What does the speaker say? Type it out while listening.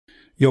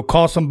You'll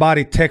call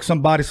somebody, text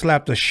somebody,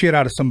 slap the shit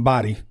out of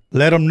somebody.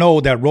 Let them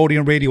know that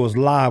Roadium Radio is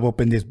live up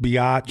in this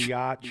biatch.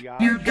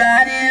 You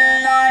got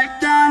it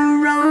locked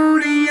on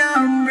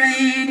Roadium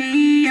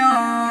Radio.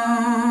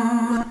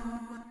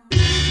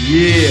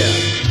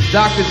 Yeah,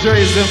 Dr.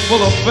 Dre is in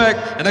full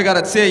effect, and I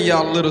gotta tell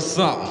y'all a little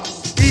something.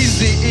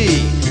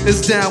 Eazy-E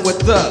is down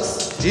with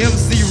us.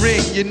 MC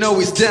Ring, you know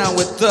he's down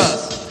with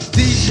us.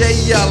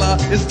 DJ Yella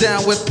is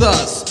down with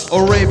us.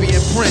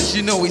 Arabian Prince,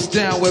 you know he's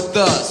down with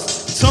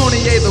us. Tony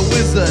A the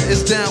Wizard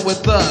is down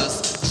with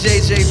us.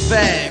 JJ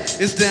Fag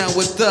is down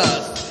with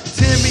us.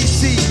 Timmy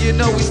T, you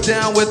know he's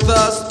down with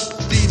us.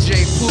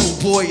 DJ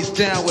Pooh Boy is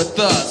down with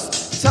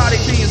us. Toddy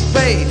B and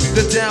Spade,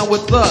 they're down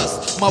with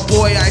us. My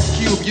boy Ice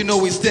Cube, you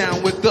know he's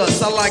down with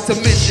us. I like to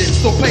mention,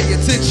 so pay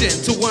attention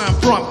to where I'm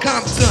from,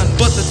 Compton,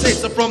 but the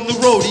tapes are from the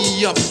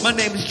Roadium. My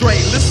name is Dre,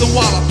 listen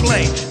while I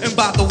play. And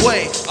by the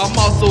way, I'm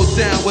also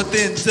down with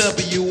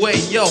NWA.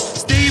 Yo,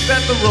 Steve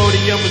at the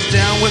Roadium is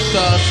down with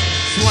us.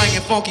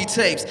 Slanging funky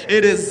tapes,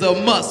 it is a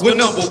must. We're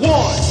number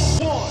one.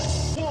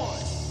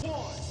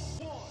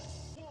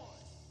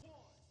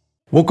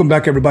 Welcome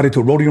back, everybody, to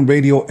Roadium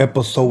Radio,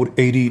 episode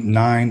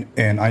 89,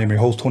 and I am your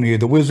host, Tony A.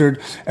 the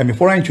Wizard. And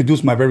before I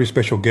introduce my very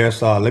special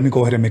guest, let me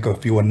go ahead and make a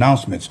few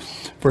announcements.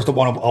 First of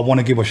all, I want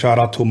to give a shout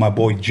out to my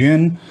boy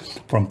Jen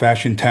from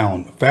Fashion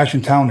Town.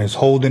 Fashion Town is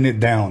holding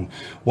it down.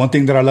 One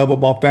thing that I love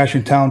about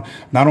Fashion Town,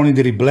 not only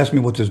did he bless me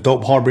with this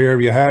dope Harbor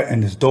Area hat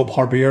and this dope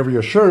Harbor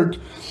Area shirt,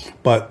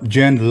 but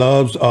Jen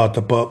loves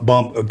to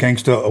bump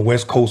gangsta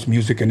West Coast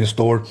music in his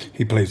store.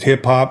 He plays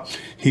hip hop.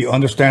 He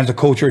understands the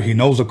culture. He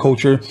knows the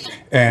culture.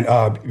 And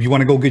if you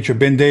want to go get your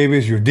Ben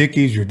Davis, your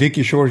Dickies, your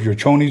Dickie shorts, your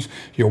chonies,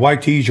 your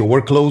white tees, your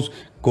work clothes,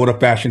 go to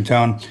Fashion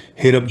Town.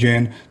 Hit up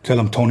Jen. Tell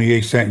him Tony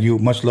A sent you.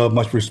 Much love,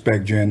 much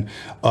respect, Jen.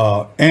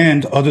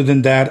 And other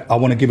than that, I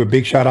want to give a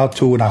big shout out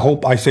to, and I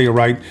hope I say it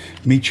right,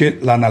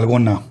 Miche La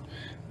Nalgona.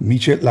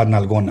 Miche La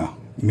Nalgona.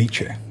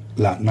 Miche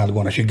La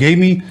Nalgona. She gave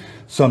me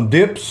some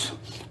dips.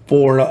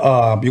 For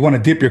you want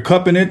to dip your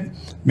cup in it,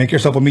 make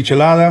yourself a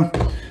michelada.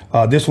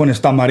 This one is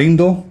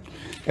tamarindo,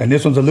 and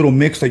this one's a little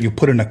mix that you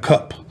put in a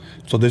cup.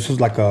 So this is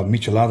like a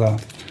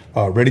michelada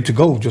ready to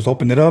go. Just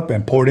open it up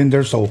and pour it in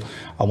there. So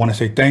I want to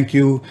say thank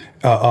you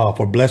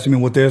for blessing me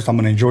with this. I'm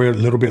going to enjoy it a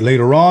little bit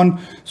later on.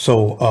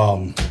 So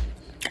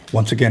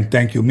once again,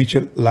 thank you,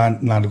 Miche La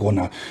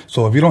Nalgona.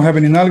 So if you don't have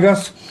any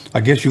nalgas,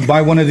 I guess you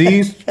buy one of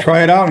these,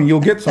 try it out, and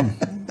you'll get some.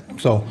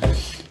 So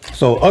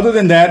other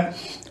than that,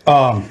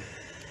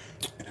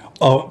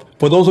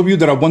 for those of you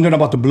that are wondering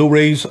about the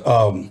Blu-rays,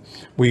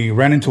 we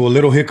ran into a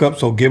little hiccup,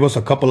 so give us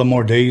a couple of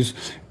more days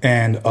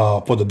and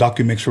for the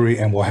documentary,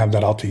 and we'll have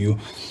that out to you.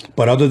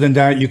 But other than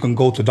that, you can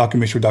go to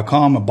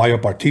documystery.com and buy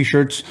up our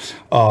t-shirts.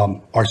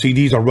 Our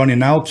CDs are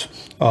running out.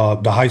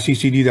 The High C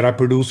CD that I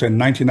produced in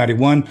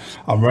 1991,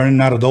 I'm running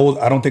out of those.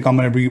 I don't think I'm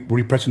going to be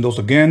repressing those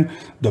again.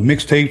 The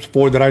mixtapes,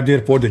 4 that I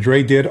did, 4 that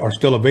Dre did, are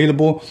still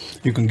available.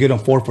 You can get them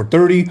 4 for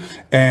 $30,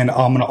 and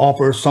I'm going to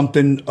offer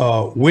something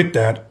with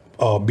that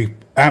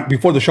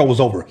before the show was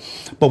over.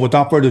 But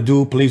without further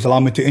ado, please allow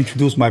me to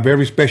introduce my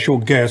very special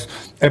guest,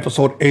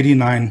 episode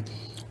 89,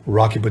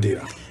 Rocky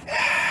Padilla.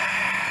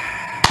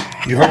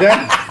 You heard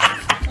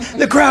that?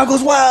 The crowd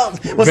goes wild.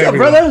 What's up,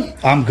 brother? Well.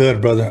 I'm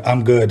good, brother.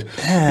 I'm good.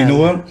 You know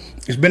what?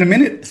 It's been a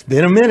minute. It's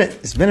been a minute.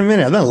 It's been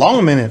a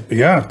long minute.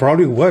 Yeah,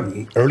 probably what?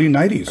 Early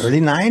 90s.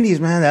 Early 90s,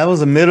 man. That was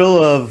the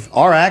middle of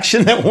our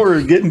action that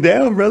we're getting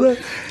down, brother.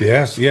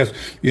 Yes.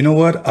 You know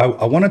what?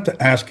 I wanted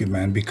to ask you,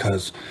 man,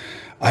 because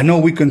I know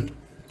we can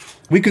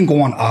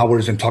go on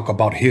hours and talk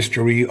about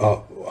history,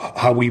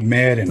 how we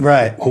met and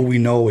who we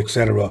know,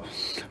 etc.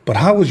 But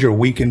how has your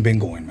weekend been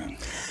going, man?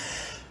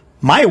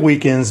 My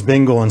weekend's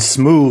been going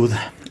smooth,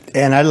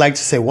 and I'd like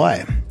to say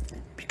why.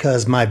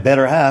 Because my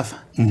better half,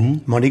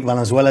 Monique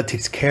Valenzuela,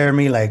 takes care of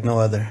me like no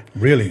other.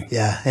 Really?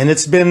 Yeah, and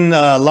it's been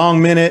a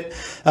long minute.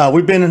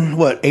 We've been,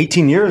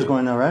 18 years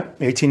going now, right?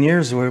 18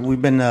 years where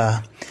we've been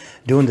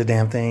doing the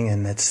damn thing,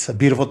 and it's a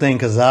beautiful thing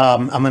because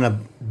I'm in the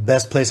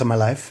best place of my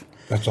life.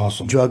 That's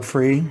awesome.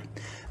 Drug-free.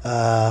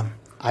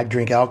 I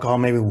drink alcohol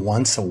maybe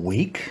once a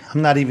week.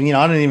 I'm not even,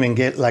 I don't even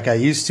get like I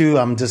used to.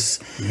 I'm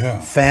just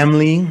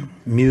family,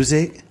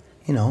 music,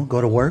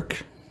 go to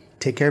work,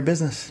 take care of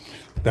business.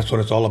 That's what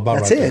it's all about.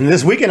 That's right it. There. And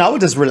this weekend I was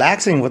just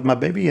relaxing with my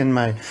baby and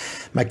my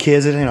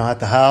kids, at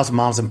the house,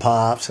 moms and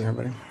pops and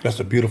everybody. That's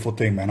a beautiful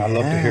thing, man. I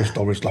love to hear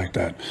stories like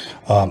that.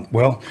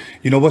 Well,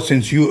 you know what?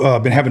 Since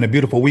you've been having a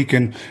beautiful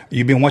weekend,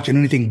 you been watching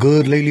anything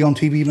good lately on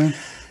TV, man?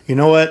 You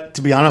know what?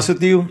 To be honest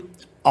with you,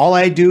 all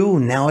I do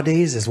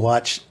nowadays is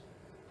watch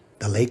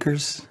the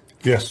Lakers.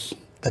 Yes.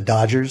 The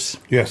Dodgers.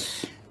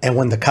 Yes. And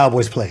when the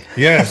Cowboys play.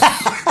 Yes.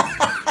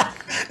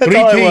 That's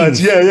all I watch.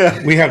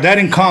 Yeah. We have that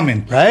in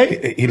common.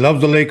 Right? He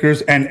loves the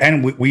Lakers,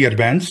 and we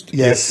advanced.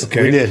 Yes,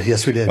 we did.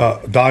 Yes, we did.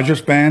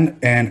 Dodgers fan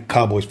and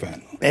Cowboys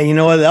fan. And you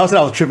know what? That was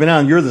what I was tripping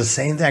out. You're the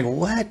same thing.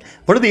 What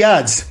are the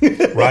odds?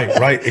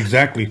 Right.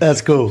 Exactly. That's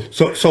cool.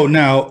 So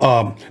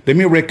now, let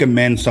me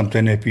recommend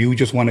something. If you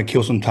just want to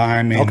kill some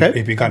time, and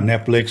if you got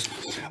Netflix,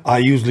 I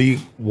usually,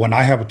 when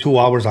I have 2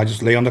 hours, I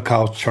just lay on the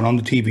couch, turn on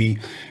the TV,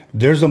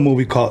 There's a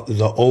movie called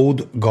The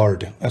Old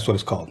Guard. That's what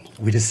it's called.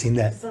 We just seen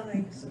that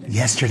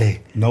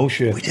yesterday. No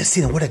shit. We just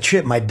seen it. What a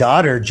trip. My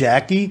daughter,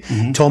 Jackie,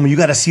 told me, you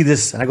got to see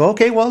this. And I go,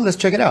 okay, well, let's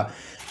check it out.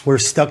 We're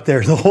stuck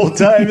there the whole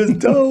time. It's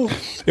dope.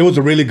 It was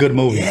a really good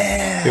movie.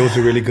 Yeah. It was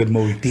a really good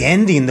movie. The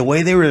ending, the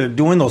way they were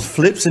doing those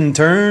flips and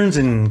turns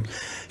and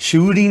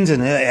shootings,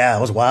 and yeah, it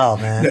was wild,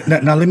 man.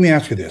 Now let me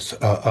ask you this.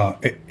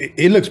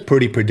 It looks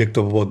pretty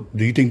predictable.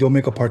 Do you think they'll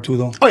make a part 2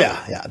 though? Oh,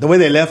 yeah. The way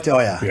they left, oh,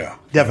 yeah. Yeah.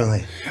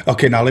 Definitely.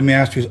 Okay, now let me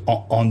ask you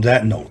on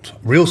that note,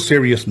 real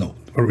serious note,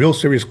 a real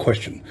serious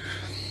question.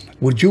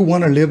 Would you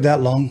want to live that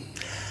long?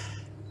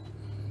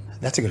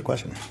 That's a good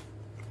question.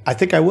 I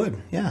think I would,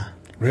 yeah.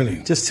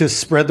 Really? Just to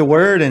spread the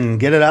word and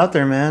get it out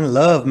there, man.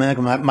 Love,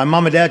 man. My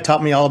mom and dad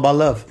taught me all about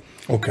love.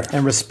 Okay.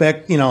 And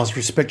respect,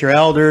 respect your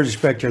elders,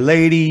 respect your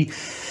lady.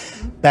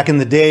 Back in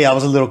the day, I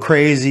was a little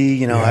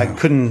crazy. I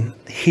couldn't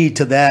heed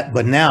to that.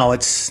 But now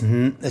it's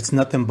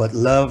nothing but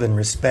love and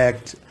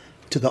respect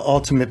to the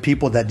ultimate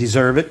people that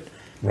deserve it.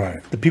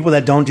 Right. The people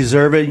that don't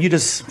deserve it, you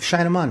just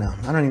shine them on now.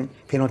 I don't even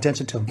pay no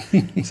attention to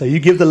them. So you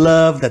give the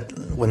love that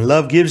when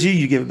love gives you,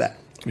 you give it back.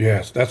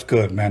 Yes, that's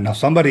good, man. Now,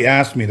 somebody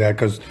asked me that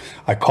because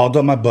I called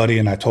up my buddy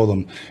and I told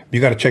him,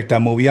 you got to check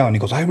that movie out. And he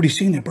goes, I already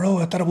seen it, bro.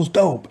 I thought it was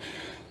dope.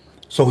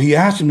 So he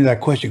asked me that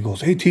question. He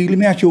goes, hey, T, let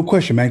me ask you a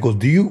question, man. He goes,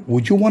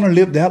 would you want to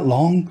live that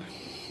long?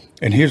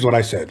 And here's what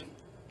I said.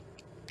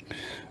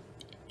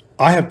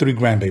 I have 3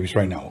 grandbabies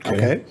right now,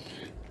 okay?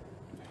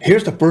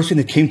 Here's the first thing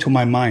that came to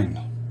my mind.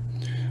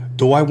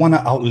 Do I want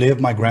to outlive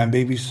my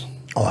grandbabies?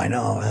 Oh, I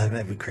know.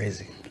 That'd be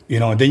crazy.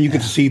 And then you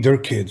get to see their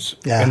kids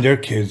and their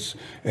kids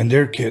and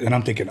their kids. And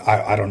I'm thinking,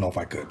 I don't know if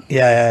I could.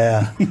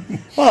 Yeah.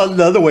 Well,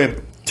 the other way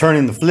of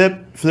turning the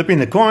flipping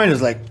the coin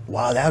is like,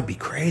 wow, that would be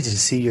crazy to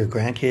see your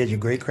grandkids, your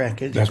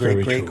great-grandkids, That's your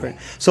very great-great.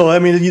 So, I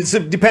mean,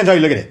 it depends how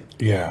you look at it.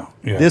 Yeah.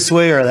 This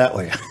way or that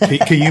way.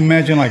 Can you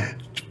imagine like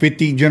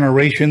 50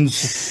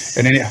 generations?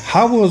 And then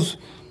how was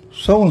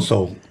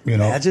so-and-so,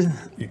 Imagine.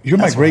 You're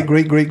my great.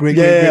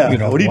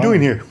 Yeah. What are you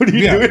doing here? What are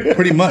you doing?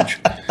 Pretty much.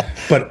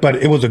 But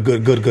it was a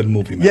good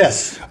movie, man.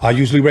 Yes. I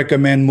usually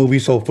recommend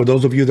movies. So for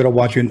those of you that are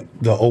watching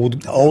The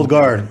Old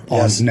Guard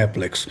on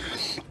Netflix.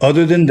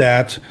 Other than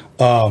that,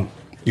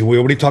 we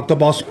already talked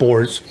about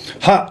sports.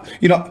 I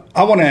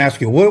want to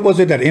ask you, what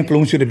was it that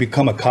influenced you to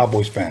become a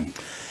Cowboys fan?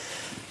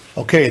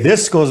 Okay,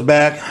 this goes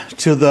back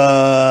to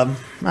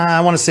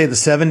I want to say the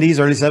 70s,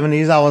 early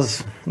 70s. I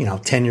was,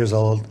 10 years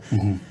old,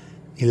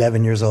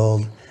 11 years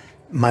old.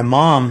 My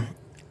mom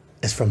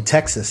is from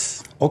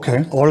Texas.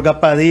 Okay. Olga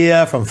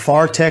Padilla from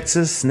Far,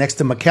 Texas, next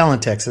to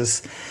McAllen,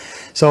 Texas.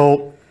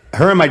 So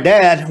her and my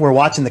dad were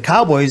watching the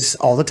Cowboys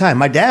all the time.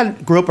 My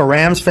dad grew up a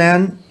Rams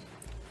fan,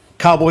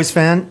 Cowboys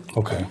fan.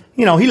 Okay.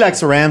 He likes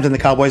the Rams and the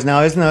Cowboys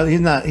now.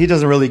 He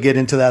doesn't really get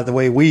into that the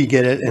way we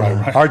get it in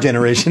our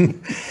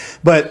generation.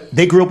 But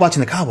they grew up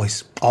watching the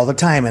Cowboys all the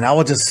time. And I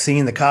was just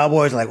seeing the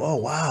Cowboys like, oh,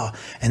 wow.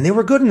 And they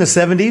were good in the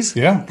 70s.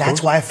 Yeah.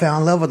 That's why I fell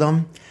in love with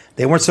them.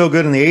 They weren't so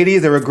good in the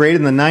 80s. They were great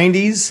in the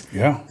 90s.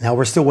 Yeah. Now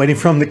we're still waiting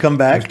for them to come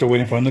back. We're still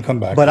waiting for them to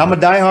come back. But I'm a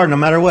diehard no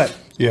matter what.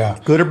 Yeah.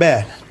 Good or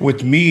bad.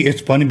 With me,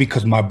 it's funny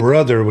because my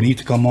brother, when he used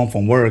to come home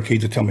from work, he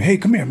used to tell me, hey,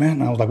 come here, man.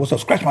 And I was like, what's up?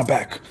 Scratch my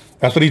back.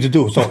 That's what he used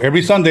to do. So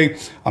every Sunday,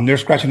 I'm there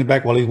scratching his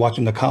back while he's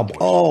watching the Cowboys.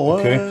 Oh, what?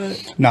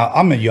 Okay. Now,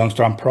 I'm a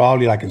youngster. I'm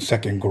probably like in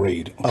second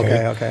grade.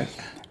 Okay.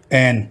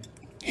 And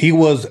he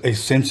was a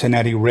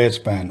Cincinnati Reds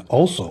fan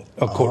also,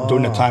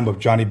 during the time of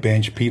Johnny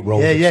Bench, Pete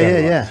Rose,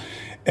 etc. Yeah.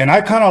 And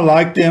I kind of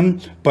liked him,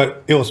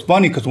 but it was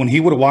funny because when he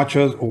would watch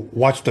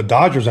the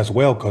Dodgers as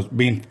well, because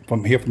being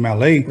from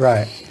LA,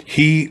 right,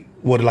 he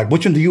would like,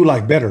 which one do you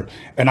like better?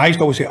 And I used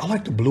to always say, I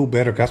like the blue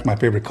better because that's my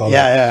favorite color.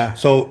 Yeah.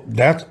 So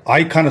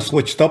I kind of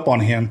switched up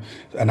on him,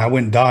 and I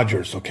went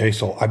Dodgers. Okay,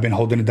 so I've been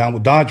holding it down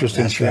with Dodgers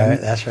since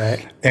then. That's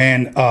right.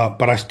 And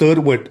but I stood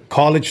with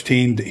college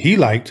team that he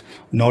liked,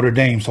 Notre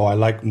Dame. So I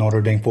like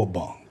Notre Dame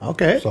football.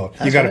 Okay. So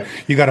you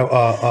got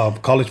a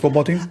college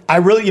football team? I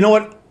really, you know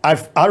what?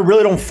 I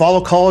really don't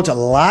follow college a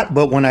lot,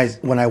 but when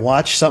I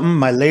watch something,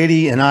 my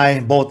lady and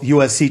I both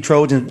USC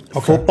Trojan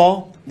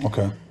football.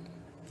 Okay.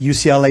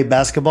 UCLA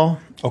basketball.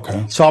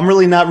 Okay. So I don't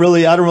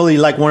really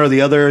like one or the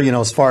other,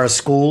 as far as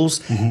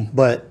schools,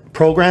 but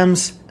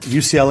programs,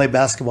 UCLA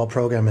basketball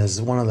program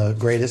is one of the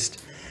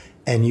greatest,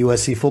 and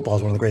USC football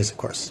is one of the greatest, of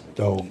course.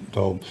 So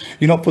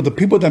for the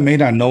people that may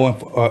not know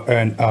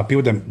and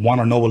people that want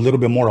to know a little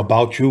bit more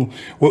about you,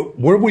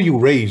 where were you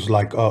raised?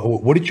 Like,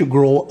 where did you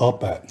grow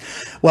up at?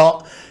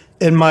 Well,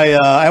 in my,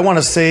 I want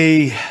to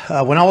say,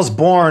 when I was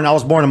born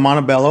in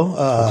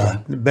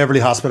Montebello, Beverly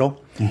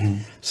Hospital.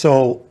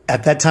 So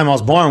at that time I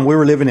was born, we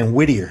were living in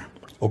Whittier,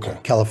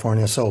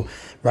 California. So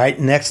right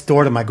next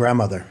door to my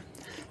grandmother.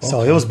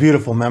 So it was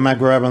beautiful, man. My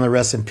grandmother,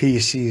 rest in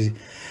peace.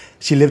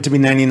 She lived to be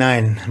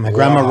 99. My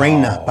grandma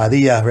Reina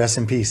Padilla, rest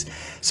in peace.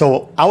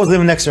 So I was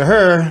living next to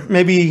her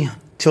maybe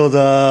till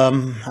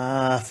the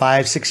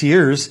 5-6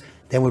 years.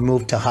 Then we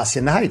moved to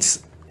Hacienda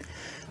Heights.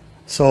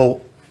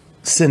 So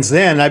since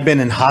then, I've been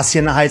in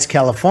Hacienda Heights,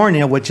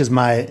 California, which is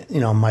my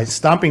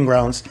stomping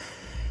grounds.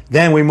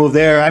 Then we moved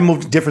there. I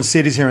moved to different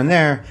cities here and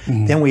there.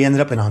 Then we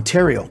ended up in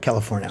Ontario,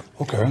 California.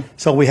 Okay.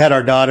 So we had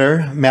our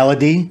daughter,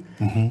 Melody,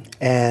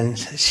 and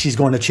she's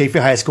going to Chaffey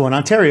High School in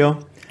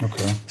Ontario.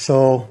 Okay.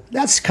 So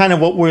that's kind of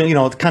what we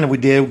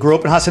did. Grew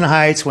up in Hacienda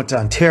Heights, went to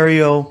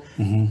Ontario,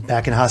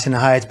 back in Hacienda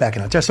Heights, back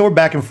in Ontario. So we're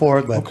back and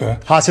forth, but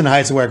Hacienda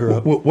Heights is where I grew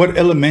up. What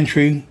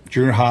elementary,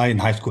 junior high,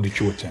 and high school did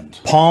you attend?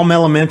 Palm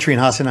Elementary in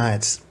Hacienda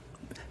Heights.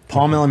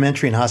 Palm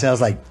Elementary in Hacienda. I was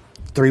like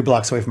 3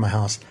 blocks away from my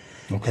house.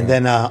 Okay. And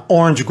then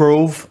Orange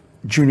Grove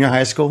Junior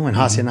High School in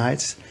Hacienda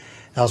Heights.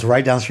 That was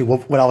right down the street.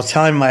 What I was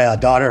telling my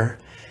daughter,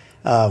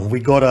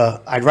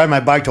 I'd ride my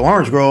bike to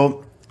Orange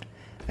Grove,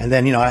 and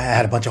then, I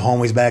had a bunch of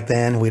homies back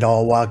then. We'd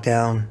all walk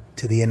down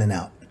to the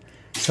In-N-Out.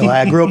 So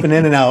I grew up in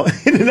In-N-Out.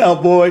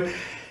 In-N-Out boy.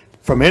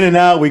 From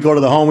In-N-Out, we go to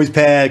the homies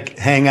pad,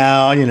 hang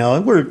out,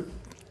 we're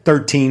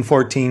 13,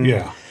 14.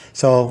 Yeah.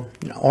 So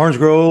Orange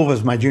Grove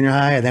was my junior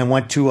high, and then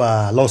went to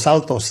Los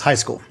Altos High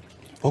School.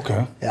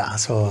 Okay. Yeah,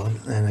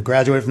 and I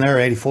graduated from there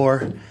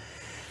 84,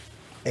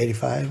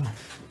 85.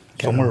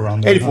 Somewhere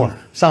around there. 84.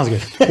 Sounds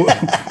good.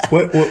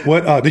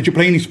 What did you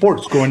play any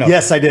sports growing up?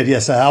 Yes, I did.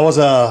 Yes, I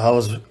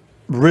was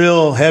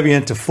real heavy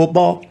into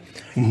football.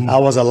 I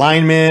was a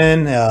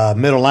lineman,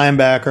 middle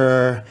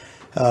linebacker.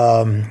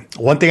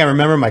 One thing I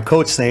remember my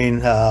coach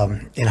saying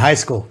in high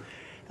school,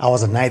 I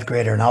was a 9th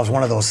grader, and I was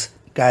one of those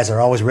guys that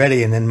are always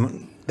ready. And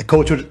then the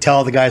coach would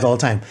tell the guys all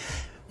the time,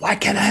 "Why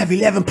can't I have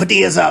 11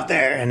 Padillas out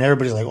there?" And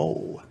everybody's like,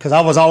 "Oh," because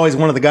I was always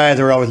one of the guys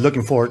that were always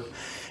looking for it.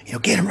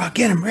 Get him, Rock,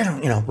 get him.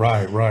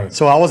 Right.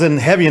 So I was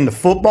heavy into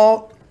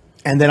football,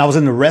 and then I was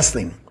into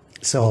wrestling.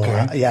 So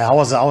I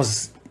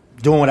was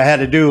doing what I had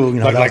to do.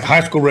 Like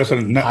high school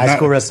wrestling. High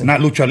school wrestling,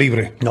 not lucha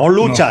libre. No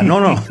lucha,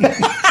 no.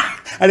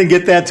 I didn't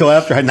get that till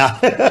after I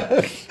not.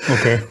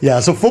 Okay. Yeah,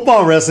 so football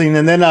and wrestling,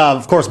 and then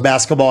of course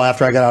basketball.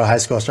 After I got out of high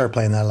school, I started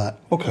playing that a lot.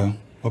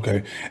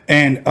 Okay.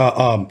 And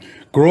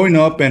growing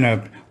up in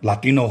a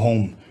Latino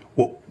home,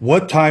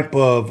 what type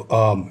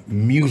of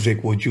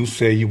music would you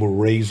say you were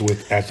raised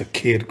with as a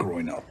kid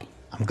growing up?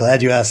 I'm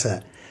glad you asked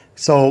that.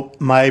 So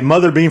my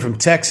mother being from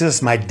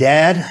Texas, my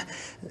dad,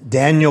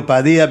 Daniel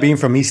Padilla, being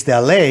from East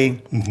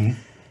LA,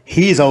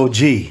 he's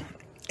OG.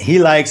 He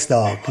likes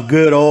the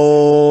good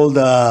old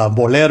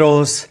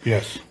boleros.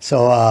 Yes.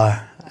 So,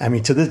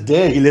 to this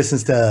day, he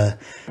listens to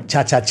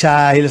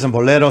cha-cha-cha, he listens to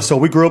boleros. So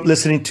we grew up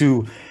listening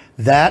to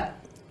that.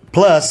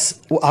 Plus,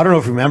 I don't know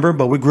if you remember,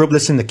 but we grew up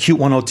listening to Cute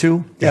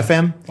 102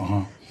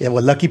 FM. Yeah,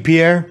 with Lucky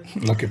Pierre.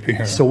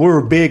 So we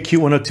were big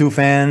Cute 102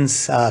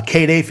 fans.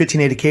 K-Day,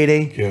 1580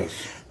 K-Day. Yes.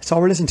 That's all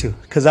we're listening to.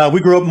 Because we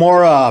grew up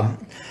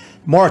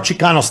more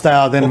Chicano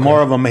style than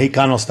more of a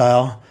Mexicano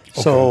style.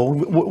 So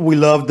we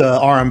love the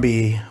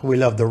R&B, we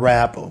love the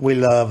rap, we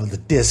love the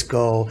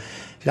disco.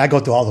 I go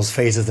through all those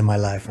phases in my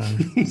life,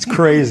 man. It's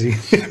crazy.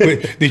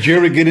 Wait, did you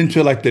ever get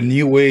into like the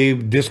new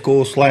wave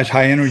disco /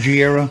 high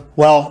energy era?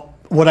 Well,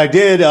 what I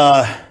did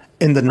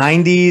in the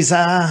 90s,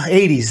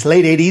 80s,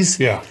 late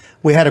 80s,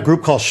 we had a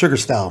group called Sugar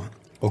Style.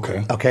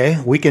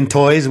 Okay. Weekend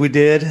Toys we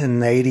did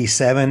in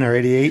 87 or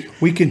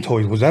 88. Weekend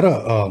Toys, was that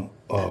a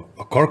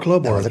car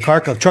club? Or the car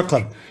club, truck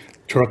club.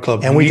 Truck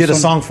club. And we did a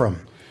song for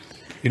them.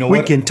 You know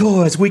Weekend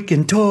Toys.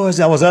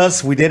 That was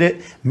us. We did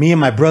it. Me and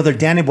my brother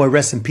Danny Boy,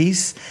 rest in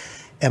peace,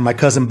 and my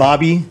cousin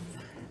Bobby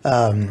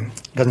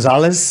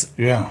Gonzalez.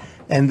 Yeah.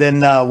 And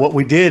then what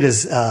we did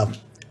is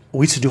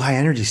we used to do high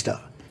energy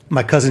stuff.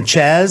 My cousin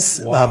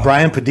Chaz,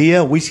 Brian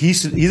Padilla,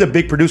 he's a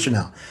big producer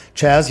now.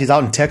 Chaz, he's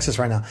out in Texas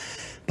right now.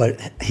 But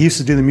he used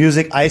to do the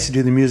music. I used to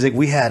do the music.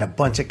 We had a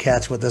bunch of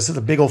cats with us. It's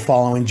a big old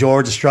following.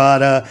 George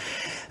Estrada,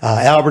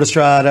 Albert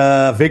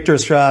Estrada, Victor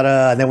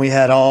Estrada. And then we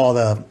had all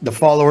the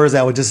followers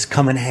that would just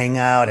come and hang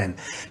out and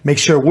make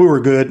sure we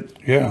were good.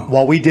 Yeah.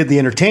 While we did the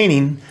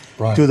entertaining.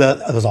 Right.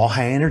 It was all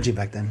high energy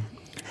back then.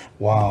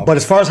 Wow. But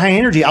as far as high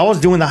energy, I was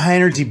doing the high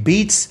energy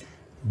beats,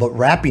 but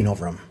rapping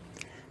over them.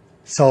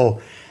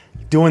 So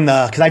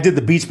because I did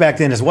the beats back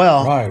then as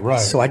well. Right.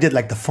 So I did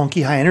like the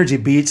funky high energy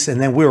beats,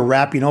 and then we were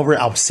rapping over it.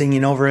 I was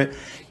singing over it,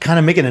 kind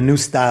of making a new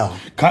style.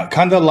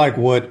 Kind of like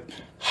what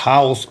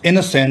house, in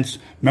a sense.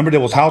 Remember there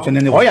was house, and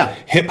then there was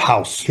hip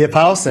house. Hip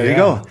house, there you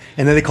go.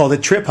 And then they called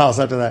it trip house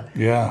after that.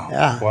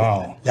 Yeah.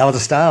 Wow. That was the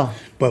style.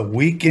 But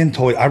Weekend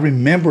Toy, I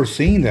remember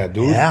seeing that,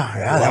 dude. Yeah,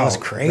 wow, that was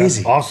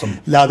crazy. That's awesome.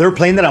 Now they were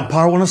playing that on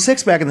Power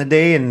 106 back in the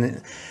day,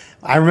 and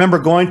I remember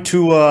going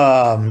to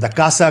the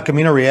Casa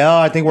Camino Real.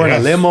 I think we're in a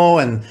limo,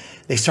 and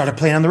they started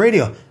playing on the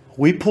radio.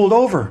 We pulled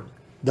over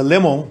the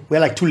limo. We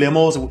had like 2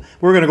 limos. We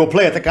were going to go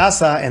play at the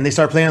casa, and they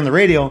started playing on the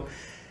radio.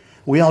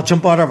 We all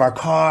jump out of our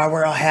car.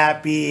 We're all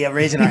happy,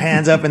 raising our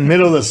hands up in the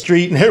middle of the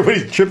street, and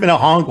everybody's tripping and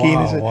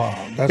honking. Wow.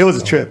 It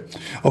was a trip.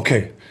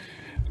 Okay,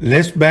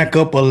 let's back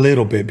up a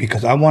little bit,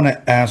 because I want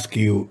to ask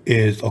you you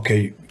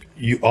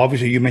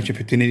mentioned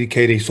 1580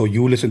 K-Day, so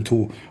you listen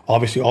to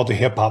obviously all the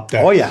hip hop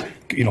that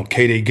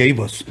K-Day gave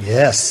us.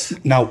 Yes.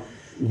 Now,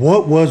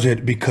 what was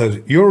it? Because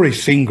you're a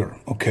singer,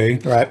 okay?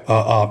 Right.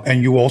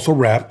 And you also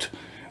rapped.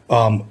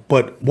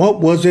 But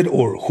what was it,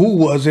 or who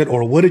was it,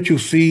 or what did you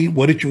see?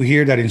 What did you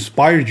hear that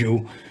inspired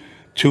you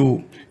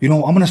to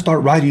I'm going to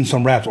start writing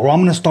some raps, or I'm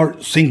going to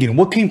start singing?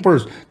 What came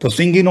first, the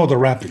singing or the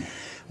rapping?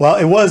 Well,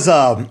 it was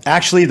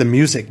actually the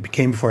music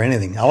came before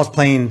anything. I was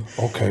playing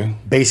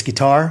bass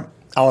guitar.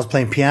 I was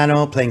playing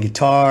piano, playing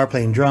guitar,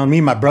 playing drum. Me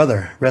and my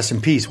brother, rest in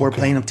peace, we're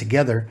playing them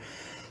together.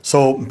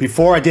 So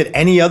before I did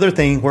any other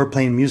thing, we're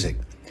playing music.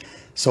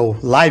 So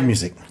live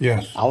music.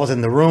 Yes. I was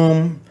in the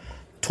room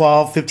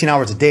 12, 15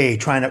 hours a day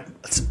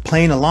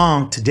playing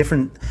along to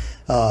different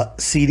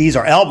CDs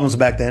or albums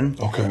back then.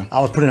 Okay.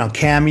 I was putting on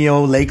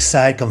Cameo,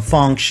 Lakeside,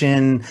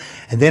 Confunction,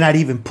 and then I'd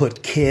even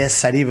put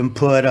Kiss. I'd even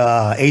put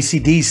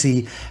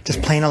AC/DC,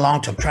 just playing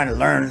along to trying to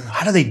learn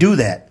how do they do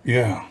that.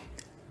 Yeah.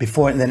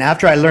 And then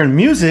after I learned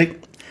music,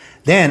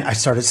 then I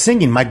started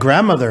singing. My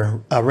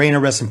grandmother, Reina,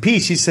 rest in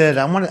peace, she said,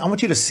 I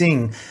want you to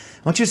sing.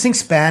 I want you to sing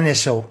Spanish.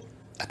 So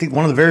I think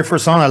one of the very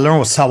first songs I learned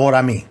was Sabor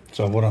a Mí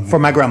for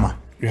my grandma.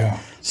 Yeah.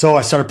 So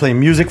I started playing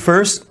music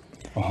first,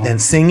 then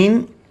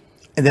singing.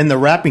 And then the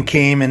rapping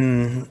came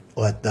in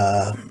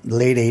the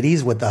late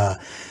 80s with the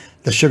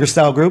Sugar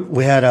Style group.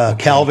 We had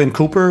Calvin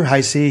Cooper,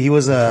 High C. He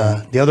was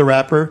the other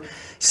rapper,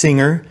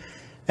 singer.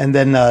 And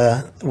then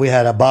we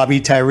had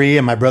Bobby Tyree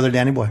and my brother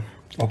Danny Boy.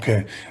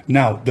 Okay.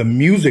 Now, the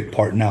music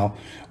part now.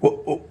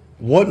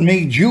 What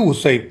made you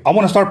say, I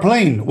want to start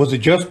playing? Was it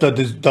just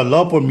the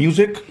love for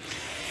music?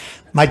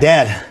 My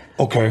dad.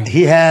 Okay.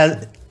 He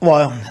had,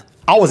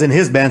 I was in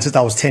his band since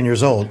I was 10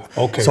 years old.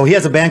 Okay. So he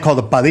has a band called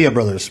the Padilla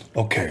Brothers.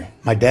 Okay.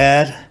 My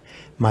dad,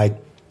 my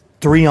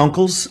 3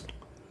 uncles,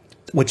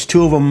 which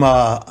 2 of them,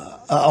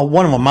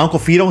 one of them, my Uncle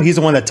Fido, he's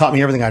the one that taught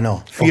me everything I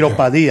know. Fido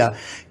Padilla.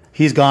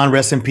 He's gone,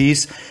 rest in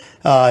peace.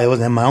 It was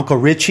then my Uncle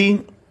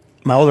Richie,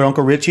 my older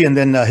Uncle Richie, and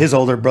then his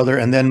older brother,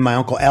 and then my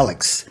Uncle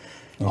Alex.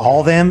 Okay. All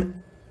of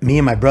them, me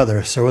and my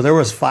brother. So there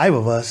was 5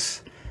 of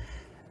us.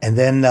 And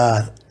then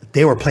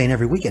they were playing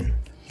every weekend.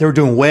 They were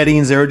doing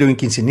weddings, they were doing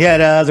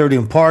quinceañeras, they were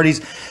doing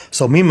parties.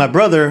 So me and my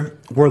brother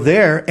were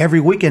there every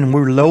weekend. We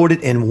were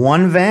loaded in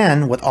one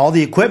van with all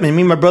the equipment.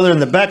 Me and my brother in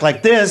the back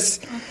like this,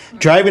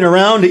 driving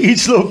around to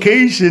each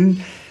location.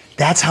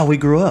 That's how we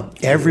grew up.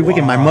 Every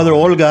weekend, my mother,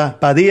 Olga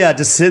Padilla,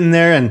 just sitting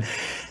there and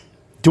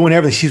doing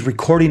everything. She's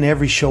recording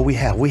every show we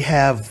have. We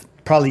have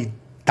probably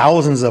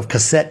thousands of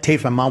cassette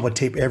tapes. My mom would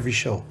tape every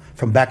show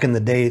from back in the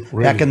day,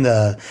 back in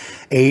the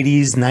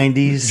 80s,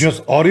 90s.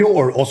 Just audio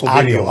or also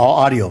video? Audio, all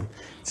audio.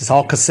 It's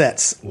all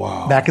cassettes.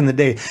 Wow. Back in the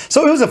day.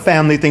 So it was a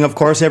family thing, of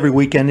course, every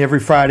weekend,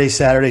 every Friday,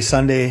 Saturday,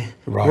 Sunday.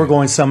 Right. We're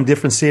going some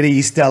different city,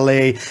 East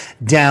LA,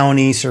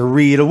 Downey,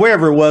 Cerrito,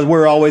 wherever it was.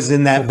 We're always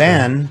in that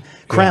van,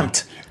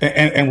 cramped. Yeah.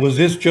 And was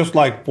this just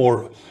like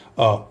for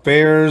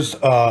fairs,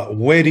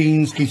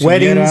 weddings, quinceañeras?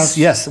 Weddings,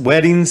 yes,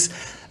 weddings.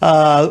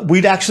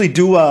 We'd actually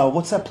do,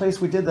 what's that place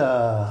we did?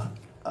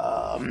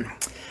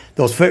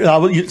 Those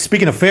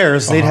speaking of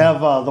fairs, they'd have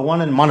the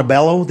one in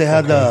Montebello. They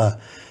had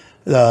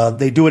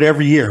they do it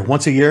every year,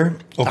 once a year.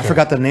 Okay. I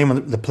forgot the name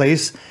of the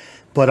place,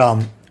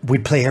 but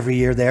we'd play every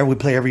year there. We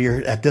play every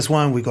year at this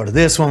one. We go to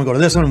this one. We go to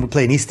this one. We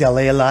play in East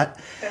LA a lot.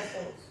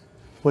 Festivals.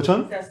 Which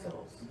one?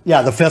 Festivals.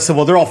 Yeah, the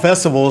festival. They're all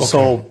festivals.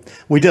 Okay. So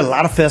we did a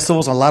lot of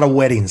festivals, a lot of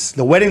weddings.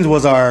 The weddings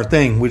was our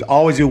thing. We'd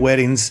always do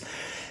weddings,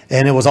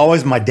 and it was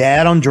always my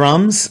dad on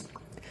drums.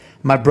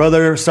 My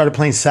brother started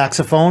playing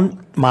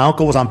saxophone. My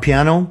uncle was on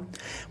piano.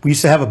 We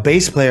used to have a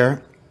bass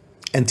player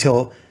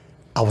until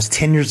I was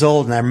 10 years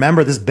old, and I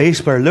remember this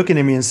bass player looking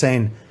at me and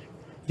saying,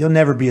 "You'll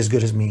never be as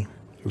good as me."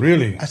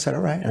 Really? I said,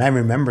 "All right," and I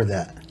remember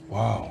that.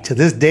 Wow. To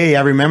this day,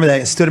 I remember that.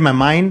 It stood in my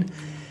mind,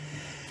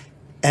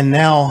 and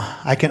now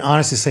I can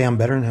honestly say I'm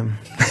better than him.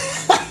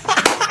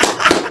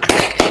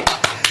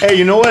 Hey,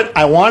 you know what?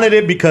 I wanted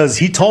it because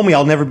he told me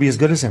I'll never be as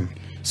good as him.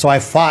 So I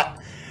fought,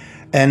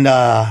 and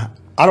I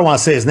don't want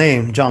to say his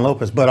name, John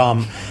Lopez, but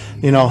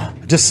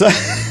just.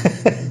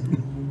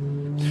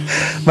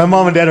 My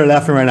mom and dad are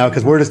laughing right now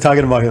because we're just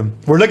talking about him.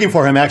 We're looking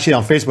for him actually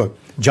on Facebook.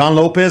 John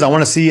Lopez. I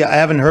want to see. I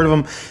haven't heard of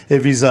him.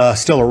 If he's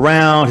still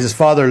around. His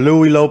father,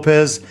 Louis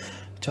Lopez.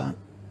 John.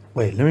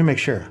 Wait, let me make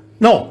sure.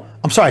 No,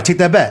 I'm sorry. I take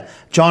that back.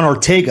 John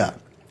Ortega.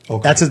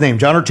 Okay. That's his name.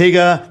 John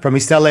Ortega from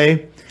East LA.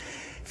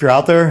 If you're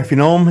out there, if you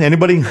know him,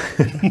 anybody,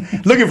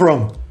 looking for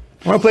him.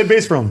 I want to play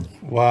bass for him.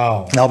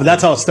 Wow. No, but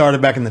that's how it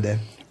started back in the day.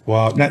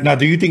 Wow. Now,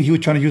 do you think he was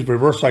trying to use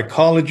reverse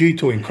psychology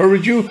to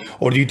encourage you,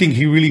 or do you think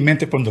he really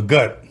meant it from the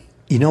gut?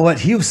 You know what?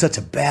 He was such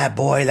a bad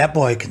boy. That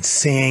boy can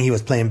sing. He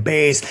was playing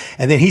bass.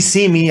 And then he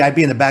see me. I'd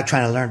be in the back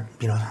trying to learn,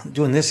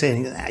 doing this.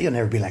 And you'll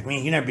never be like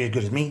me. You'll never be as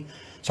good as me.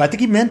 So I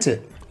think he meant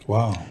it.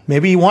 Wow.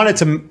 Maybe he wanted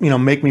to,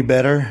 make me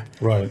better.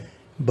 Right.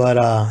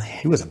 But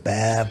he was a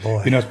bad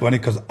boy. It's funny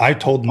because I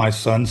told my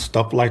son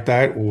stuff like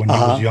that when he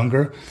was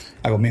younger.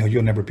 I go, Mijo,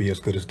 you'll never be as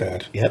good as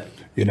dad. Yep.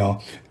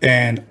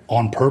 And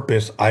on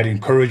purpose, I'd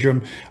encourage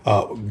him,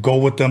 go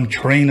with them,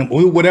 train them,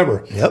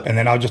 whatever. Yep. And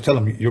then I'll just tell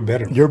him, you're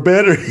better. You're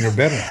better. You're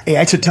better. Hey,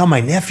 I should tell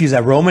my nephews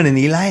that Roman and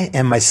Eli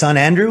and my son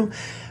Andrew,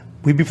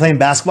 we'd be playing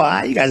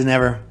basketball. You guys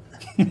never.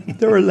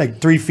 They were like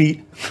 3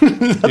 feet.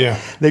 Yeah.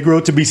 They grew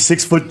up to be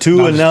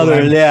 6'2", and now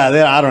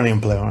I don't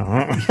even play.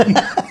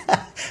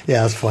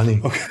 Yeah, it's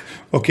funny.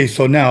 Okay.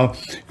 So now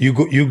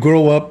you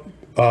grow up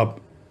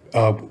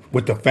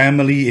with the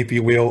family, if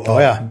you will,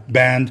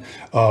 band,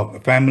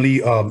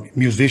 family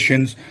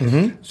musicians.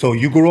 So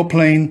you grew up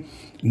playing.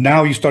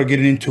 Now you start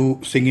getting into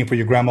singing for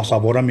your grandma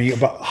Sabor Me.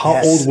 About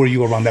how old were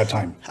you around that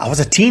time? I was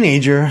a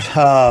teenager.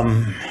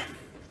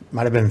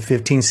 Might have been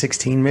 15,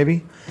 16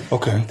 maybe.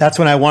 Okay. That's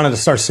when I wanted to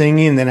start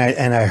singing. And then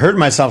I heard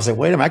myself say,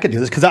 wait a minute, I could do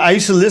this. Because I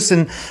used to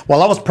listen,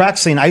 while I was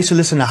practicing, I used to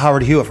listen to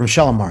Howard Hewitt from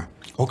Shalimar.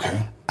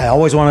 Okay. I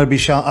always wanted to be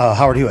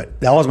Howard Hewitt.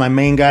 That was my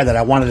main guy that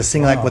I wanted to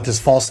sing like with this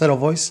falsetto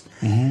voice.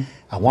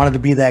 I wanted to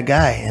be that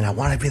guy, and I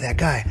wanted to be that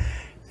guy.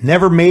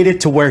 Never made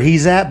it to where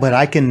he's at, but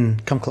I can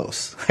come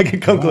close. I can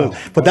come close.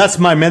 But that's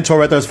my mentor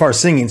right there as far as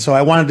singing. So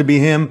I wanted to be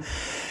him.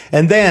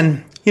 And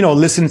then,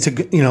 listening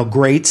to,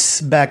 greats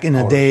back in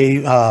the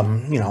day,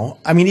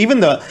 I mean, even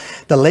the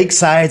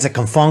Lakesides, the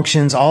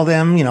Confunctions, all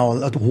them,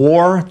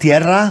 War,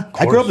 Tierra.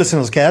 I grew up listening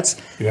to those cats.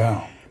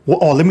 Yeah.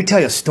 Well, let me tell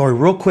you a story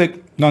real quick.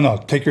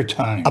 No, take your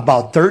time.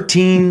 About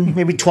 13,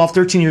 maybe 12,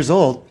 13 years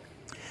old,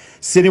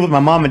 sitting with my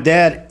mom and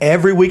dad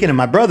every weekend, and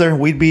my brother,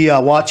 we'd be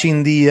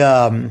watching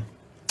the,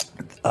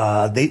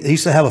 they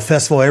used to have a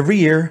festival every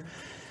year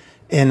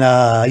in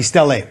East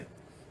LA.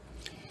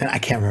 And I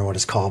can't remember what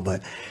it's called,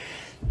 but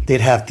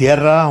they'd have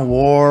Tierra,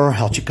 War,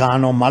 El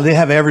Chicano, they'd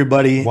have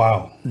everybody.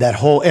 Wow. That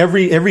whole,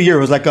 every year,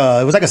 it was like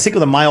a Cinco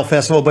de Mayo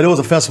festival, but it was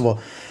a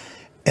festival.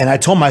 And I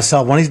told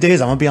myself, one of these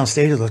days, I'm going to be on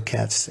stage with those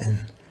cats.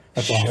 And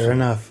sure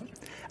enough,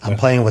 I'm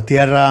playing with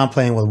Tierra, I'm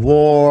playing with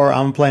War,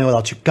 I'm playing with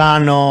El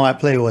Chicano, I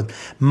play with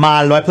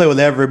Malo, I play with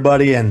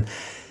everybody, and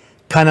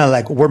kind of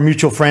like we're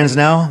mutual friends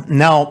now.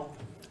 Now,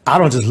 I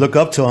don't just look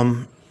up to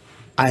them.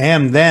 I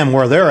am them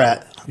where they're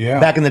at. Yeah.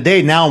 Back in the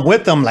day, now I'm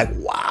with them, like,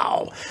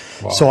 wow.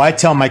 So I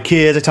tell my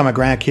kids, I tell my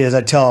grandkids, I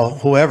tell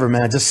whoever,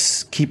 man,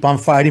 just keep on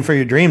fighting for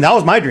your dream. That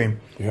was my dream,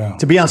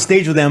 to be on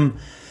stage with them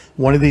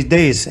one of these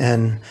days.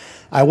 And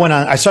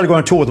I started going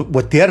on tour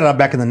with Tierra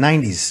back in the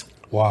 90s.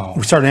 Wow.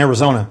 We started in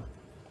Arizona.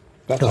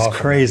 That's awesome.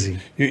 Crazy.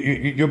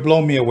 You're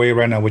blowing me away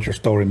right now with your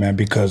story, man,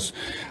 because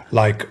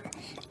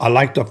I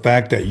like the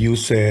fact that you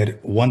said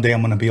one day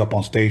I'm going to be up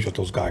on stage with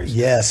those guys.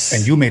 Yes.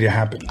 And you made it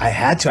happen. I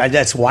had to. I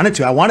just wanted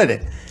to. I wanted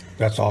it.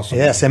 That's awesome.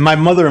 Yes. And my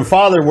mother and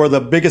father were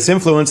the biggest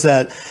influence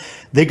that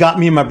they got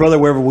me and my brother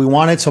wherever we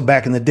wanted. So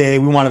back in the day,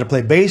 we wanted to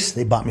play bass.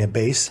 They bought me a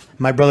bass.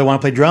 My brother wanted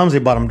to play drums. They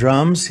bought him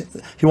drums.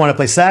 He wanted to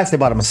play sax. They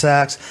bought him a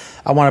sax.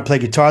 I wanted to play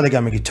guitar. They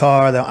got me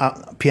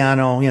guitar,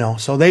 piano,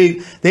 So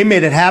they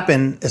made it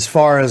happen as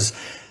far as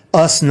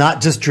us not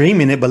just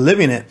dreaming it, but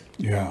living it.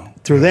 Yeah.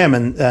 Through them.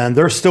 And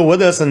they're still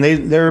with us, and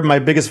they're my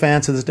biggest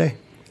fans to this day.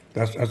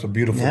 That's a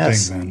beautiful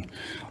thing,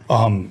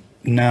 man.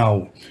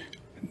 Now,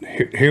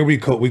 here we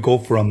go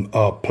from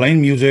playing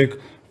music,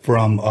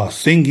 from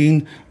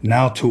singing,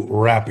 now to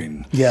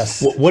rapping.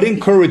 Yes. What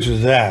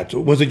encourages that?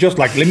 Was it just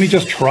like, let me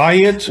just try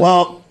it?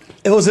 Well,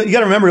 it was. You got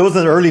to remember, it was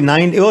the early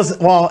 90s. It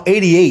was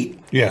 88.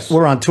 Yes.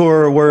 We're on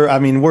tour.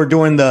 We're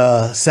doing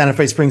the Santa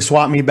Fe Springs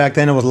swap meet back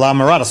then. It was La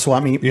Mirada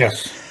swap meet.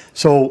 Yes.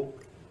 So.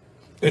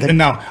 And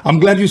now, I'm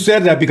glad you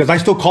said that because I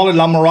still call it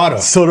La Mirada.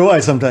 So do I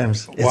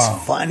sometimes.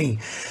 It's funny.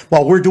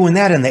 Well, we're doing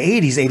that in the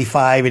 80s,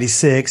 85,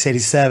 86,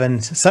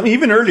 87, some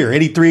even earlier,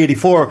 83,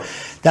 84.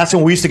 That's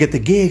when we used to get the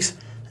gigs.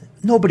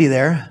 Nobody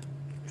there.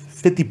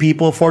 50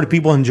 people, 40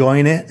 people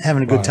enjoying it,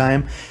 having a good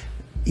time.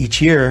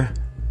 Each year,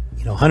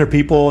 100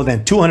 people,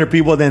 then 200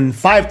 people, then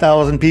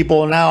 5,000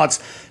 people. Now it's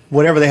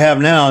whatever they have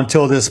now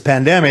until this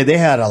pandemic. They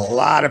had a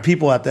lot of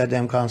people at that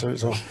damn concert.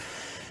 So,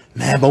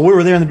 man, but we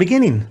were there in the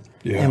beginning.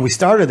 Yeah. And we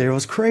started there. It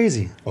was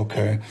crazy.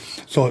 Okay.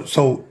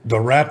 So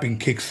the rapping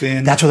kicks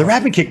in. That's where the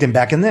rapping kicked in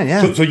back in then,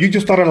 yeah. So you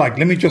just started like,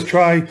 let me just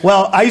try.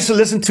 Well, I used to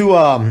listen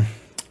to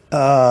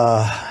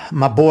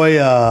my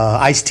boy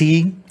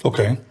Ice-T.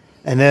 Okay.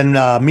 And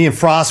then me and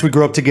Frost, we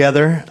grew up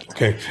together.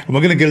 Okay. And we're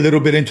going to get a little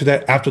bit into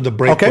that after the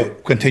break. Okay.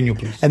 But continue,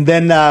 please. And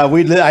then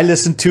I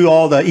listened to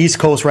all the East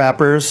Coast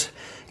rappers,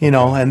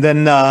 and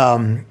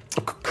then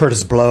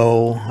Curtis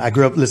Blow. I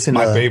grew up listening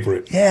to... My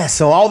favorite. Yeah,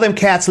 so all them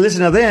cats,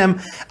 listening to them.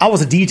 I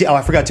was a DJ. Oh,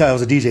 I forgot to tell you, I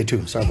was a DJ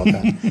too. Sorry about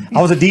that.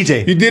 I was a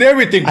DJ. You did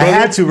everything, brother. I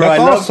had to, bro.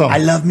 That's awesome. I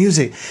love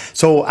music.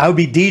 So I would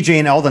be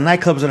DJing all the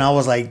nightclubs when I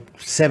was like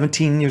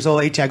 17 years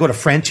old, 18. I go to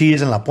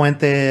Frenchie's and La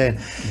Puente and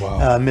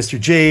Mr.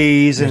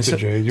 J's. Mr.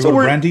 J. You so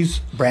were Brandy's?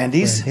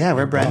 Brandy's. Yeah,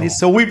 we're Brandy's.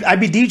 Wow. So I'd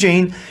be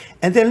DJing.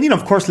 And then,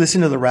 of course,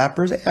 listening to the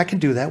rappers. I can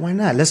do that. Why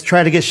not? Let's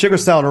try to get Sugar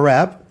Style to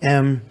rap.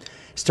 And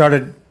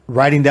started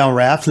writing down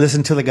raps,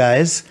 listening to the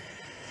guys.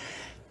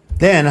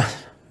 Then,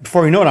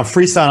 before you know it, I'm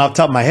freestyling off the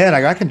top of my head.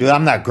 I can do it.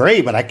 I'm not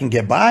great, but I can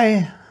get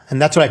by.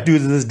 And that's what I do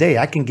to this day.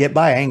 I can get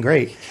by. I ain't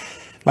great.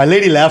 My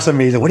lady laughs at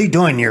me. She's like, what are you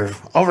doing? You're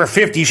over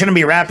 50. You shouldn't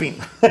be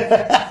rapping.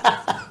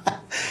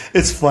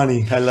 It's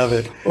funny. I love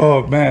it.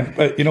 Oh, man.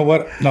 But you know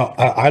what? No,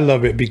 I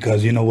love it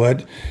because you know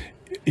what?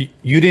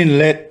 You didn't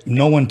let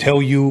no one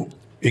tell you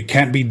it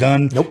can't be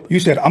done. Nope. You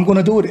said, I'm going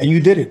to do it. And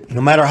you did it.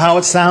 No matter how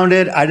it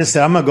sounded, I just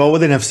said, I'm going to go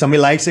with it. And if somebody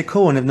likes it,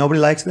 cool. And if nobody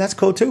likes it, that's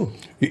cool too.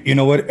 You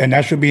know what? And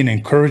that should be an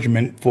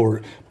encouragement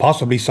for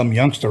possibly some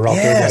youngster out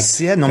there. Yes,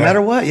 no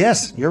matter what.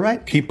 Yes, you're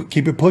right. Keep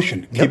it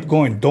pushing. Keep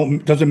going.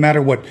 Doesn't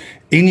matter what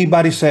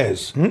anybody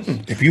says.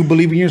 If you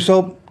believe in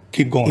yourself,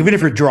 Keep going. Even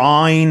if you're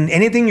drawing,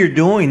 anything you're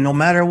doing, no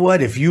matter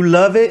what, if you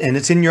love it and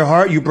it's in your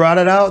heart, you brought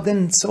it out,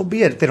 then so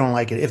be it if they don't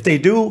like it. If they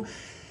do,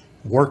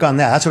 work on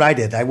that. That's what I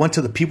did. I went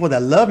to the people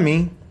that love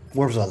me.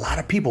 There was a lot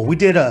of people. We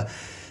did a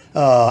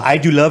I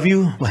Do Love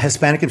You,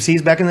 Hispanic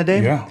MCs back in the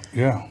day. Yeah,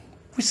 yeah.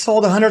 We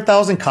sold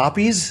 100,000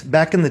 copies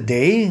back in the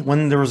day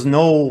when there was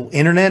no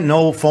internet,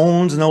 no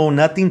phones, no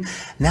nothing.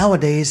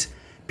 Nowadays,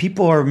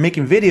 people are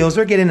making videos.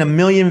 They're getting 1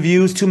 million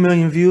views, 2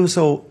 million views.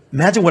 So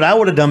imagine what I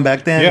would have done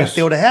back then if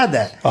they would have had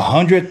that.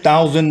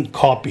 100,000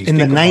 copies. In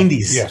the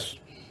 90s. Yes.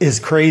 Is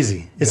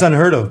crazy. It's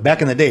unheard of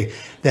back in the day.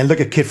 Then look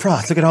at Kid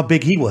Frost. Look at how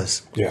big he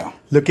was. Yeah.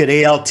 Look at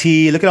ALT.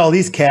 Look at all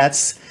these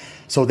cats.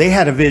 So they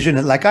had a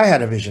vision like I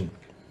had a vision.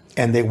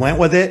 And they went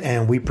with it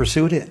and we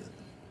pursued it.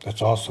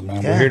 That's awesome,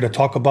 man. Yeah. We're here to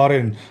talk about it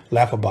and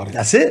laugh about it.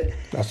 That's it.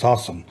 That's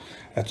awesome.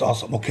 That's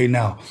awesome. Okay,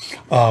 now,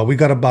 we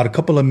got about a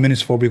couple of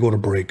minutes before we go to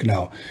break.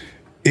 Now,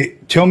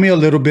 tell me a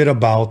little bit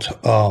about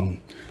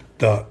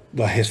the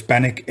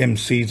Hispanic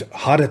MCs.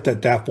 How did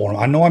that form?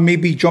 I know I may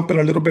be jumping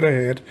a little bit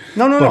ahead.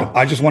 No.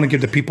 I just want to give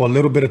the people a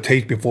little bit of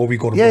taste before we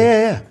go to break.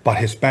 Yeah. About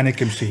Hispanic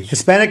MCs.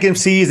 Hispanic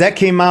MCs, that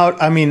came out,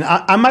 I mean,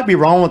 I might be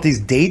wrong with these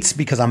dates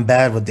because I'm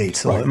bad with dates.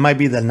 So It might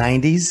be the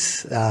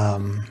 90s,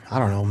 I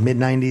don't know,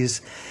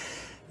 mid-90s.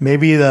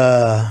 Maybe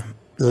the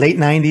late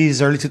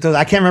 90s, early 2000s.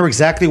 I can't remember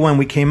exactly when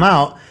we came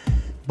out,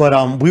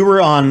 but we were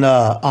on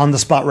the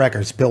Spot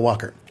Records, Bill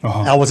Walker.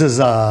 That was his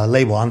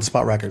label, On the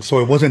Spot Records. So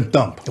it wasn't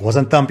Thump. It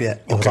wasn't Thump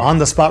yet. It was On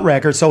the Spot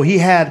Records. So he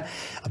had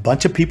a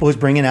bunch of people who's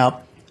bringing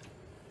out.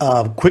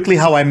 Quickly,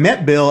 how I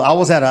met Bill, I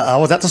was at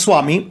the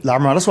swap meet, La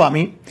Armada swap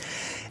meet,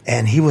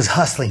 and he was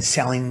hustling,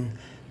 selling,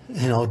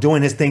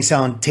 doing his thing,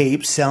 selling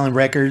tapes, selling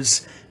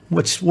records,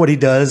 which what he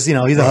does. He's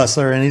a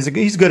hustler and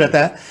he's good at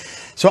that.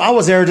 So I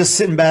was there just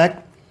sitting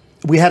back.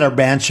 We had our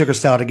band Sugar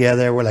Style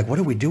together. We're like, what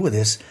do we do with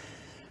this?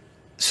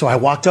 So I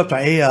walked up to,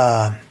 hey,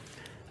 I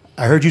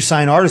heard you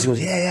sign artists. He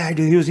goes, yeah, I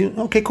do. He was,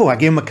 okay, cool. I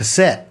gave him a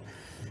cassette.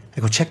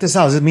 I go, check this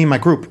out. This is me and my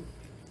group.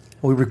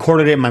 We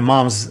recorded it in my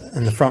mom's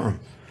in the front room.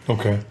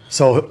 Okay.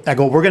 So I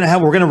go, we're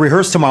gonna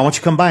rehearse tomorrow. Why don't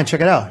you come by and check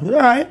it out? All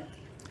right.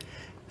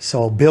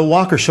 So Bill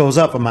Walker shows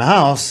up at my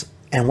house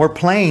and we're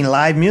playing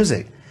live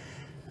music.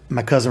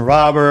 My cousin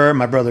Robert,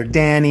 my brother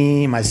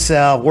Danny,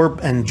 myself,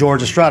 and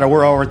George Estrada,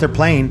 we're all right there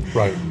playing.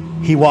 Right.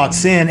 He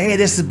walks in, hey,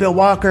 this is Bill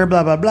Walker,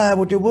 blah, blah, blah,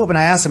 whoop, whoop. And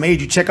I asked him, hey,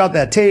 did you check out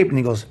that tape? And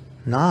he goes,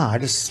 nah, I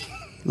just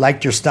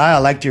liked your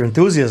style, liked your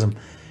enthusiasm.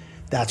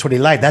 That's what he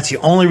liked. That's the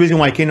only reason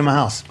why he came to my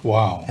house.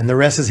 Wow. And the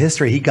rest is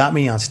history. He got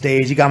me on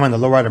stage. He got me on the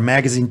Lowrider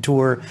Magazine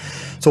tour.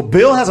 So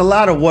Bill has a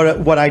lot of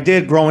what I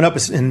did growing up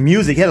in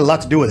music. He had a lot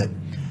to do with it.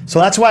 So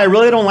that's why I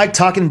really don't like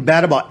talking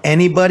bad about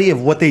anybody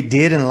of what they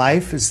did in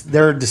life. It's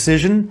their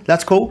decision.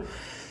 That's cool.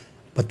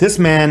 But this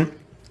man,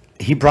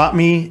 he brought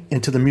me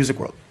into the music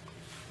world.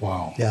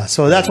 Wow. Yeah.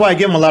 So that's why I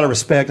give him a lot of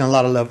respect and a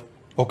lot of love.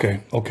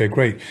 Okay,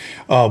 great.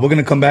 We're going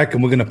to come back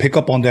and we're going to pick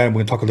up on that. And we're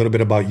going to talk a little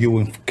bit about you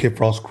and Kid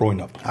Frost growing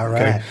up. All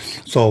right. Okay?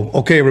 So,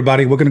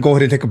 everybody, we're going to go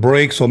ahead and take a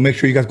break. So make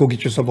sure you guys go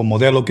get yourself a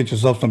Modelo, get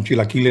yourself some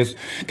chilaquiles,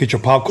 get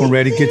your popcorn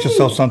ready, get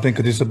yourself something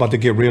because this is about to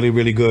get really,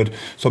 really good.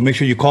 So make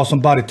sure you call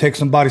somebody, text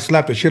somebody,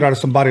 slap the shit out of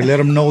somebody, let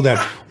them know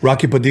that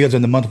Rocky Padilla's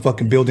in the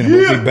motherfucking building and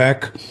we'll be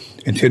back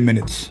in 10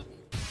 minutes.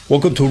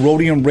 Welcome to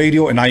Roadium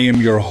Radio and I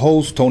am your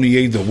host, Tony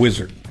A. the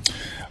Wizard.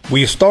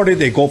 We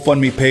started a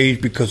GoFundMe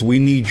page because we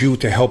need you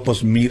to help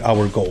us meet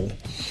our goal.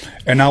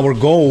 And our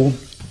goal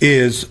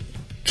is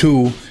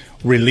to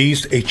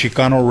release a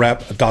Chicano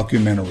rap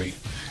documentary.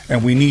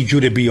 And we need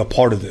you to be a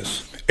part of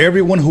this.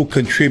 Everyone who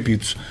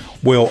contributes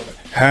will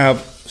have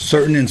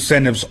certain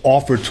incentives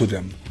offered to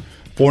them.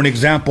 For an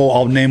example,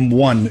 I'll name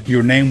one.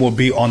 Your name will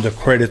be on the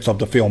credits of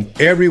the film.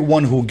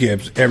 Everyone who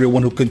gives,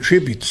 everyone who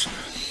contributes,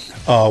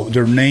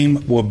 their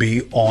name will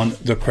be on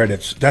the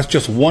credits. That's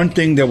just one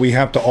thing that we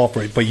have to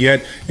offer. But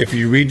yet, if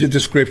you read the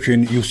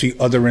description, you see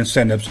other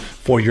incentives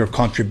for your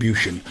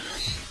contribution.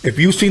 If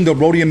you've seen the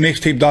Roadium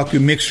Mixtape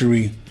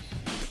docu-mixery,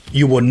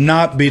 you will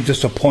not be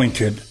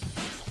disappointed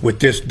with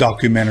this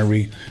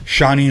documentary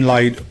shining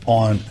light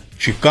on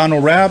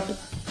Chicano rap,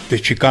 the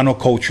Chicano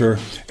culture.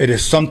 It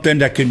is something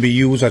that can be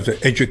used as an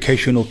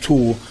educational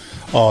tool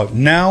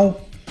now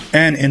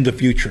and in the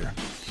future.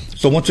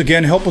 So once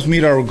again, help us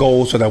meet our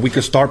goals so that we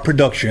can start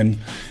production.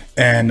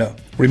 And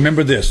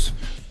remember this,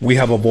 we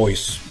have a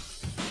voice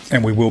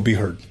and we will be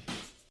heard.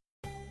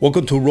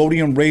 Welcome to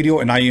Roadium Radio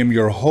and I am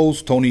your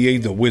host, Tony A.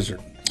 the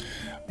Wizard.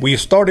 We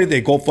started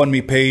a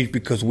GoFundMe page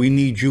because we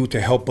need you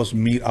to help us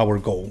meet our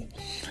goal.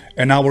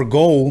 And our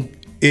goal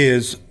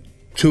is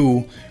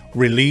to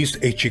release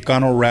a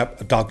Chicano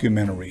rap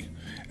documentary.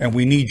 And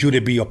we need you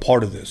to be a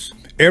part of this.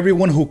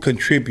 Everyone who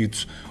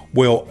contributes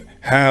will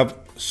have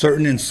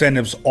certain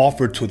incentives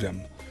offered to them.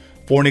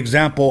 For an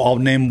example, I'll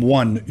name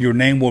one. Your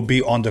name will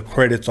be on the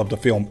credits of the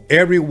film.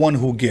 Everyone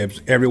who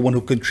gives, everyone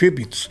who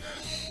contributes,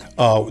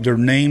 their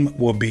name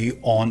will be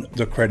on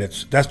the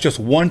credits. That's just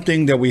one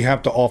thing that we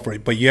have to offer.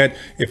 But yet,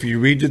 if you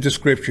read the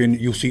description,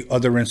 you see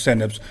other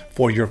incentives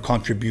for your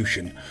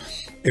contribution.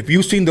 If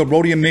you've seen the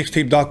Roadium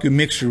Mixtape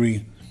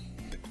docu-mixery,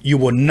 you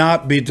will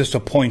not be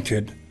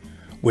disappointed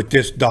with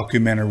this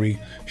documentary,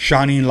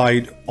 shining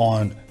light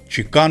on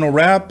Chicano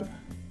rap,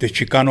 the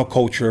Chicano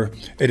culture.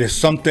 It is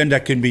something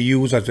that can be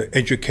used as an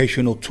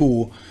educational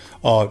tool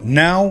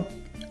now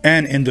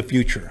and in the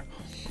future.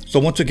 So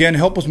once again,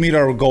 help us meet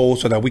our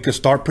goals so that we can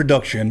start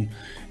production.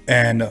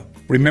 And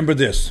remember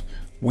this,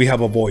 we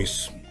have a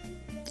voice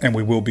and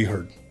we will be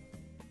heard.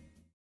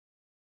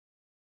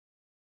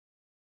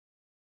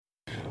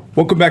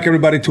 Welcome back,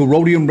 everybody, to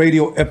Rhodium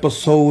Radio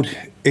episode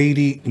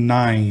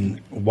 89.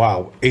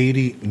 Wow,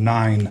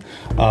 89.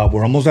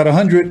 We're almost at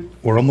 100.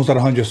 We're almost at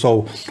 100.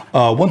 So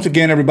once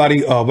again,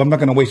 everybody, I'm not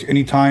going to waste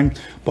any time,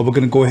 but we're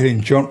going to go ahead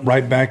and jump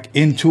right back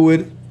into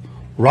it.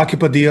 Rocky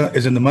Padilla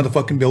is in the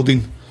motherfucking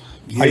building.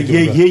 Yeah.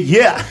 You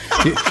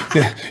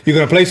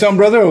going to play something,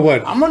 brother, or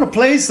what? I'm going to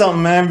play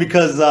something, man,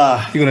 because...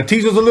 You're going to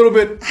tease us a little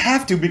bit? I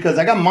have to, because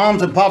I got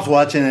moms and pops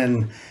watching,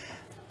 and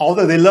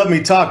although they love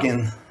me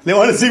talking... They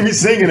want to see me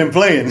singing and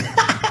playing.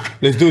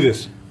 Let's do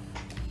this.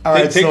 All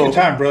right, take your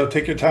time, brother.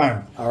 Take your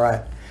time. All right.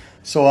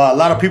 So a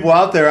lot of people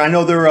out there, I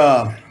know there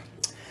are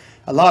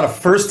a lot of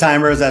first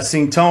timers that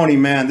sing Tony.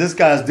 Man, this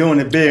guy's doing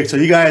it big. So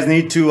you guys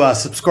need to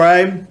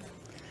subscribe.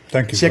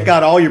 Thank you. Check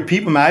out all your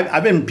people, man.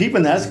 I've been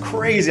peeping. That's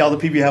crazy. All the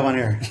people you have on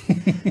here.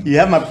 You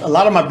have a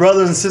lot of my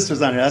brothers and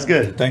sisters on here. That's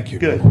good. Thank you.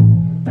 Good.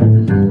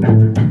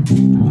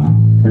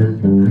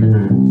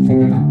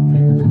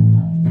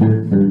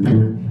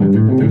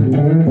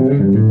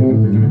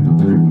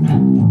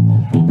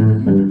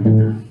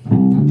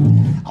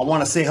 I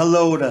want to say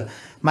hello to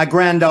my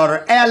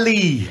granddaughter,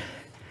 Allie.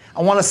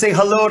 I want to say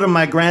hello to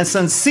my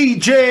grandson,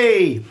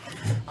 CJ.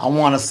 I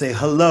want to say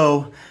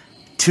hello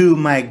to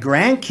my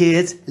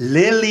grandkids,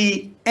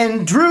 Lily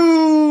and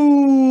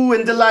Drew.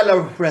 And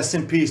Delilah, rest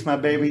in peace, my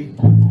baby.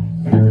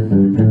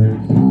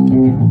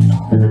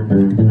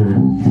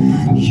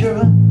 You're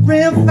a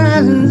real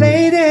fine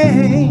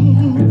lady.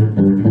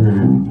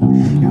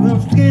 You're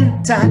a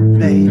skin tight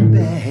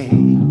baby.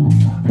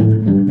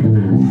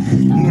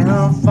 You're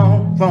a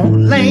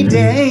phone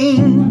lady.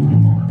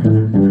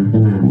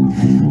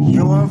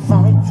 You're a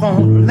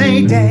phone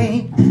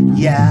lady.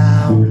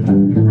 Yeah.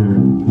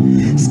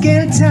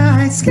 Skin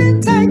tight,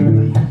 skin tight.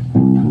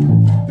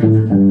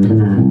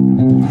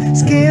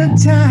 Skin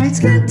tight,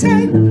 skin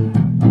tight.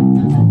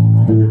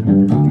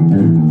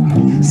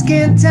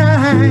 Skin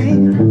tight.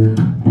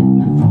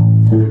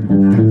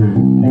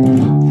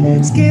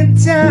 Skin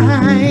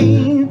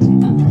tight.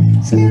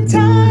 Skin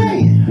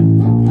tight.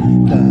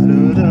 Da,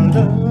 da, da,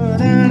 da,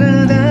 da,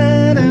 da,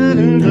 da,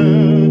 da, da.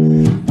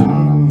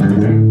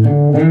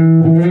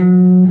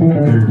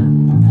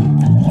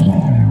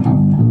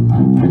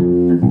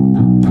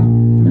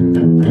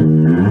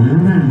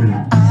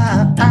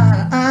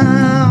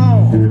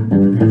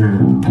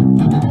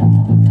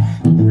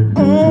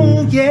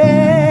 Oh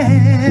yeah.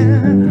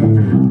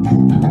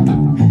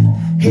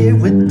 Here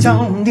with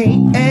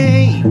Tony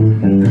A.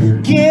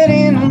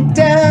 Getting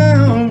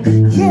down.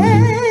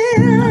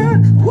 Yeah.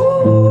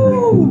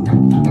 Woo.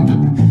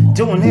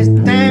 Doing his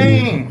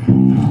thing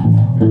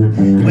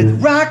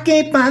with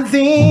Rocky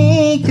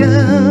Padilla,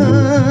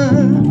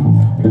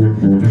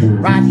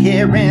 right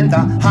here in the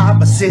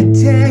Harbor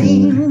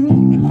City,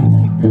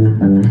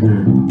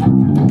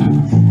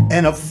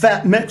 and a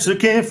fat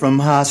Mexican from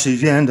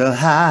Hacienda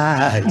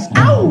Heights.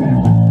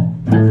 Ow!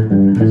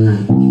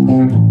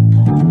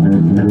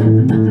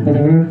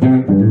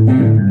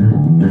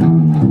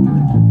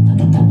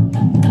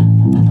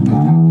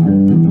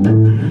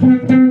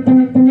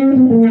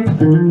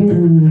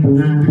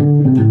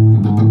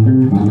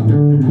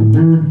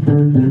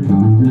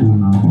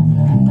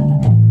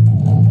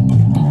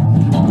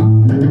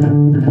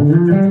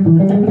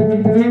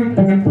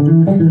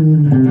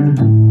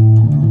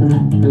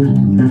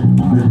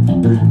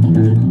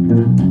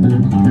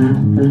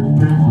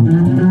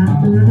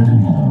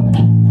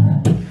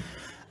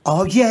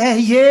 Oh, yeah,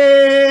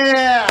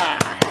 yeah.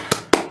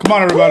 Come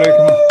on, everybody.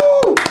 Come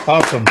on.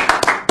 Awesome.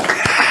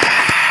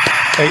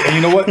 Hey, and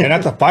you know what? And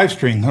that's a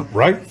 5-string,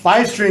 right?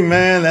 5-string,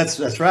 man.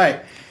 That's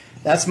right.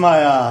 That's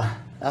my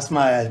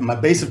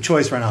bass of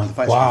choice right now. The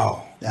 5-string.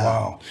 Wow. Yeah.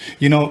 Wow.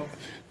 You know,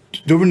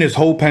 during this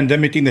whole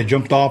pandemic thing that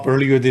jumped off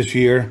earlier this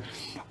year,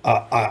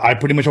 I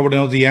pretty much already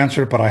know the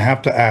answer, but I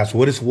have to ask,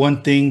 what is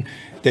one thing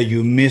that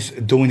you miss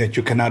doing that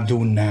you cannot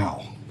do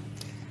now?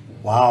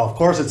 Wow. Of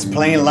course, it's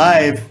playing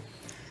live.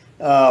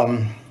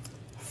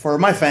 For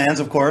my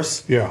fans, of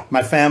course. Yeah.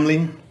 My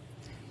family,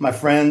 my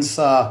friends.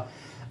 I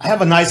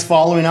have a nice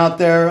following out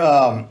there.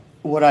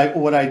 What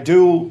I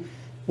do,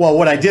 well,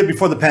 what I did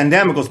before the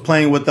pandemic was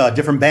playing with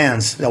different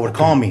bands that would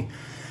call me.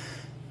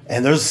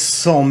 And there's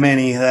so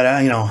many that,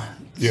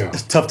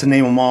 it's tough to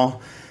name them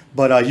all.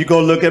 But you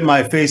go look at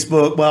my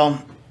Facebook.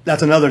 Well,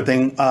 that's another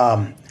thing.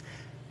 I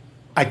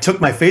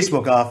took my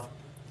Facebook off.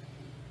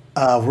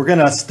 We're going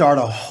to start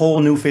a whole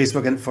new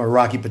Facebook for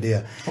Rocky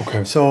Padilla.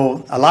 Okay.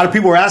 So a lot of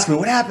people were asking me,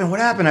 what happened? What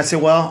happened? I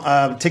said, well,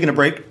 I'm taking a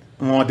break.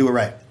 I want to do it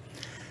right.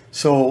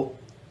 So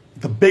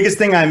the biggest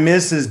thing I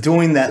miss is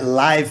doing that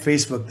live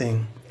Facebook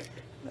thing,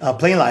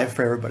 playing live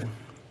for everybody.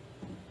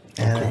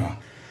 And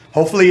Okay.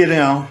 hopefully, you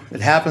know,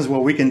 it happens where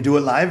we can do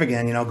it live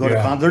again. You know, go to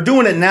Yeah. concerts. They're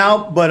doing it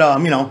now, but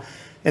you know,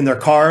 in their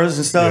cars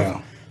and stuff,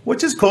 Yeah.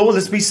 which is cool.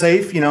 Let's be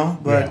safe, you know.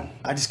 But Yeah.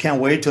 I just can't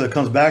wait till it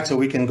comes back so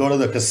we can go to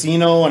the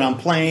casino and I'm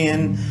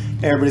playing.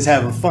 Everybody's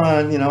having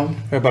fun, you know.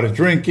 Everybody's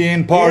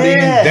drinking, partying,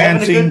 Yeah,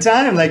 dancing. having a good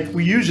time like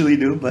we usually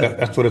do. But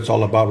That's what it's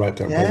all about right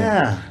there, brother.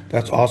 Yeah.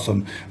 That's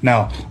awesome.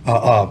 Now,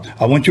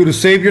 I want you to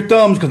save your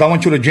thumbs because I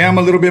want you to jam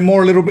a little bit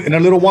more, in a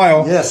little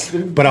while. Yes.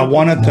 But I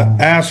wanted to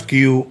ask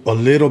you a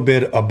little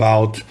bit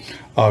about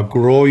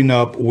growing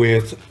up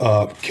with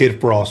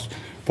Kid Frost.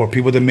 For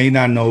people that may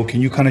not know,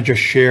 can you kind of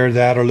just share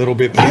that a little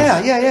bit, please?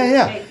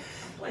 yeah.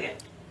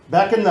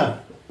 Back in the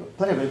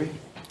play it, baby.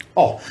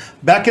 Oh,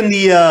 back in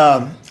the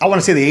I want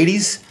to say the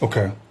 80s.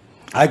 Okay.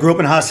 I grew up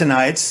in Austin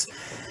Heights.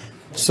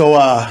 So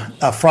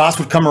Frost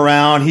would come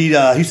around. He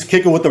used to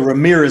kick it with the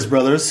Ramirez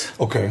brothers.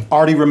 Okay.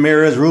 Artie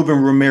Ramirez,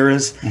 Ruben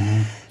Ramirez.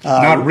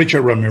 Not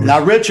Richard Ramirez.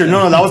 Not Richard.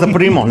 No, that was the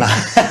primo.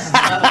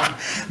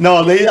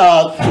 No, they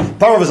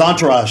part of his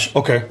entourage.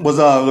 Okay. Was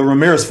the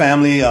Ramirez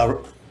family.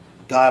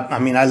 God, I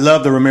mean, I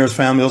love the Ramirez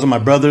family. Those are my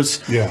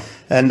brothers. Yeah.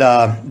 And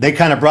they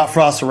kind of brought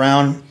Frost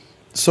around.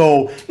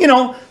 So you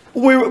know,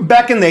 we were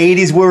back in the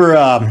 80s. We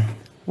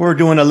were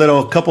doing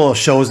a couple of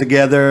shows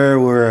together.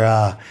 We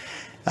were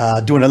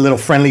doing a little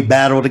friendly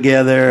battle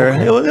together.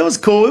 Okay. It was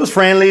cool. It was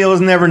friendly. It was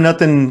never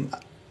nothing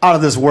out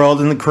of this world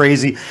and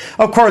crazy.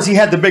 Of course, he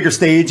had the bigger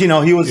stage. You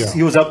know, he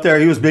was up there.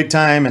 He was big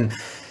time, and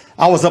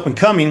I was up and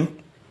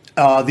coming.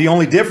 The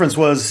only difference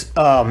was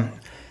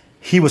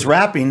he was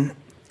rapping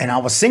and I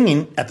was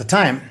singing at the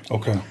time.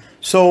 Okay.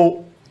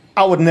 So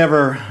I would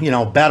never, you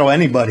know, battle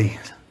anybody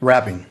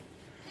rapping.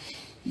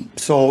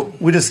 So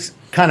we just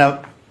kind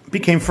of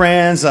became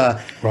friends.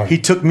 Right. He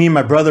took me and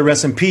my brother,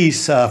 rest in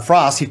peace,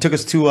 Frost. He took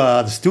us to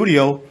the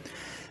studio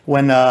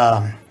when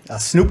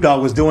Snoop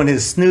Dogg was doing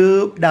his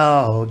Snoop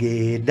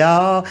Doggy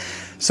Dogg.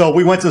 So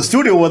we went to the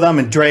studio with him,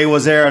 and Dre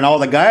was there, and all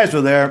the guys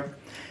were there.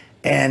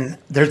 And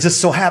there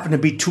just so happened to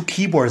be two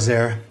keyboards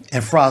there.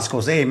 And Frost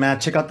goes, "Hey, man,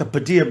 check out the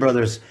Padilla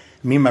brothers."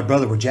 Me and my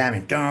brother were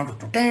jamming.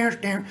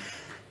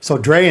 So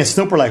Dre and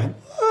Snoop were like,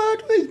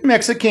 "What? These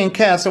Mexican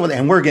cats over there?"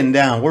 And we're getting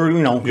down.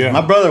 Yeah.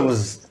 My brother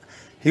was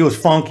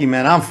funky,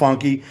 man. I'm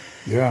funky.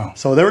 Yeah.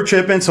 So they were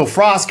tripping. So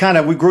Frost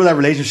we grew that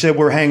relationship.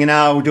 We were hanging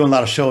out. We were doing a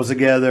lot of shows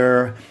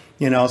together,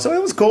 you know. So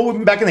it was cool. We've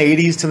been back in the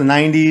 80s to the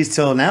 90s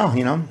till now,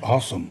 you know.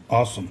 Awesome.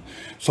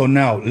 So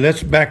now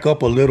let's back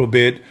up a little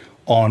bit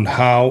on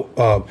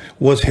how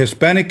was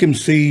Hispanic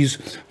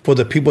MCs, for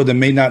the people that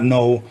may not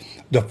know,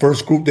 the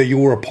first group that you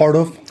were a part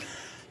of?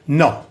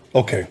 No.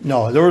 Okay.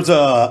 No, there was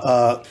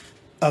a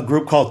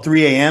group called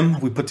 3 a.m.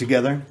 we put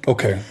together.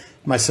 Okay.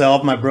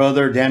 Myself, my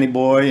brother, Danny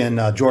Boy, and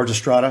George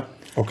Estrada.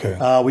 Okay.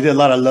 We did a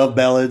lot of love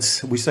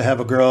ballads. We used to have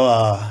a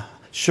girl,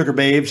 Sugar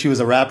Babe. She was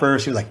a rapper.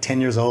 She was like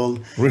 10 years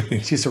old.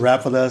 Really? She used to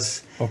rap with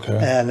us. Okay.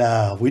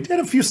 And we did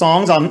a few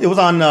songs. It was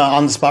on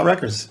the Spot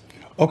Records.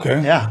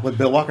 Okay. Yeah, with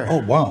Bill Walker.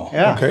 Oh, wow.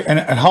 Yeah. Okay. And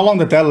how long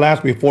did that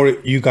last before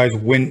you guys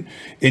went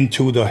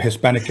into the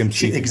Hispanic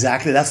MC?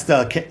 Exactly. That's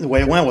the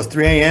way it went. Was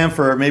 3 a.m.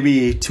 for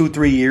maybe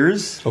 2-3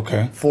 years.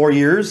 Okay. 4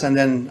 years, and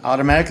then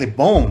automatically,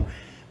 boom,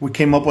 we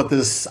came up with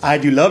this "I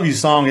Do Love You"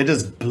 song. It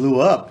just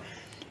blew up,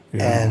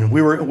 and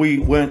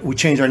we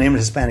changed our name to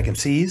Hispanic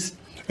MCs.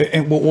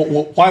 And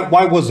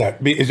why was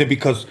that? Is it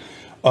because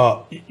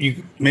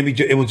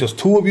it was just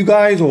two of you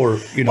guys, or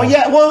you know?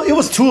 Well, it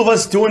was two of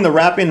us doing the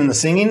rapping and the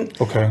singing.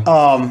 Okay.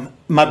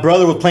 My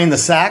brother was playing the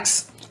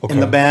sax Okay. in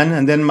the band,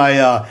 and then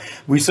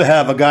we used to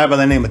have a guy by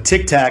the name of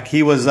Tic Tac.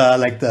 He was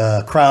like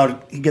the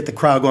crowd. He'd get the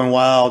crowd going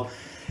wild.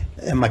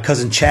 And my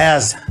cousin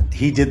Chaz,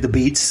 he did the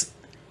beats.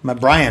 My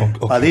Brian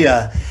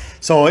Padilla.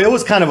 So it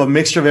was kind of a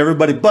mixture of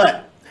everybody.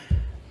 But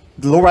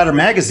the Lowrider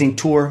Magazine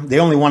tour, they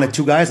only wanted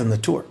two guys on the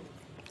tour.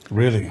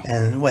 Really?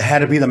 And it had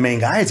to be the main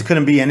guys. It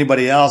couldn't be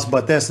anybody else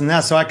but this and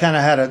that. So I kind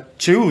of had to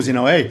choose, you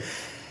know, hey.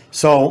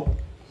 So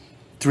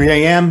 3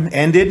 a.m.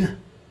 ended,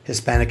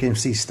 Hispanic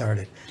MC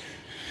started.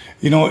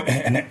 You know,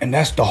 and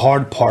that's the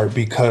hard part,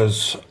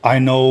 because I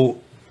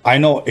know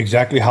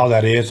exactly how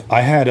that is.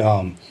 I had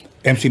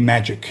MC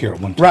Magic here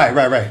one time.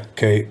 Right.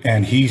 Okay,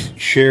 and he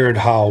shared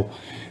how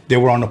they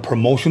were on a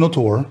promotional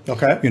tour.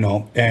 Okay. You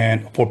know,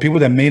 and for people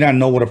that may not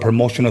know what a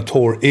promotional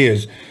tour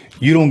is,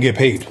 you don't get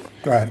paid.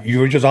 Right.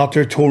 You're just out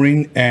there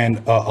touring,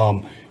 and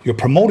you're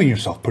promoting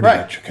yourself pretty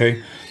much.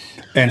 Okay.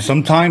 And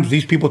sometimes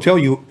these people tell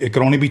you it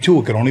could only be two,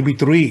 it could only be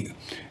three.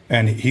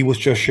 And he was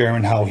just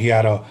sharing how he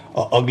had a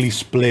ugly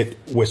split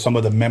with some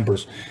of the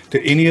members.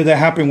 Did any of that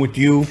happen with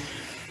you?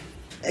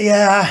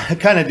 Yeah, it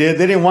kind of did.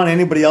 They didn't want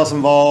anybody else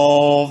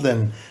involved,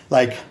 and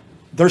like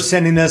they're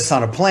sending us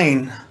on a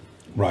plane.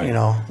 Right. You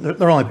know,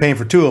 they're only paying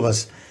for two of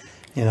us.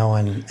 You know,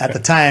 and at the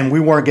time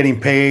we weren't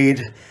getting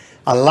paid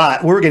a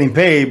lot. We were getting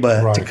paid,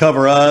 but to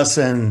cover us,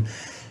 and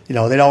you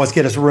know, they'd always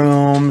get us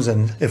rooms.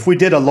 And if we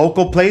did a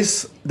local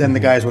place, then the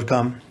guys would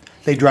come.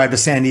 They drive to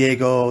San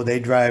Diego. They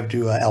drive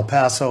to El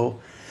Paso.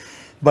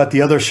 But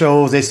the other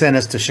shows, they send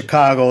us to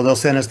Chicago. They'll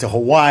send us to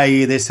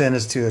Hawaii. They send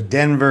us to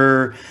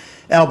Denver,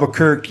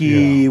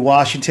 Albuquerque,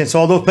 Washington. So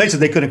all those places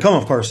they couldn't come,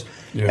 of course,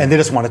 and they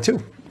just wanted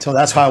to. So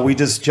that's how we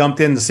just jumped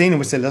in the scene and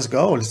we said, let's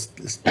go. Let's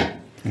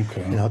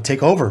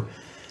take over.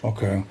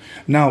 Okay.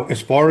 Now,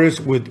 as far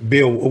as with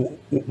Bill,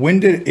 when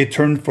did it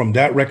turn from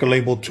that record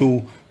label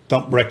to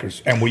Thump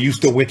Records? And were you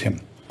still with him?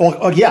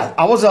 Yeah.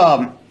 I was,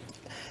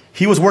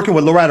 he was working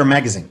with Lowrider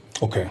Magazine.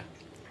 Okay.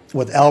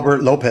 With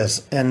Albert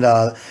Lopez. And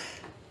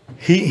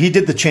he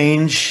did the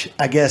change,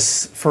 I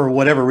guess, for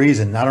whatever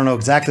reason. I don't know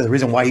exactly the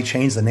reason why he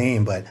changed the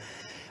name, but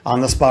On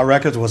the Spot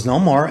Records was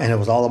no more, and it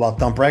was all about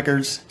Thump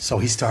Records. So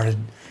he started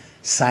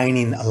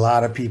signing a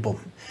lot of people.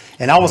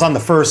 And I was on the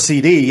first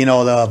CD,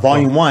 the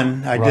Volume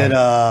 1. I did,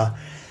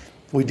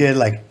 we did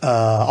like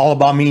All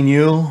About Me and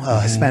You,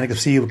 Hispanic of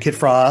Sea with Kid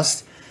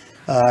Frost.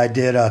 I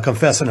did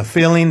Confessing a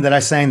Feeling that I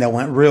sang that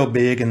went real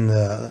big in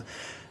the,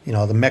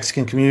 the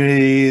Mexican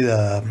community.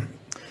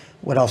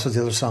 What else was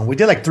the other song? We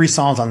did like 3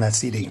 songs on that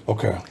CD.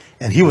 Okay.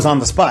 And he was on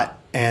the spot.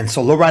 And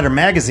so Lowrider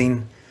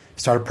Magazine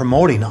started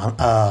promoting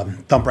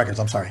Thump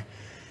Records,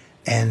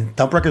 And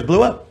Thump Records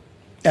blew up.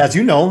 As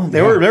you know,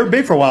 they were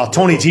big for a while.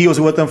 Tony G was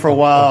with them for a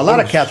while. A lot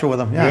of cats were with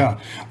them. Yeah.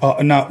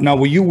 Now,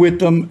 were you with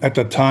them at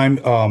the time?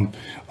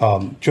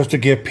 Just to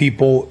give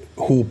people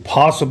who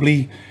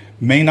possibly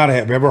may not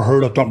have ever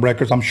heard of Thump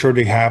Records, I'm sure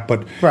they have,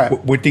 but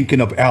we're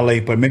thinking of LA,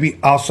 but maybe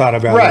outside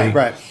of LA.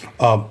 Right.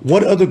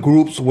 What other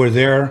groups were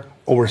there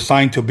or were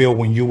signed to Bill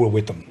when you were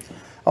with them?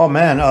 Oh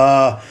man.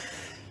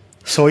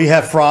 So he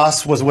had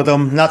Frost was with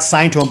him, not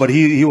signed to him, but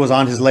he was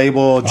on his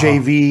label.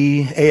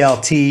 JV,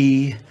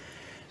 ALT.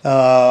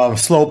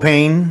 Slow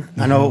Pain.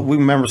 I know we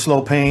remember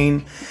Slow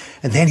Pain.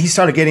 And then he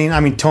started getting,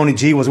 Tony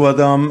G was with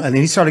them. And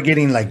then he started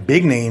getting like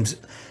big names.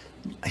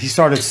 He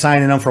started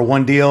signing them for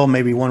one deal,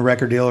 maybe one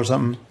record deal or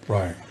something.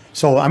 Right.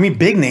 So,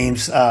 big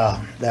names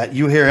that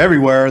you hear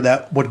everywhere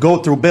that would go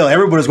through Bill.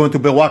 Everybody's going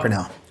through Bill Walker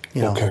now,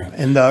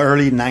 in the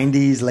early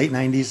 90s, late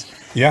 90s.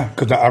 Yeah,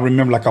 because I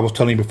remember, like I was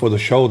telling you before the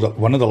show, that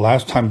one of the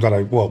last times that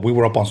we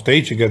were up on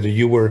stage together,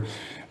 you were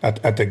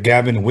at the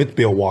Gavin with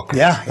Bill Walker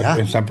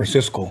in San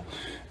Francisco.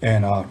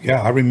 And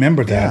I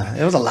remember that.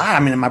 Yeah, it was a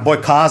lot. My boy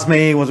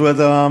Cosme was with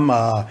them.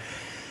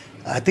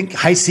 I think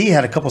High C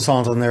had a couple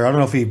songs on there. I don't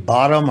know if he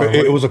bought them.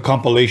 It was a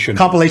compilation.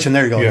 Compilation,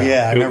 there you go.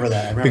 Yeah, I remember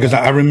that.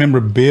 I remember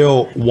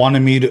Bill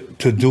wanted me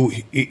to do,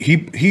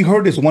 he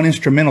heard this one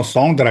instrumental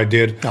song that I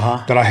did,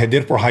 that I had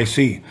did for High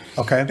C.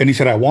 Okay. And he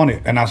said, I want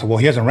it. And I said, well,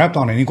 he hasn't rapped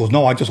on it. And he goes,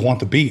 no, I just want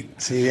the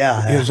beat. See,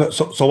 yeah.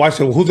 So I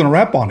said, well, who's going to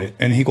rap on it?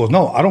 And he goes,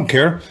 no, I don't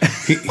care.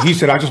 He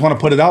said, I just want to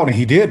put it out. And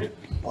he did.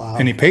 Wow.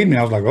 And he paid me.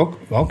 I was like, oh,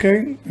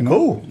 okay.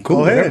 Cool.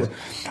 Go ahead.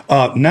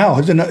 Now,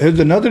 here's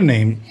another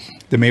name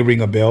that may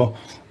ring a bell.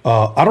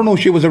 I don't know if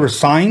she was ever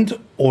signed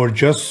or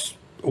just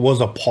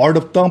was a part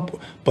of Thump,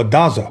 but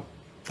Daza.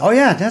 Oh,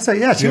 yeah.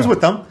 She was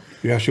with Thump.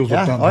 Yeah, she was with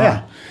Thump. Oh,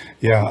 yeah.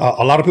 Yeah,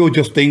 a lot of people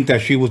just think that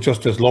she was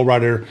just this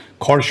lowrider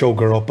car show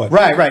girl. But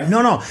Right.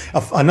 No.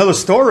 Another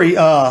story,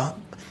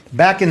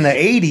 back in the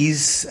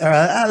 80s,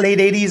 late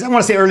 80s, I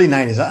want to say early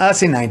 90s. I'd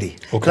say 90.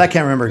 Okay. I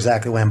can't remember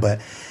exactly when,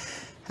 but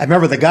I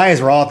remember the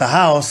guys were all at the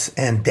house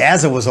and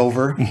Daza was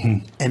over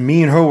and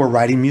me and her were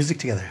writing music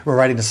together. We're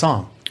writing a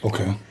song.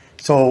 Okay.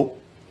 So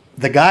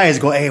the guys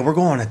go, hey, we're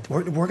going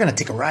to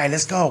take a ride.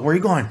 Let's go. Where are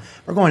you going?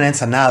 We're going to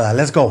Ensenada.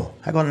 Let's go.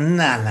 I go,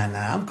 nah.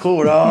 I'm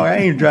cool, dog. I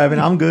ain't driving.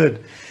 I'm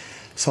good.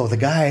 So the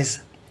guys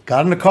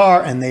got in the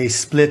car and they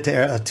split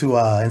to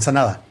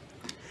Ensenada.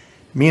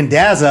 Me and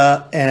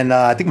Daza and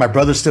I think my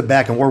brother stood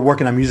back and we're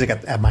working on music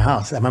at my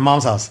house, at my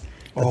mom's house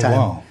at the time.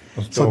 Wow.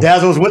 So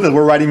Daza was with us.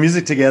 We're writing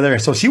music together.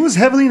 So she was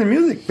heavily into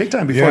music, big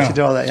time before she did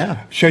all that.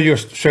 Yeah. Share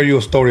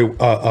your story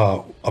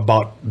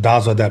about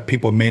Daza that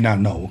people may not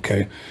know.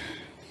 Okay.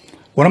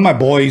 One of my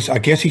boys, I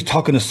guess he's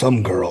talking to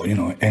some girl,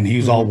 and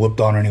he's all whooped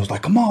on her, and he was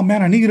like, "Come on,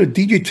 man, I need you to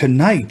DJ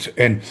tonight."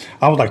 And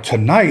I was like,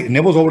 "Tonight?" And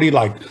it was already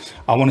like,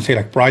 I want to say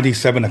like Friday,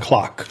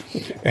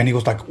 7:00. And he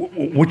was like,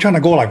 "We're trying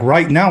to go like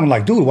right now." I'm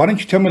like, "Dude, why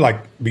didn't you tell me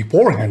like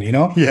beforehand?"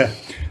 Yeah.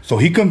 So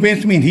he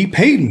convinced me and he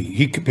paid me.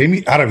 He paid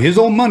me out of his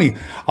own money.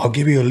 I'll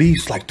give you at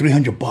least like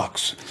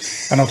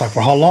 $300. And I was like,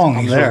 "For how long?"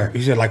 He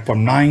said like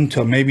from 9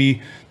 to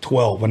maybe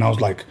 12. And I was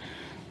like,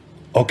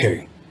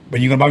 "Okay, but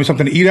you gonna buy me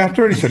something to eat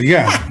after?" And he said,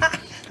 "Yeah."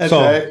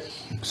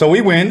 So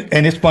we went,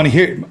 and it's funny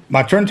here.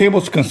 My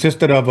turntables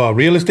consisted of a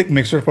realistic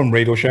mixer from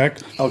Radio Shack.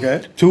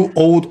 Okay. 2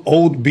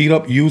 old beat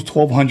up used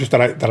 1200s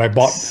that I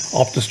bought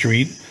off the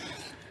street,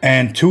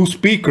 and 2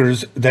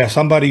 speakers that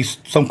some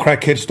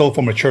crackhead stole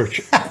from a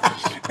church,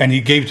 and he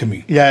gave to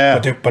me.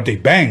 Yeah. But they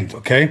banged.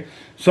 Okay.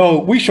 So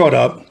we showed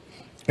up,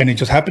 and it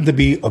just happened to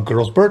be a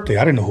girl's birthday.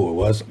 I didn't know who it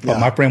was,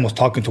 but my friend was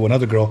talking to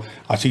another girl.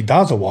 I see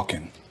Daza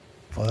walking,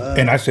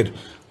 and I said,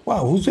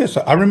 "Wow, who's this?"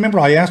 I remember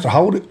I asked her,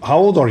 how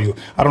old are you?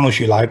 I don't know if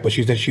she lied, but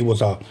she said she was,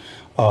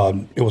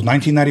 it was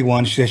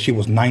 1991. She said she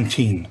was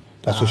 19.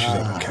 That's what she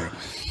said. Okay.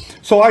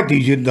 So I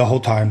DJ'd the whole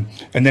time.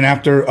 And then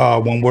after,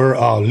 when we're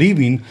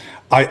leaving,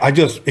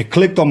 it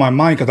clicked on my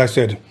mind because I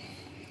said,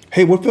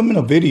 "Hey, we're filming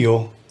a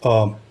video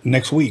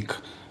next week."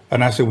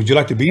 And I said, "Would you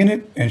like to be in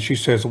it?" And she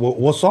says, "Well,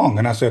 what song?"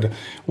 And I said,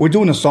 "We're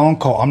doing a song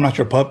called I'm Not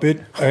Your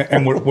Puppet,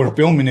 and we're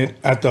filming it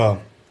at the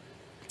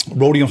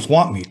Rhodium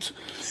Swamp Meets."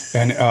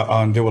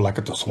 And they were like,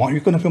 at the Swamp,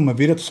 you're going to film a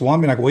video at the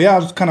Swamp? And like, well, yeah,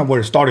 that's kind of where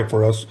it started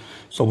for us.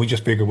 So we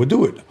just figured we'd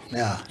do it.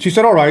 Yeah. She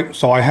said, all right.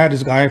 So I had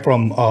this guy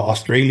from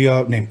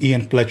Australia named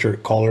Ian Fletcher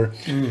call her,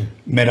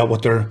 met up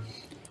with her.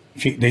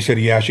 They said,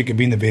 yeah, she could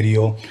be in the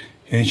video.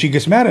 And she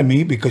gets mad at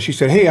me because she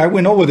said, hey, I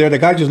went over there. The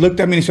guy just looked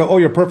at me and he said, oh,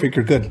 you're perfect.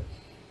 You're good.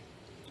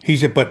 He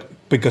said, but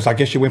because I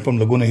guess she went from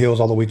Laguna Hills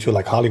all the way to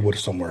like Hollywood or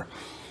somewhere,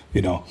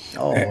 you know.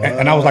 Oh,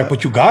 and I was like,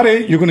 but you got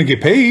it. You're going to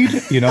get paid,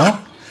 you know.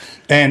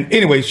 And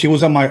anyway, she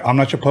was on my I'm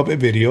Not Your Puppet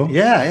video.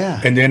 Yeah,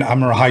 yeah. And then I'm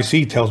her High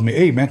C tells me,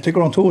 hey, man, take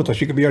her on tour with us.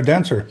 She could be our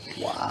dancer.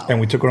 Wow. And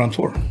we took her on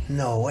tour.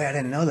 No way. I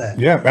didn't know that.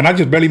 Yeah. And I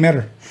just barely met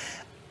her.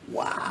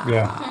 Wow.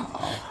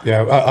 Yeah.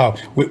 Yeah.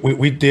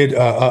 We did,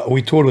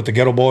 we toured with the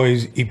Ghetto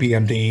Boys,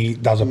 EPMD,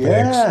 Daza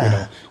Plex, you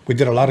know. We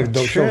did a lot of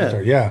those shows with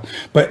her. Yeah.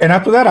 But, and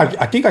after that,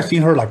 I think I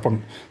seen her like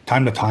from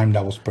time to time.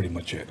 That was pretty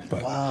much it.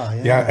 But wow.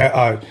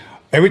 Yeah.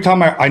 Every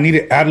time I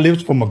needed ad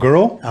libs from a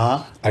girl,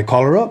 I'd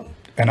call her up.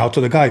 And out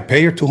to the guy,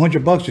 pay her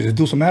 $200 just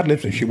do some ad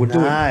libs, and she would do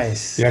it.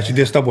 Nice. Yeah, she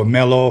did stuff with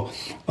Mello,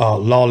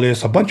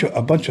 Lawless, a bunch of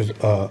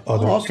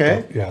other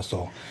stuff. Yeah,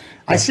 so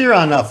I see her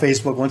on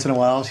Facebook once in a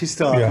while. She's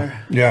still out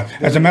there. Yeah.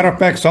 As a matter of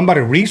fact, somebody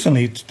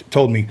recently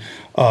told me,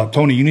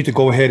 Tony, you need to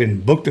go ahead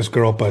and book this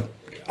girl, but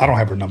I don't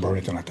have her number or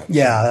anything like that.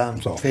 Yeah,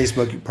 so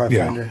Facebook, you probably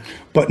find her.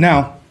 But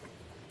now,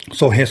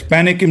 so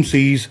Hispanic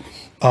MCs.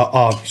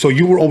 So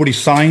you were already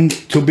signed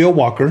to Bill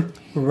Walker,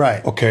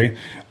 right? Okay.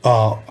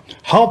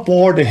 How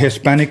far the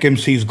Hispanic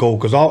MCs go?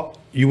 Because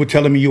you were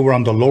telling me you were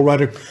on the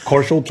Lowrider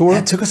Car Show tour.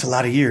 It took us a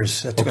lot of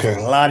years. It took us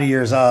a lot of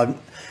years. I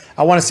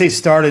want to say it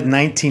started in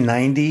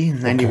 1990,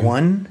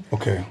 91.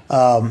 Okay.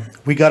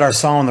 We got our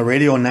song on the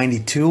radio in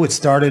 92. It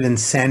started in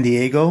San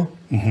Diego.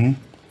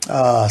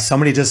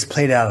 Somebody just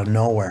played it out of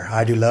nowhere,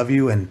 I Do Love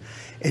You, and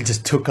it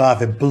just took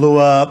off. It blew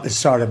up. It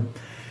started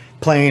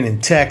playing in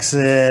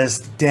Texas,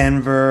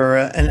 Denver,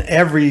 and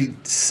every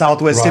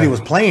Southwest city was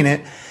playing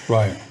it.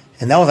 Right.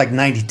 And that was like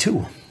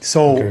 92.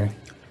 So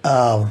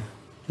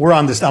we're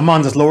on this. I'm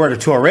on this Lowrider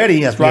tour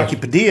already as Rocky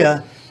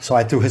Padilla. So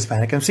I threw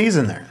Hispanic MCs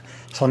in there.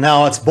 So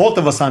now it's both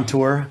of us on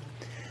tour.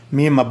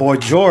 Me and my boy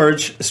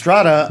George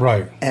Estrada.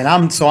 Right. And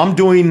I'm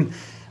doing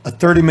a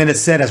 30-minute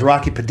set as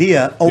Rocky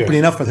Padilla,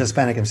 opening up for the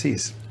Hispanic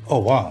MCs. Oh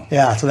wow.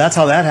 Yeah. So that's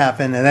how that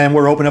happened. And then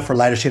we're opening up for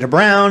Lighter Shade of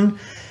Brown.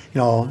 You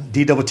know,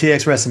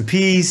 DTTX, rest in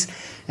peace.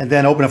 And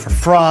then open up for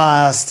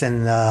Frost,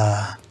 and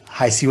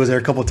High C was there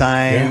a couple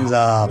times.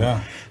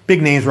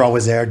 Big names were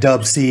always there.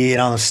 Dub C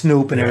and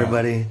Snoop and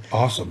everybody.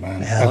 Awesome,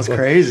 man. Yeah, that was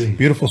crazy.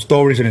 Beautiful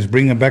stories, and it's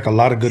bringing back a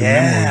lot of good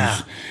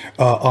memories.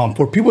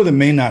 For people that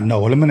may not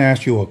know, let me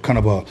ask you a kind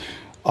of a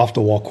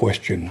off-the-wall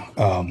question.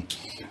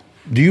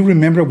 Do you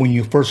remember when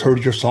you first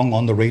heard your song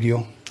on the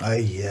radio?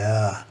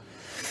 Yeah.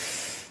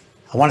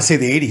 I want to say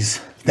the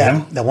 80s.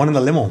 That one in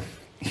the limo.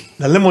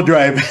 The limo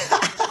drive.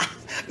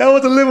 That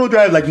was a limo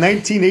drive, like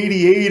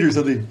 1988 or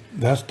something.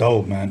 That's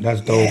dope, man. That's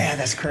dope. Yeah,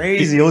 that's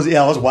crazy. It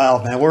was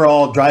wild, man. We're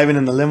all driving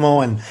in the limo,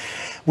 and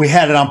we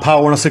had it on Power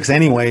 106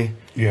 anyway.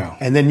 Yeah.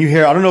 And then you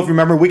hear, I don't know if you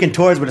remember Weekend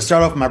Toys, but it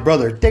started off with my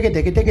brother.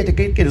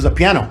 It was a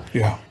piano.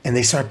 Yeah. And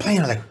they started playing.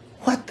 I'm like,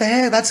 what the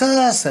heck? That's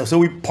us. So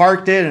we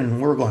parked it, and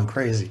we were going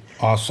crazy.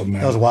 Awesome,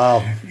 man. That was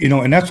wild. You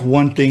know, and that's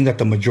one thing that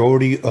the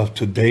majority of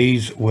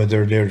today's,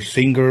 whether they're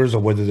singers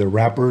or whether they're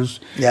rappers,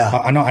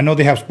 I know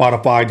they have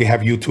Spotify, they have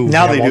YouTube.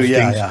 Now they do,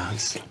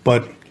 things,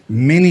 but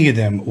many of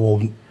them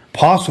will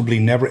possibly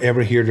never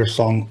ever hear their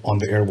song on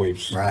the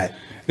airwaves. Right.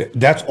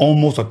 That's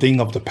almost a thing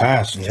of the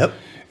past. Yep.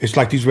 It's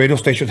like these radio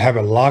stations have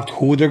it locked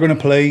who they're going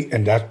to play,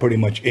 and that's pretty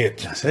much it.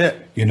 That's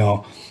it. You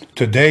know,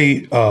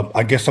 today,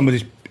 I guess some of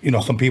these,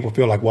 some people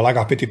feel like, well, I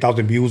got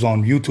 50,000 views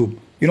on YouTube.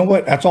 You know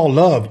what? That's all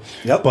love.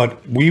 Yep.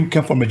 But we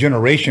come from a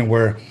generation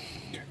where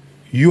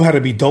you had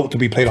to be dope to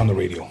be played on the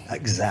radio.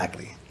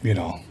 Exactly. You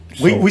know.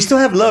 So. We still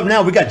have love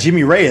now. We got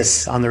Jimmy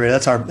Reyes on the radio.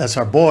 That's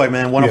our boy,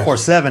 man.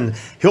 104.7.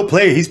 He'll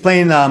play. He's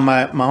playing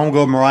my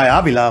homegirl Mariah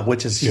Avila,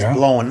 which is just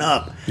blowing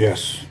up.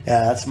 Yes.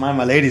 Yeah, that's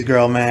my lady's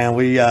girl, man.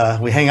 We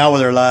hang out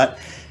with her a lot,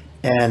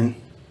 and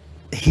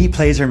he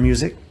plays her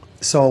music.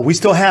 So we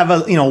still have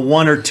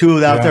one or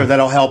two out there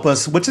that'll help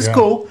us, which is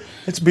cool.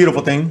 It's a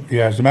beautiful thing.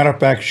 Yeah, as a matter of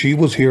fact, she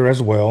was here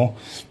as well.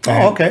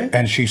 And, okay.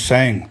 And she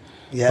sang.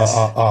 Yes.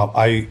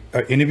 I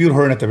interviewed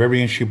her, and at the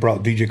very end, she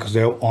brought DJ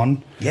Cazale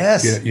on.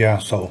 Yes. Yeah.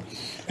 So,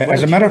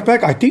 as a matter of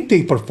fact, I think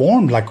they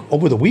performed like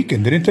over the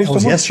weekend, didn't they? It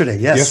was yesterday.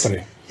 Yes.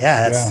 Yesterday.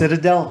 Yeah, that's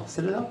Citadel.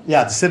 Citadel.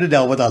 Yeah, the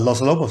Citadel with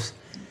Los Lobos.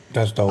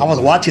 That's dope. I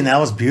was watching. That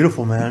was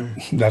beautiful, man.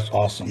 That's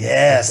awesome.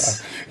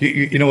 Yes.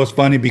 You know what's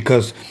funny,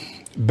 because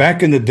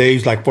back in the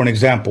days, like for an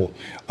example,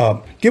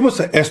 give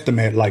us an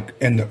estimate, like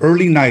in the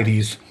early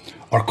 90s,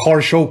 our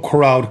car show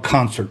crowd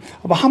concert.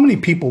 About how many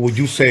people would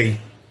you say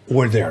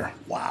were there?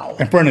 Wow.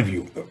 In front of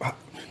you.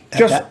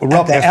 Just at a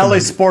rough the estimate. LA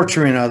Sports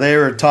Arena, they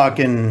were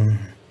talking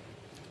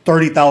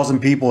 30,000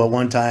 people at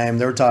one time.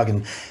 They were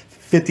talking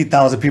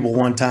 50,000 people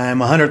one time,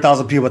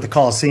 100,000 people at the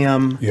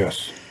Coliseum.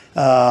 Yes.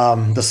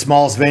 The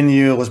smallest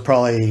venue was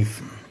probably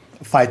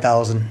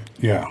 5,000.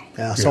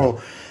 Yeah.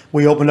 So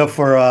we opened up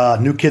for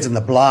New Kids in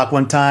the Block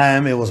one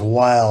time. It was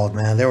wild,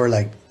 man. They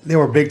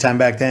were big time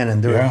back then,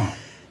 and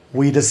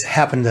we just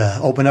happened to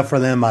open up for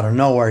them out of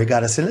nowhere. He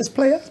got us in. Let's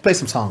play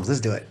some songs.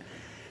 Let's do it.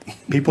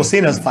 People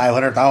seen us,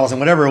 500,000,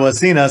 whatever it was,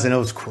 seen us, and it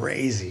was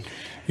crazy.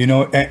 You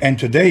know, and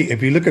today,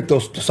 if you look at the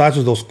size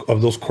of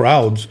those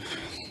crowds,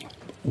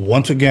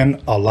 once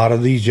again, a lot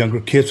of these younger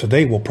kids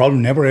today will probably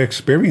never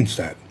experience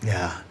that.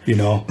 Yeah. You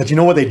know? But you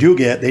know what they do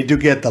get? They do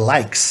get the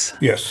likes.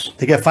 Yes.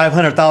 They get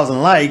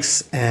 500,000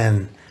 likes,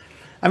 and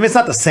I mean, it's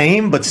not the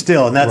same, but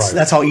still, and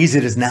that's how easy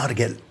it is now to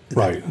get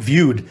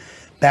viewed.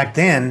 Back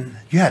then,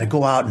 you had to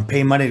go out and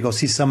pay money to go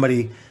see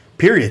somebody,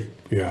 period.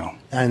 Yeah.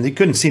 And they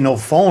couldn't see no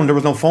phone. There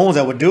was no phones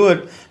that would do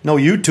it. No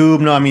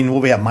YouTube. No, I mean,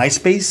 we have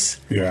MySpace.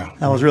 Yeah.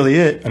 That was really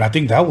it. And I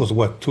think that was,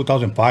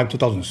 2005,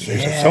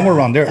 2006, somewhere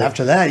around there.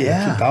 After that,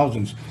 yeah.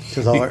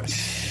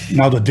 2000s.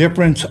 Now, the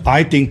difference,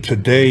 I think,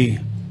 today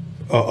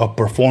of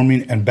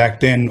performing and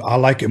back then, I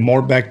like it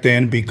more back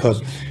then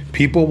because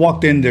people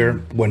walked in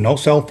there with no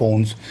cell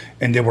phones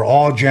and they were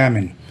all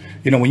jamming.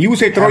 You know, when you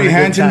say throw your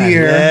hands in the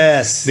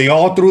air, they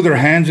all threw their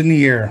hands in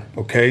the air,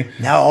 okay?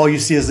 Now all you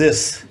see is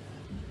this.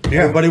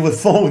 Yeah. Everybody with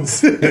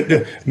phones.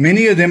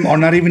 Many of them are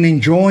not even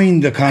enjoying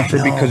the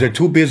concert because they're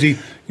too busy.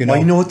 You know.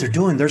 Well, you know what they're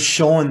doing? They're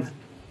showing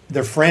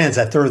their friends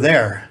that they're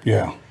there.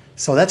 Yeah.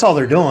 So that's all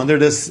they're doing.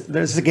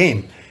 There's a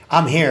game.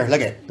 I'm here.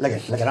 Look at.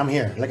 I'm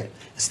here. Look at.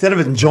 Instead of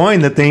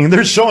enjoying the thing,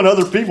 they're showing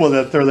other people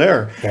that they're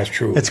there. That's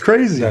true. It's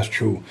crazy. That's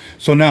true.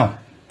 So now,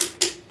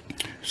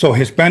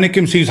 Hispanic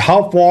MCs,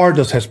 how far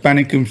does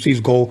Hispanic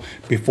MCs go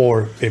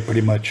before they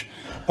pretty much,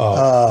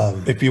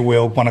 if you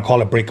will, want to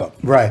call it breakup?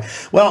 Right.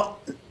 Well,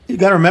 you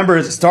got to remember,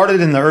 it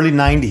started in the early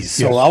 90s.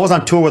 So I was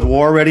on tour with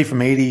War already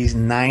from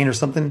 89 or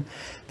something.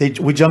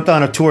 We jumped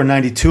on a tour in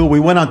 92.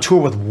 We went on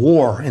tour with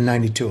War in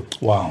 92.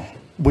 Wow.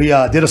 We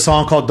did a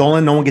song called Don't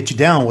Let No One Get You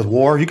Down with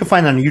War. You can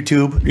find it on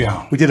YouTube.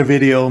 Yeah. We did a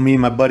video, me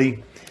and my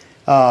buddy.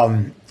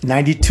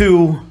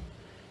 92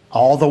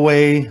 all the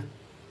way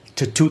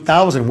to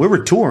 2000. We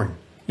were touring.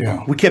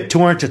 Yeah. We kept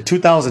touring to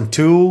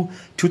 2002,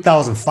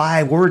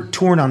 2005. We were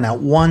touring on that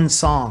one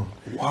song.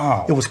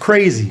 Wow. It was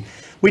crazy.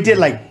 We did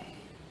like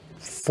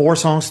 4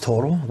 songs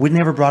total. We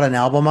never brought an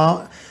album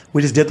out.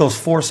 We just did those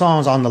 4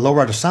 songs on the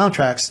Lowrider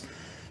soundtracks.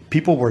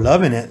 People were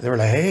loving it. They were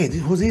like, hey,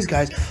 who's these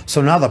guys?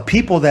 So now the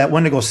people that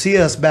went to go see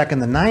us back in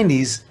the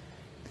 90s,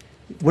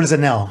 what is it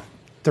now?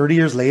 30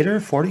 years later?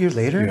 40 years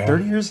later? Yeah.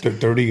 30 years?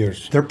 30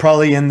 years. They're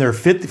probably in their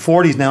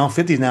 40s now,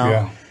 50s now.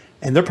 Yeah.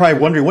 And they're probably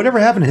wondering, whatever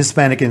happened to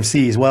Hispanic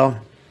MCs? Well,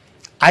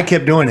 I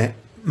kept doing it.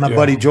 My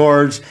buddy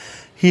George,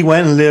 he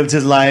went and lived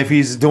his life.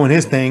 He's doing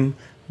his thing.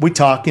 We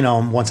talk,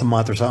 once a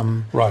month or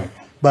something. Right.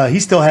 But he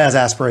still has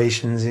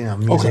aspirations,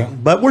 music. Okay.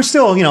 But we're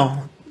still,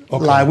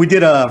 live. We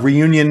did a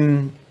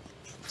reunion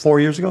 4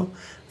 years ago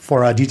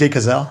for DJ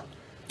Cazell.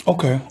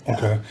 Okay.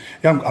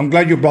 Yeah, I'm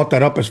glad you brought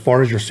that up as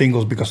far as your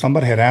singles because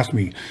somebody had asked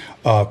me,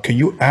 can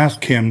you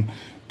ask him,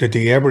 did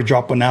they ever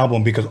drop an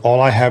album? Because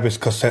all I have is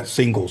cassette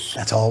singles.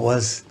 That's all it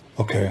was.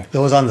 Okay. It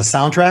was on the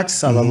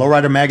soundtracks, on the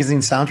Lowrider magazine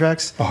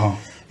soundtracks. Uh-huh.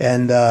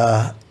 And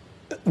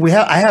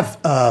I have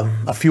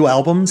a few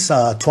albums,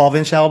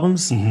 12-inch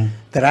albums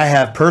that I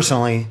have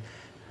personally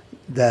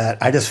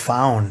that I just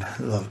found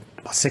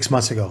about 6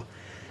 months ago.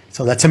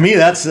 So that to me,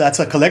 that's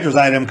a collector's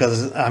item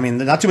because I mean,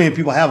 not too many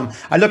people have them.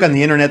 I look on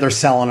the internet; they're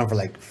selling them for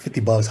like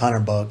 $50,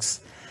 $100.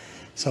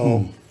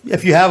 So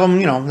if you have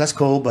them, that's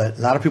cool. But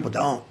a lot of people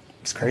don't.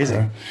 It's crazy.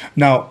 Okay.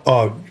 Now,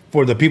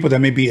 for the people that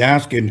may be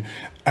asking,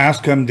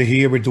 ask him, did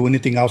he ever do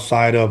anything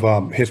outside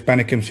of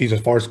Hispanic MCs as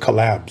far as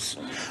collabs?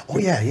 Oh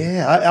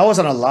yeah. I was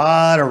on a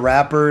lot of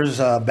rappers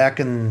back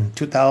in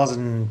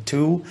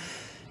 2002,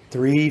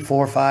 3,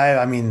 4, 5.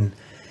 I mean.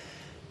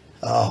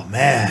 Oh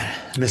man,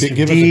 Mr.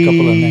 Give D. us a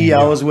couple of names,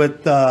 I was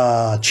with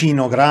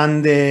Chino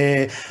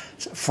Grande,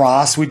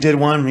 Frost. We did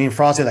one. Me and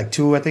Frost did like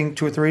 2, I think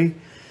 2 or 3.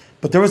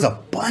 But there was a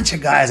bunch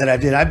of guys that I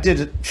did. I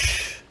did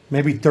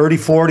maybe 30,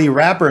 40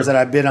 rappers that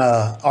I've been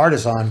an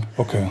artist on.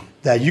 Okay.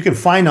 That you can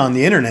find on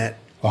the internet.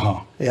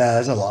 Uh-huh. Yeah,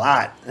 there's a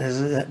lot.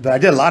 But I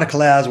did a lot of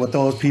collabs with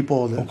those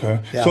people.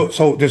 Okay. Yeah.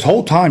 So this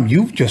whole time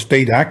you've just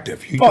stayed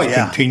active. You just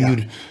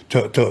continued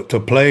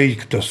to play,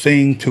 to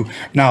sing, to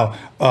now.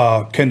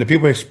 Can the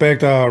people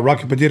expect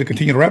Rocky Padilla to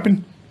continue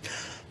rapping?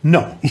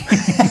 No.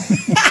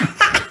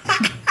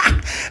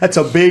 That's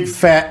a big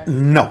fat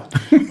no.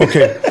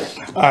 Okay.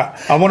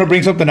 I want to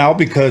bring something out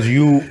because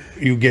you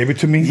gave it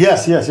to me.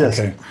 Yes.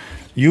 Okay.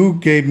 You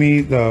gave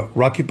me the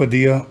Rocky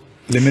Padilla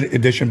Limited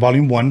Edition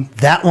Volume 1.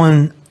 That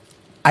one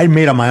I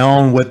made on my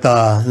own with,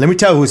 let me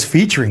tell you who was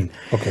featuring.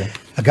 Okay.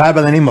 A guy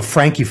by the name of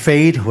Frankie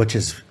Fade, which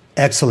is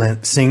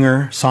excellent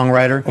singer,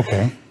 songwriter.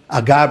 Okay.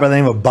 A guy by the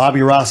name of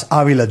Bobby Ross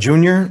Avila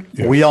Jr.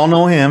 Yes. We all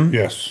know him.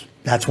 Yes.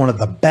 That's one of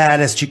the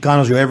baddest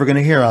Chicanos you're ever going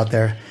to hear out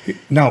there.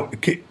 Now,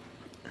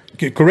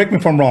 correct me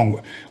if I'm wrong.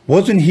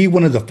 Wasn't he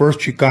one of the first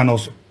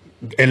Chicanos,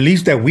 at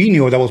least that we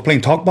knew, that was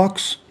playing talk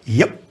box?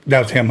 Yep.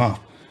 That was him, huh?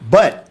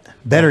 But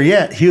better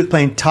yet, he was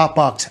playing talk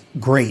box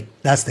great.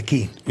 That's the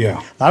key. Yeah.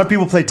 A lot of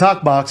people play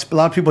talk box. A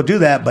lot of people do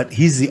that, but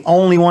he's the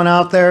only one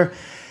out there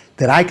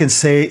that I can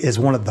say is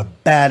one of the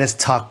baddest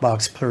talk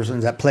box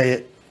persons that play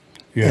it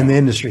in the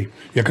industry.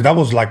 Yeah, because that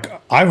was like,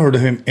 I heard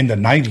of him in the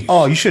 90s.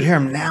 Oh, you should hear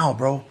him now,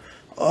 bro.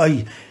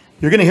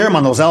 you're gonna hear him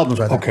on those albums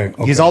right there.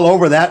 Okay. He's all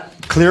over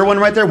that clear one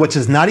right there, which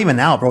is not even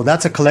out, bro.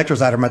 That's a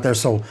collector's item right there.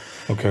 So,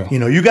 you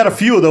know, you got a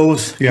few of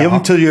those. Yeah, give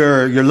them to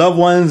your loved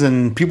ones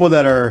and people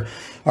that are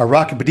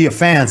Rocky Padilla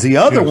fans. The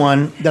other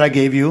one that I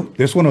gave you.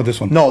 This one or this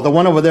one? No, the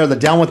one over there, the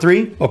Down with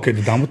 3. Okay,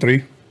 the Down with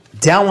 3.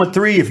 Down with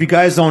 3, if you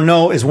guys don't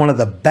know, is one of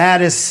the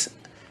baddest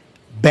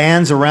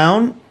bands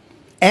around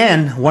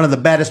and one of the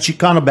baddest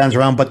Chicano bands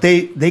around. But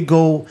they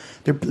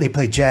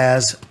play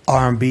jazz,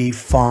 R&B,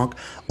 funk,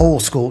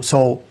 old school.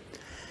 So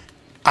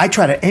I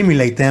try to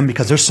emulate them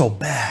because they're so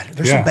bad.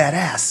 They're so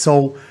badass.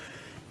 So,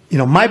 you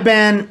know, my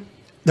band,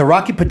 the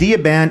Rocky Padilla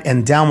Band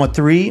and Down with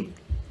 3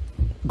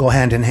 go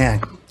hand in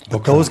hand.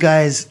 But those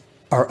guys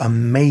are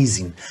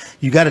amazing.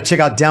 You got to check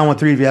out Down with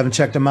 3 if you haven't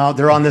checked them out.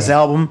 They're on this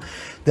album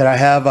that I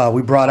have.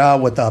 We brought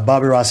out with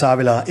Bobby Ross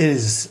Avila. It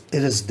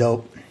is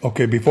dope.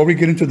 Okay, before we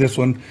get into this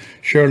one,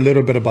 share a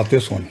little bit about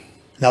this one.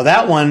 Now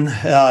that one,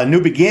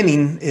 New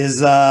Beginning,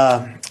 is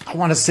I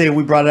want to say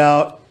we brought it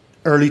out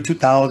early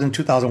 2000,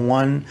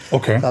 2001,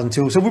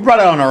 2002. So we brought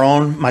it out on our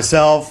own,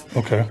 myself,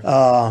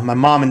 my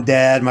mom and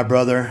dad, my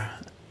brother.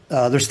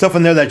 There's stuff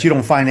in there that you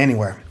don't find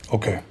anywhere.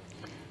 Okay.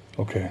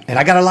 And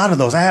I got a lot of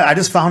those. I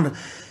just found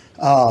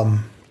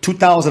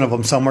 2,000 of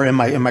them somewhere in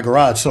my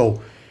garage.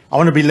 So I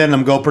want to be letting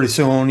them go pretty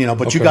soon, you know.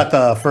 But you got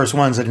the first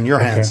ones in your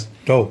hands.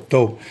 Dope.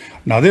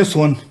 Now this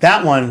one,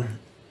 that one,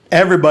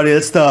 everybody.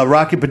 It's the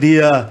Rocky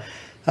Padilla.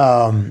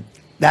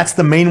 That's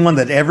the main one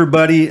that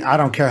everybody. I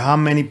don't care how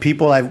many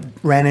people I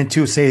ran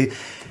into say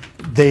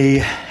they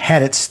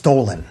had it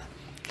stolen.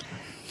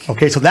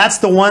 Okay, so that's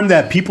the one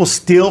that people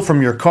steal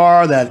from your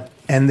car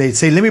and they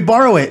say, "Let me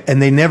borrow it,"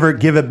 and they never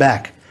give it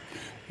back.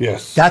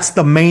 Yes. That's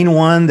the main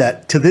one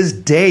that to this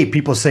day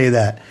people say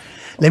that.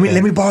 Let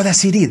me borrow that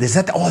CD. That's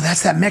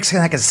that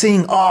Mexican I can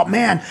sing. Oh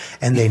man.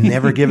 And they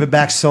never give it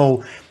back.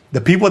 So the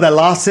people that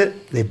lost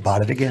it, they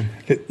bought it again.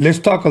 Let's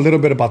talk a little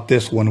bit about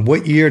this one.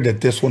 What year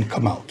did this one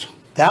come out?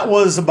 That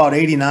was about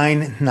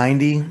 89,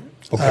 90,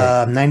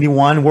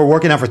 91. We're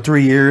working out for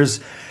 3 years.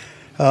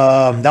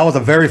 That was the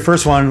very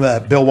first one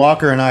that Bill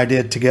Walker and I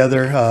did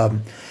together.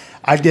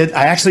 I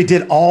actually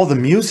did all the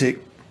music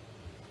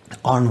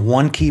on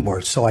one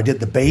keyboard. So I did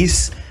the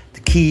bass, the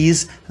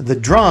keys, the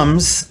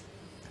drums,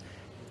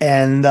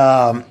 and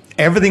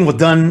everything was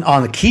done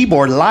on the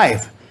keyboard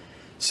live.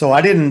 So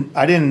I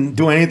didn't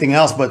do anything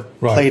else but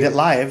played it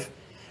live.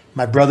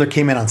 My brother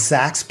came in on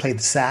sax, played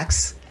the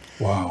sax.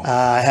 Wow.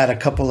 I had a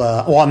couple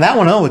of on that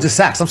one, it was just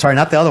sax. I'm sorry,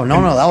 not the other one.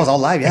 No, that was all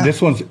live. Yeah. And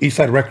this one's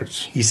Eastside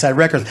Records. Eastside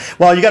Records.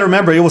 Well, you got to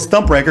remember, it was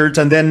Thump Records,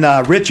 and then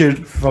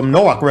Richard from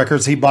Norwalk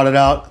Records, he bought it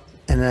out,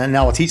 and then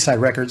now it's Eastside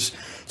Records.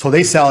 So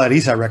they sell at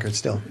Eastside Records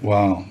still.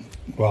 Wow.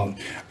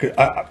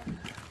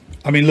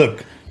 I mean,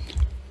 look,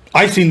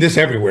 I've seen this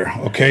everywhere,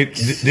 okay?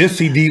 This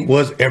CD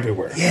was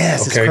everywhere.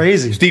 Yes, okay? It's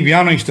crazy. Steve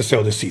Yano used to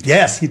sell this CD.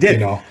 Yes, he did.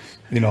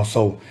 You know,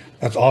 so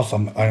that's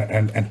awesome.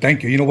 And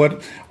thank you. You know what?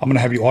 I'm going to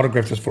have you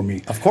autograph this for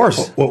me. Of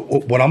course.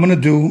 What I'm going to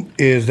do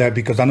is that,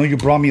 because I know you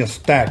brought me a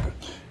stack,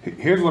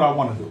 here's what I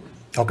want to do.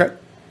 Okay.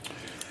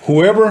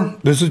 Whoever,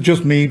 this is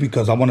just me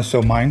because I want to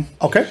sell mine.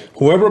 Okay.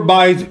 Whoever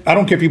buys, I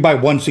don't care if you buy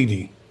one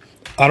CD.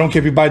 I don't care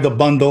if you buy the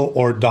bundle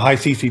or the high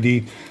C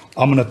CD.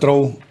 I'm going to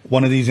throw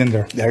one of these in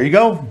there. There you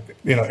go.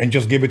 You know, and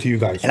just give it to you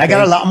guys. And I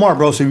got a lot more,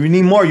 bro. So if you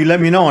need more, you let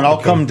me know, and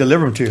I'll come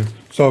deliver them to you.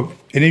 So,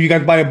 and if you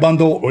guys buy a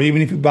bundle, or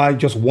even if you buy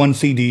just one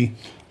CD,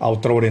 I'll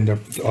throw it in there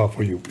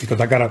for you,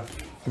 because I got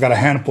a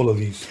handful of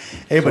these.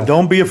 Hey, but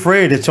don't be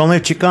afraid. It's only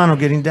a Chicano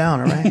getting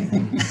down, all right?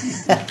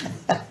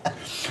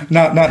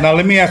 Now,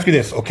 let me ask you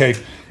this, okay?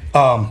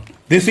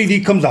 This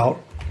CD comes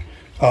out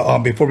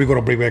before we go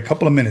to break. A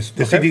couple of minutes.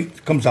 This CD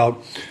comes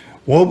out.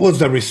 What was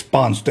the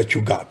response that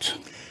you got?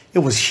 It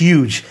was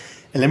huge.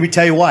 And let me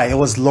tell you why. It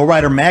was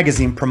Lowrider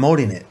Magazine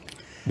promoting it.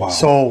 Wow.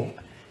 So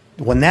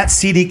when that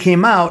CD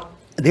came out,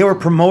 they were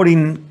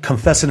promoting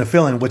Confessing a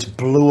Feeling, which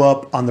blew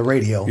up on the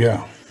radio.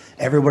 Yeah.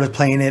 Everybody was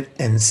playing it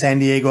in San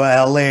Diego,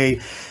 LA,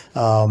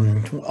 all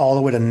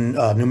the way to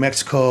New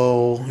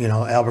Mexico, you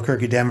know,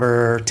 Albuquerque,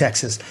 Denver,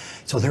 Texas.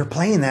 So they were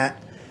playing that.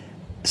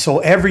 So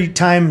every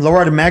time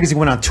Lowrider Magazine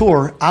went on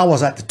tour, I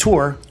was at the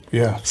tour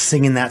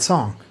singing that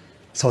song.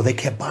 So they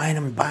kept buying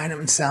them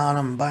and selling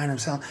them, buying them,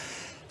 selling.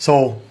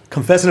 So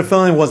Confessing a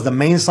Feeling was the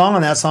main song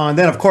on that song. And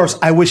then, of course,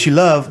 I Wish You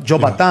Love, Joe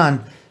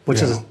Batan,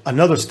 which is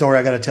another story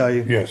I got to tell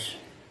you. Yes.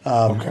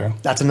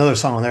 That's another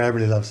song on there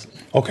everybody loves.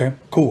 Okay,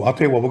 cool. I'll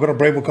tell you what, we're going to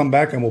break, we'll come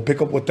back, and we'll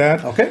pick up with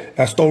that. Okay.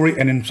 That story,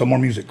 and then some more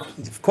music.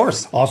 Of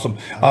course. Awesome.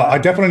 I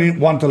definitely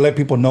want to let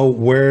people know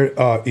where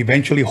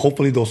eventually,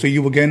 hopefully, they'll see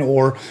you again,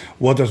 or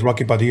what does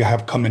Rocky Padilla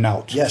have coming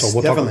out. Yes, so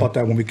we'll definitely talk about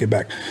that when we get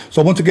back.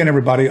 So once again,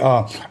 everybody,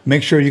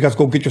 make sure you guys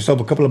go get yourself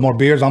a couple of more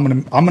beers. I'm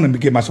gonna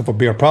get myself a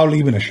beer, probably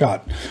even a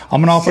shot.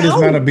 I'm gonna offer this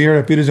man a beer.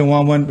 If he doesn't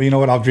want one, but you know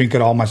what, I'll drink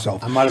it all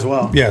myself. I might as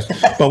well. Yes.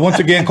 But once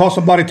again, call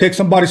somebody, text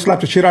somebody, slap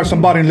the shit out of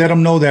somebody, and let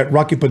them know that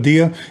Rocky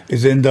Padilla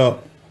is in the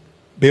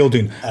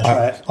building. That's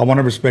right. I want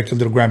to respect the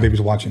little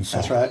grandbabies watching. So.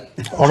 That's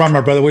right. All right,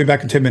 my brother. We'll be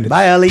back in 10 minutes.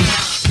 Bye, Ellie.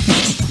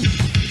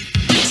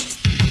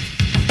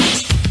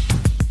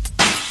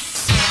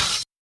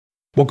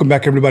 Welcome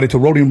back, everybody, to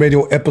Roading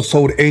Radio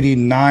episode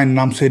 89. And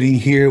I'm sitting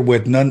here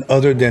with none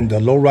other than the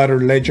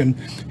lowrider legend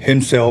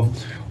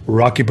himself,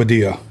 Rocky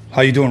Padilla.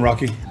 How you doing,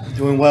 Rocky?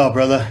 Doing well,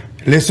 brother.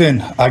 Listen,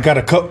 I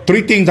got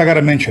three things I got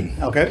to mention.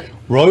 Okay.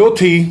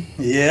 Royalty.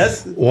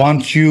 Yes. He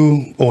wants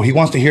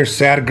to hear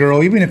Sad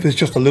Girl, even if it's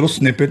just a little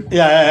snippet.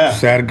 Yeah.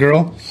 Sad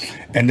Girl.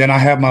 And then I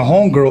have my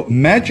homegirl,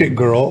 Magic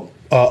Girl,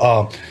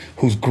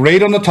 who's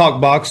great on the talk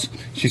box.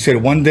 She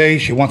said one day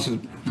she wants to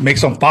make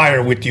some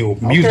fire with you,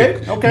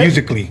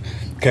 musically.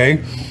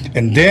 Okay.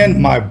 And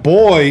then my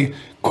boy,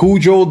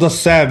 Cujo the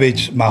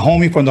Savage, my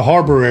homie from the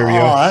Harbor area.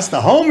 Oh, that's the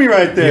homie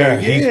right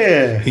there.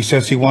 Yeah. He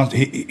says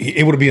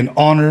it would be an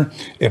honor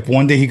if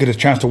one day he get a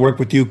chance to work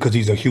with you because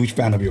he's a huge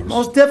fan of yours.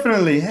 Most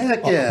definitely.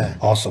 Heck yeah.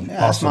 Awesome. Yeah,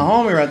 that's my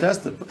homie right there.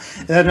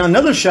 And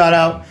another shout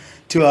out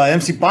to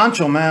MC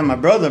Pancho, man, my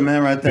brother,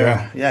 man, right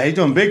there. Yeah, he's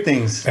doing big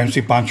things.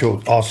 MC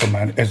Pancho, awesome,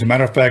 man. As a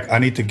matter of fact, I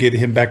need to get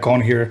him back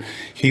on here.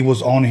 He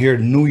was on here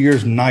New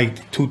Year's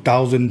night,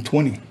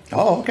 2020.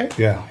 Oh, okay.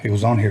 Yeah, he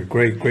was on here.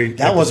 Great.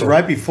 That was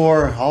right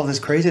before all this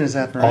craziness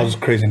happened, right? All this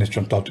craziness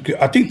jumped out.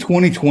 I think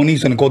 2020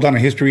 is going to go down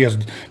in history as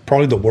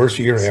probably the worst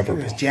year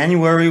ever.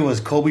 January was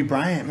Kobe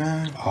Bryant,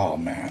 man. Oh,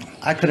 man.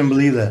 I couldn't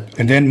believe that.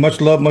 And then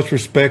much love, much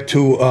respect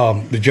to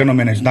the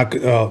gentleman. It's not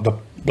the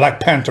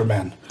Black Panther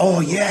man. Oh,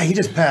 yeah, he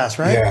just passed,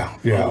 right?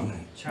 Yeah.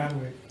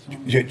 Chadwick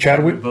There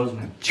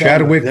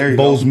you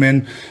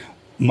Boseman.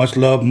 Much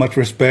love, much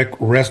respect.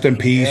 Rest in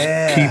peace.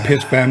 Yeah. Keep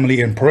his family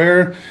in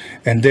prayer.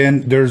 And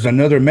then there's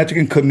another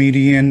Mexican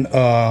comedian,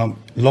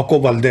 Loco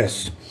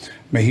Valdez.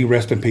 May he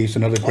rest in peace.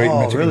 Another great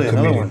Mexican comedian.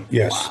 Another one.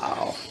 Yes.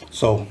 Wow.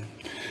 So,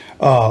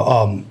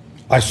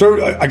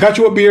 I got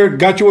you a beer,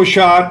 got you a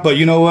shot, but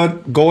you know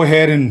what? Go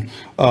ahead and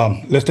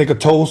let's take a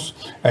toast.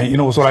 And you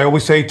know what I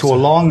always say, to a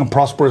long and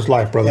prosperous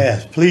life, brother.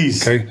 Yes,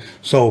 please. Okay,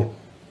 so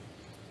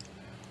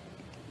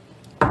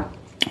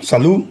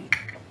salud.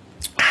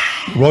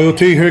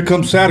 Royalty, here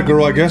comes Sad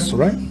Girl, I guess,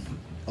 right?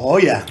 Oh,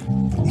 yeah.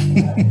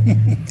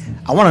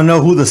 I want to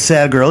know who the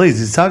sad girl is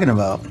he's talking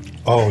about.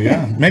 Oh,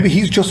 yeah. Maybe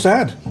he's just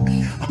sad.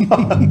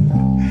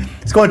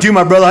 It's going to you,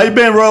 my brother. How you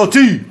been,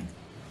 Royalty?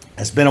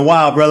 It's been a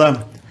while,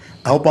 brother.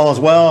 I hope all is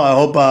well. I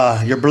hope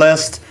you're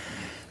blessed.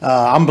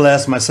 I'm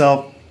blessed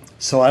myself.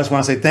 So I just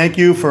want to say thank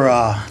you for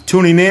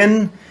tuning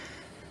in,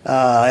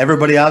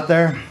 everybody out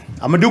there.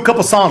 I'm going to do a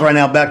couple songs right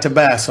now back to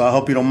back, so I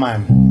hope you don't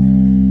mind.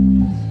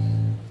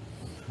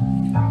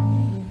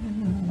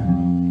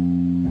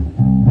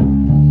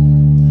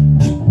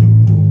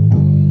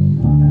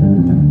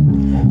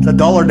 It's a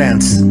dollar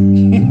dance.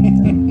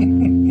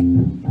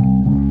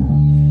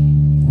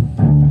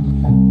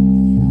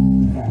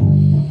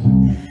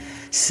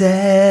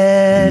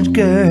 Sad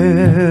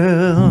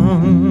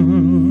girl,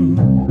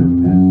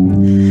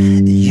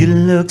 you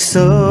look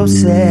so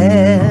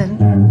sad.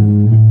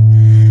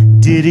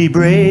 Did he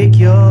break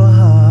your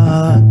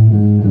heart?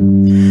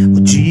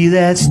 Well, gee,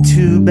 that's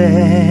too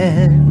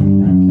bad.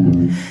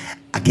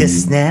 I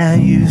guess now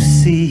you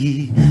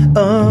see,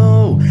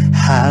 oh,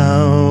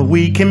 how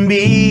we can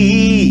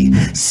be.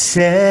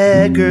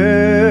 Sad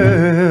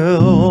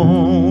girl,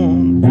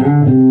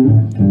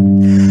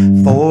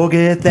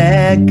 forget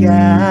that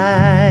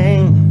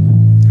guy.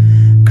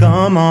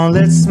 Come on,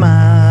 let's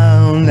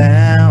smile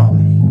now.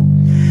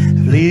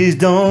 Please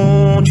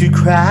don't you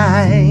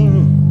cry.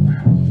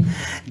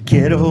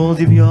 Get a hold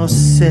of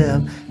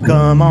yourself.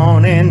 Come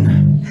on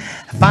and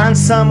find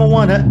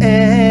someone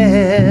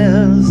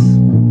else.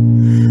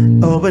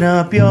 Open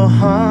up your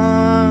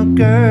heart,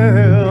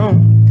 girl.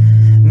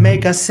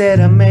 Make a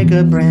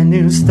brand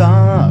new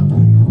start.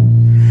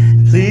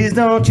 Please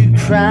don't you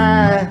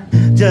cry.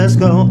 Just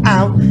go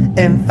out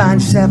and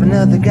find yourself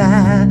another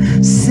guy.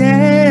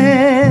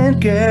 Sad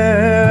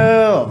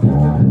girl,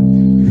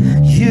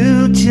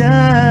 you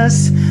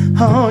just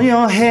hold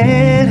your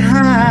head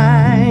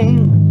high.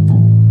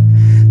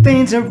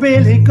 Things are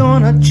really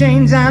gonna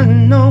change, I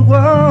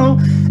know,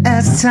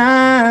 as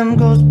time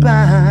goes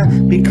by,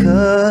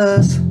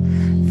 because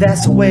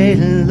that's the way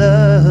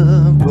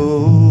love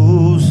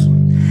goes.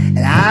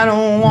 And I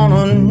don't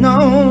wanna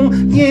know,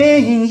 yeah.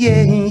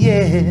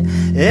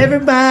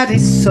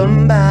 Everybody's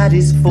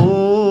somebody's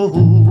fool,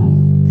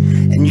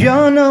 and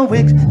you're no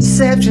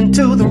exception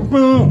to the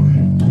rule.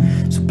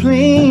 So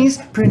please,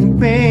 pretty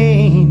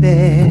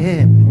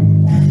baby,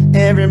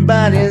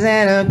 everybody's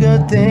had a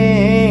good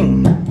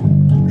thing.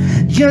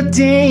 Your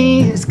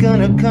day is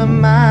gonna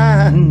come,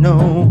 I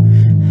know,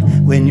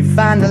 when you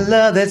find a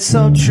love that's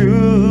so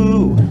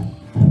true.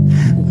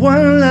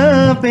 One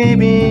love,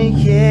 baby,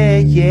 yeah.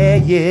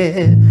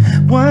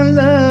 One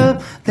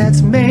love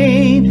that's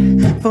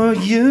made for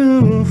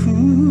you.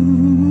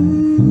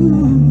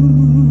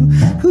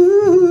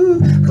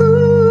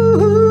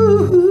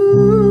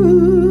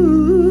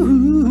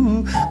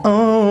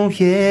 Oh,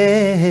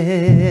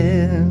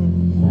 yeah.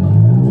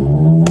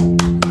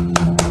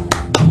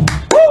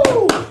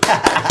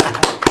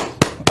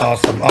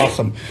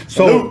 Awesome.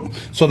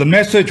 So the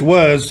message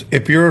was,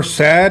 if you're a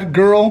sad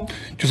girl,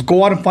 just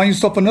go out and find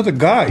yourself another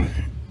guy.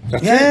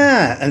 That's it.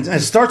 And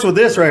it starts with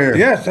this right here.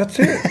 Yes, that's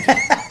it.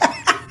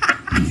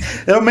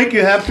 It'll make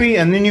you happy,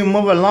 and then you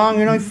move along.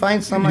 You know, you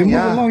find something. You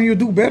move along, you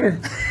do better.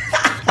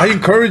 I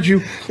encourage you.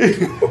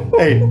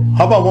 Hey,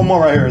 how about one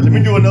more right here? Let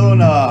me do another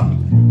one.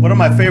 One of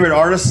my favorite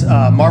artists,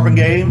 Marvin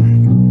Gaye.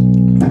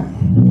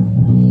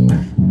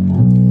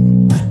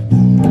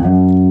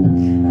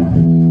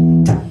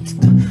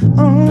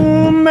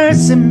 Oh,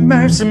 mercy,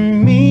 mercy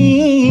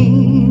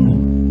me.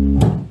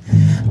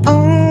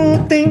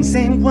 Oh, things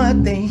ain't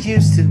what they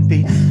used to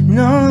be.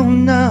 No,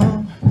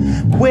 no.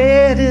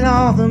 Where did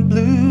all the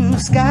blue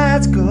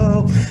skies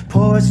go?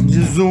 Poison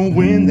is the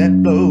wind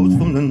that blows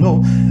from the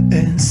north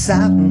and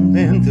south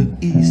and the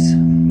east.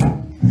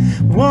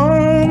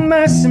 Oh,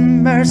 mercy,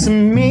 mercy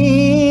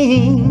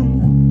me.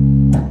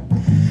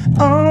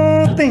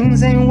 Oh,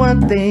 things ain't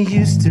what they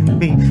used to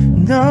be.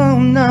 No,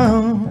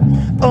 no.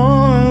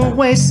 Oh,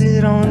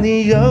 wasted on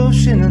the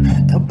ocean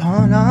and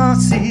upon our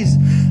seas.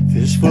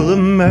 Fish full of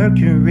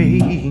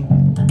mercury.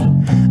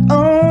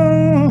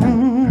 Oh,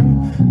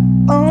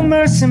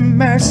 mercy,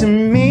 mercy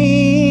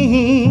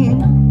me.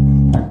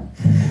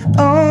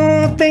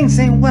 Oh, things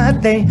ain't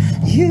what they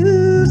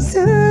used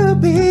to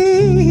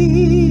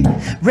be.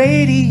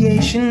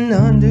 Radiation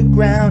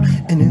underground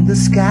and in the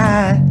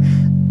sky.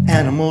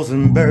 Animals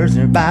and birds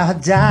are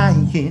about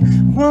dying.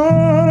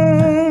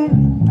 Whoa.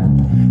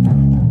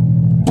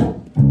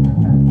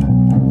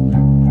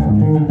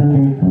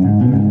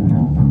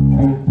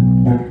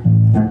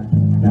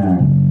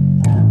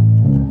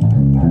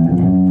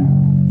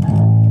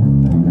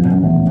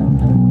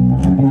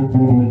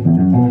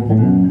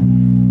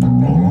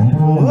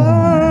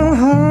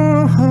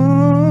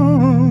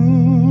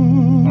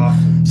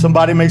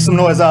 Somebody make some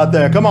noise out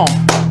there. Come on.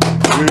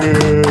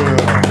 Yeah.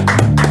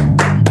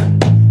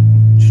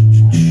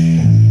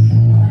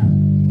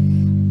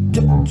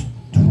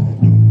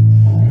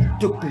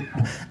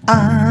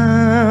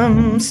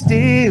 I'm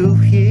still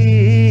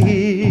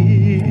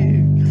here.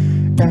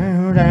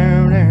 Down,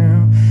 down,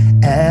 down.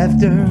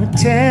 After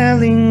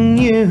telling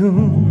you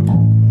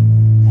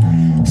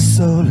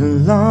so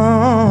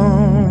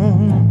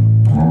long,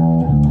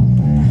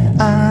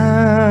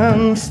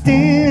 I'm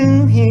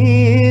still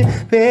here,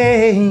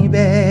 baby.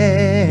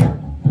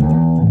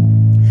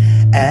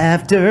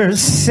 After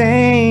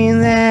saying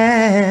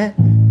that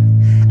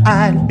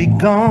I'd be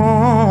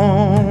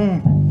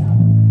gone.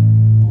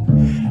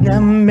 Now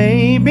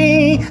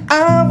maybe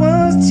I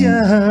was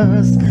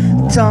just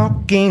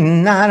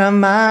talking out of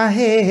my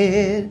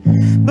head.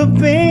 But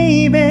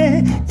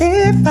baby,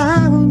 if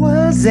I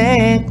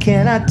wasn't,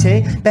 can I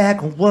take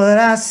back what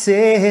I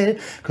said?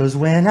 'Cause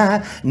when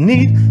I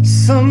need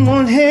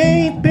someone,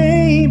 hey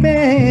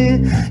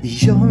baby,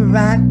 you're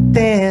right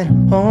there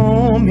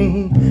on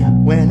me.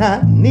 When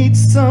I need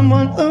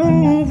someone,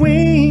 ooh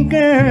wee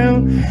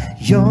girl,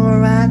 you're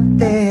right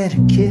there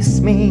to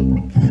kiss me.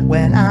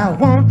 When I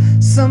want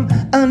some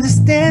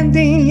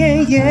understanding,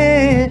 yeah,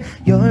 yeah,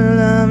 your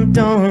love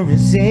don't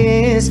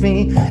resist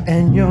me,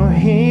 and you're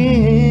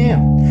here.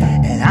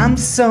 And I'm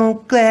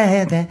so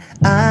glad that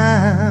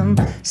I'm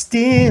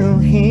still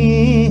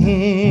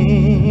here.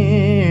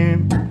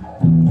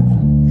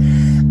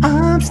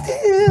 I'm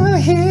still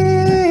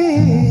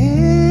here,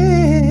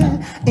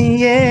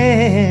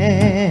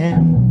 yeah.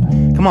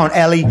 Come on,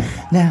 Ellie.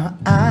 Now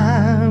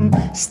I'm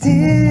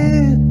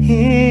still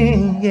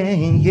here, yeah,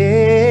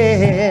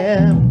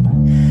 yeah.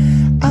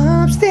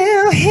 I'm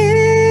still here.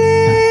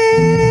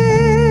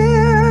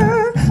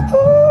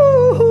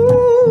 Ooh,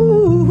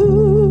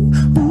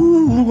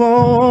 ooh,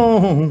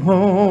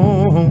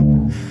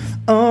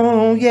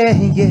 oh, yeah,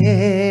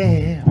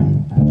 yeah.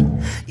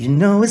 You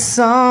know it's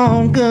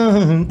all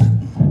good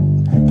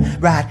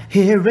right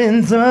here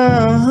in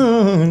the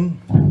hood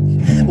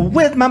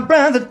with my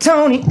brother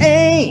Tony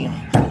A.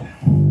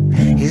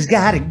 He's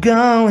got it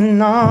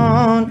going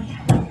on.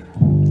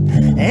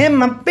 And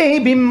my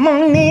baby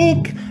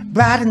Monique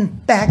right in the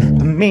back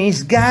of me,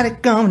 he's got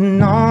it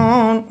going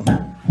on.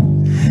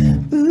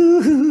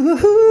 Ooh,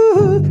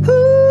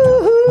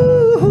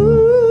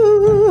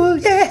 ooh,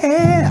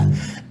 yeah.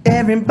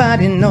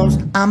 Everybody knows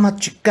I'm a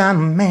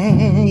Chicano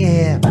man,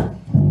 yeah.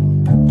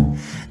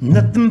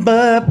 Nothing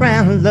but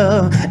brown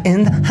love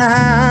in the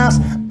house.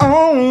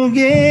 Oh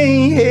yeah,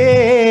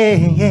 yeah,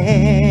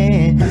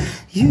 yeah.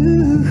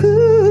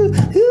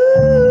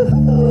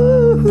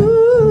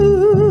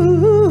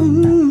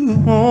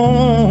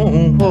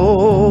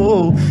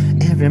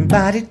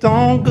 Everybody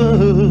doing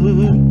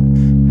good.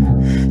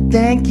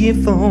 Thank you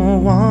for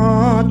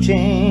watching.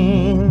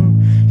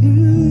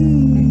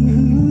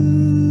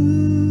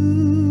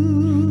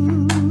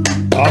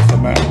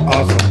 Awesome, man.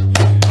 Awesome.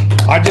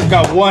 I just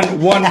got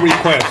one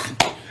request.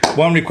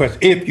 One request,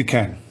 if you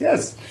can.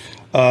 Yes.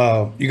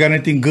 You got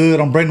anything good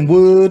on Bretton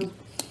Wood?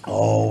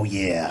 Oh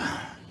yeah.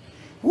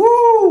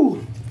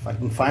 Woo! If I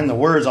can find the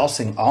words, I'll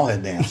sing all her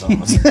damn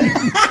songs.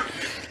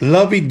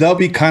 Lovey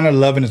Dovey Kind of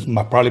Loving is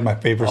probably my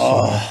favorite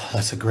song. Oh,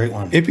 that's a great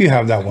one. If you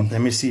have that one.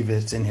 Let me see if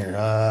it's in here.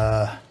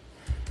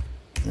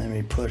 Let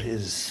me put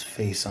his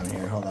face on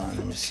here. Hold on,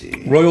 let me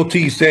see.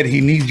 Royalty said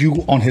he needs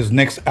you on his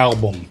next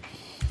album.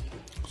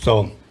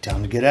 So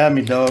time to get at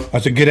me, dog. I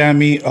said get at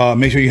me.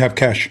 Make sure you have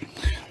cash.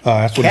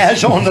 That's what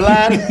Cash on the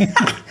line.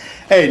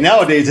 Hey,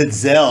 nowadays it's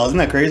Zelle. Isn't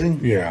that crazy?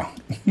 Yeah.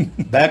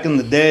 Back in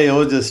the day, it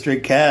was just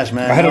straight cash,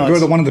 man. I had Now a girl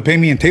it's- that wanted to pay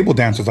me in table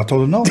dances. I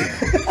told her no.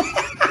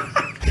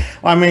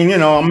 I mean, you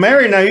know, I'm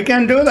married now. You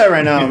can't do that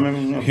right now. I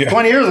mean, Yeah.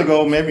 20 years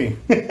ago, maybe.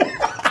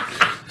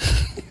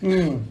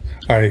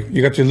 All right,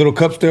 you got your little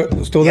cup still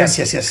there?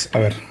 Yes.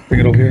 All right,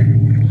 bring it over here.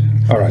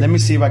 All right. Let me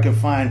see if I can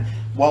find.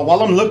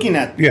 While I'm looking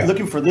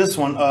for this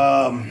one.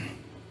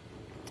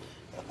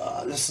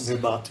 This is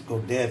about to go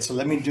dead. So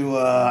let me do.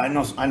 I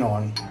know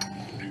one.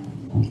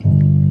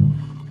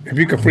 If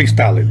you could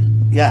freestyle it.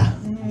 Yeah.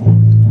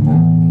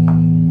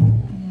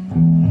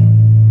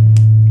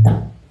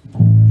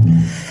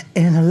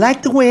 And I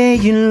like the way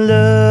you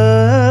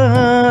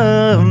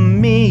love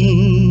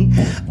me.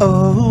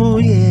 Oh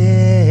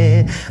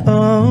yeah.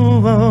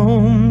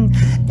 Oh.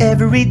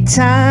 Every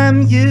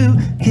time you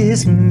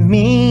kiss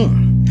me,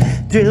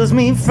 thrills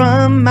me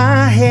from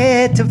my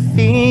head to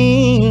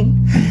feet.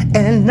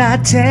 And I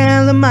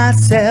tell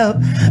myself,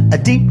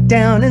 deep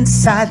down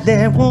inside,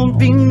 there won't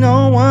be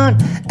no one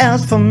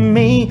else for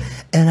me.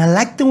 And I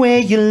like the way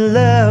you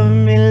love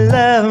me,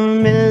 love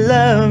me,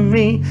 love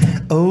me.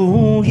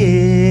 Oh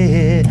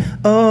yeah,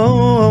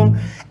 oh.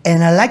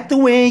 And I like the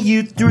way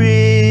you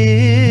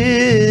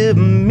thrill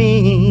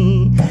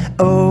me.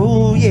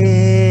 Oh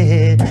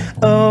yeah,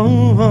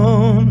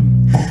 oh.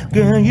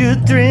 Girl, you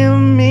thrill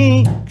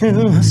me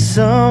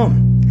so.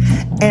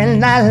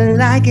 And I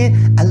like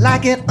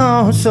it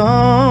also.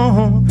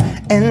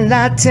 And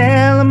I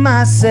tell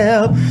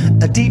myself,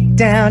 deep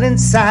down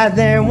inside,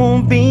 there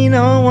won't be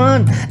no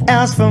one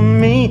else for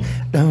me.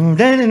 And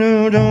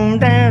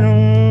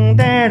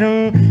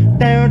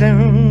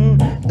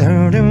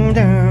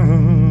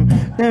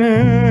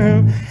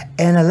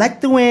I like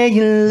the way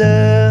you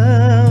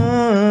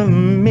love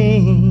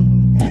me.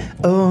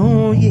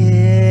 Oh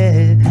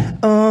yeah,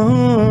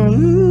 oh,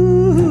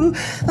 ooh,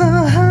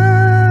 oh.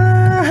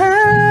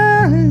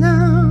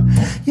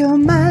 You're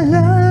my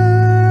love,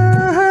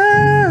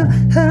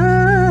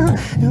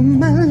 you're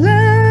my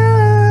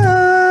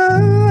love,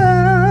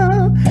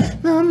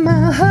 you're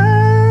my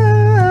heart.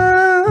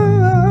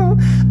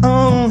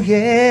 Oh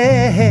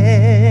yeah,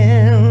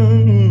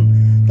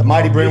 the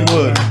mighty Brent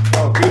Wood.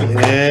 Oh,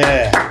 beautiful.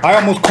 Yeah, I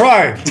almost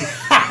cried.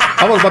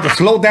 I was about to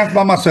slow dance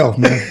by myself,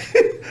 man.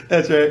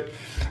 that's right.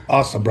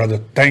 Awesome, brother.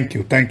 Thank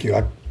you.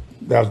 That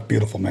was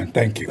beautiful, man.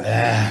 Thank you.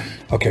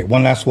 Okay,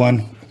 one last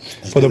one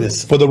for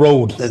the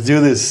road. Let's do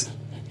this.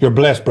 You're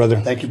blessed,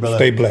 brother. Thank you, brother.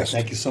 Stay blessed.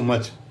 Thank you so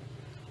much.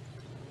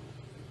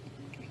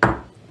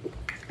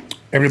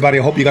 Everybody,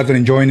 I hope you guys are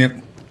enjoying it.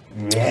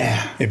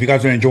 Yeah. If you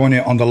guys are enjoying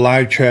it on the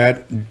live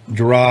chat,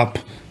 drop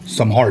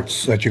some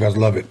hearts that you guys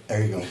love it.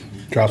 There you go.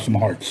 Drop some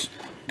hearts.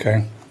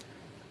 Okay.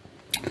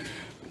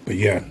 But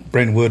yeah,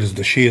 Brent Wood is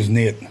the she is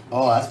knit.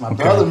 Oh, that's my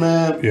brother,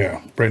 man.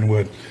 Yeah, Brent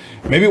Wood.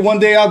 Maybe one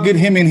day I'll get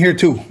him in here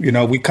too. You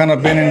know, we kind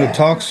of been in the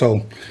talk,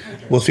 so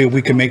we'll see if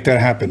we can make that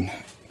happen.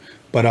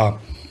 But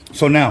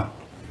so now,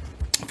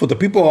 for the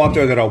people out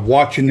there that are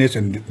watching this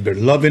and they're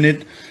loving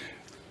it,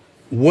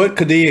 what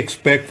could they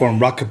expect from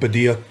Rocket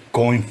Padilla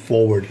going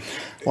forward?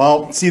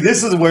 Well, see,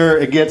 this is where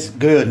it gets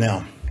good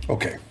now.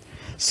 Okay.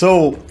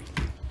 So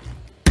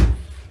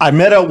I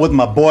met up with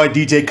my boy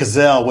DJ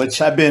Cazell, which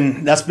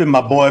that's been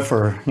my boy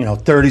for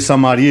 30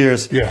 some odd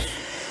years. Yes.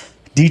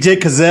 DJ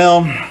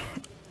Cazell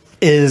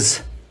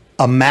is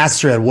a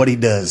master at what he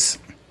does.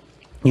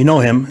 You know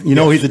him. You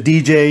know he's a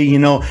DJ.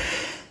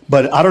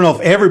 But I don't know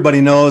if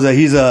everybody knows that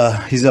he's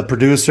a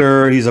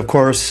producer. He's of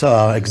course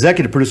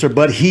executive producer,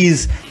 but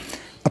he's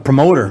a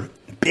promoter,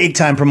 big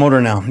time promoter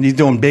now. He's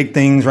doing big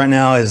things right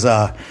now. His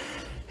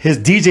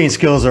DJing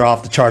skills are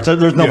off the charts.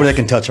 There's nobody that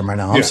can touch him right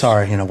now. I'm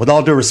sorry. With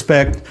all due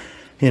respect,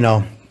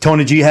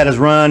 Tony G had his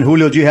run,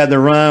 Julio G had their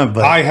run,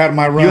 but I had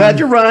my run. You had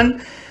your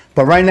run,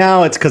 but right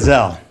now it's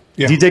Cazell.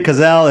 Yeah. DJ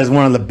Cazell is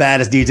one of the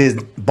baddest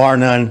DJs, bar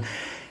none,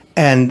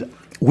 and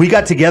we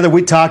got together,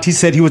 we talked. He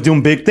said he was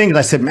doing big things.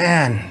 I said,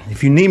 man,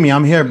 if you need me,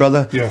 I'm here,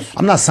 brother. Yes.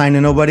 I'm not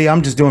signing nobody.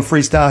 I'm just doing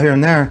freestyle here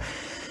and there.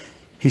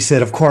 He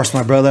said, of course,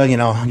 my brother,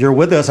 you're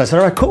with us. I said,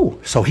 all right, cool.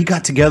 So he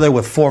got together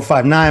with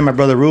 459, my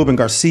brother Ruben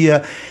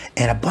Garcia,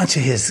 and a bunch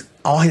of his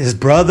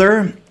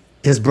brother.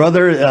 His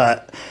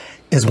brother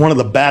is one of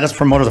the baddest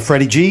promoters of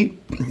Freddie G,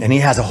 and he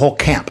has a whole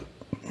camp.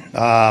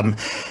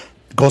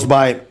 Goes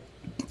by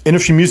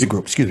Industry Music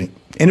Group, excuse me.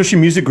 Industry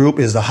Music Group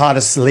is the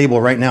hottest label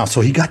right now.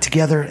 So he got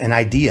together an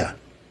idea.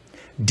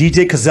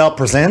 DJ Cazell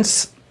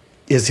Presents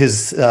is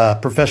his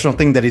professional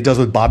thing that he does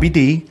with Bobby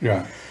D.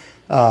 Yeah.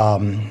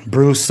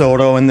 Bruce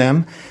Soto and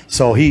them.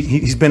 So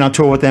he's been on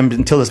tour with them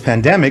until this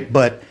pandemic.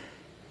 But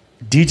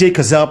DJ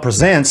Cazell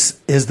Presents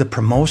is the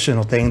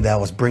promotional thing that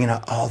was bringing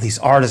out all these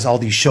artists, all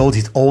these shows,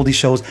 these oldie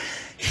shows.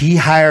 He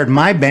hired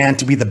my band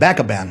to be the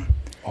backup band.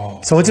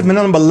 Oh, so it's been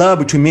nothing but love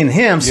between me and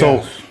him. Yes.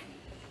 So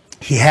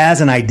he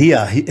has an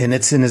idea, and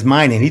it's in his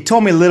mind. And he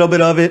told me a little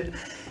bit of it.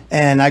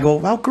 And I go,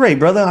 well, great,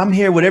 brother. I'm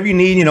here. Whatever you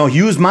need,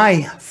 use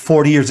my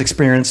 40 years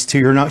experience to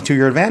your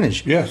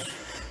advantage. Yes.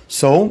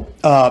 So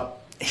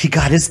he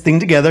got his thing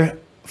together.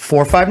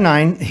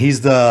 459.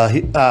 He's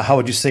how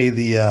would you say,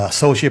 the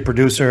associate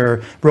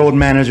producer, road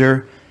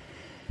manager.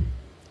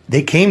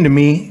 They came to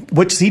me,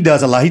 which he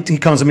does a lot. He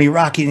comes to me,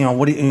 Rocky,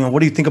 what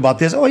do you think about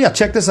this? Oh yeah,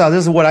 check this out.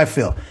 This is what I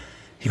feel.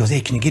 He goes,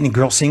 hey, can you get any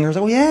girl singers?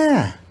 Oh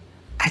yeah,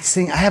 I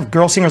have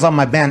girl singers on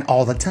my band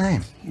all the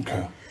time.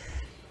 Okay.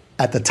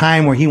 At the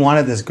time where he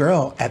wanted this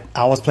girl,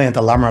 I was playing at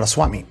the La Mirada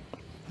Swap Meet,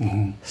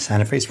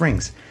 Santa Fe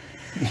Springs.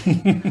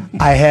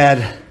 I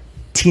had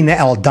Tina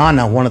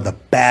Aldana, one of the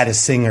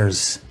baddest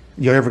singers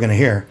you're ever gonna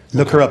hear.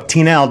 Look her up,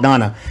 Tina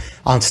Aldana,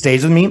 on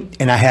stage with me,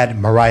 and I had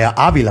Mariah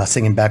Avila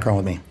singing background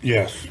with me.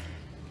 Yes.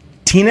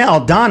 Tina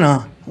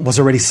Aldana was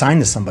already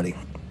signed to somebody,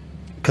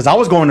 because I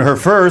was going to her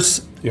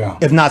first,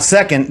 if not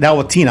second. That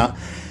was Tina.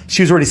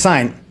 She was already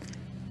signed.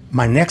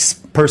 My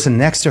next person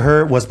next to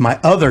her was my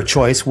other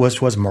choice,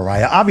 which was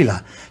Mariah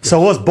Avila.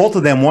 So it was both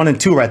of them, 1 and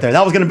 2 right there.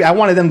 That was gonna be. I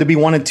wanted them to be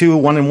 1 and 2,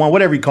 1 and 1,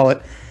 whatever you call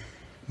it.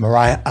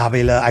 Mariah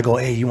Avila. I go,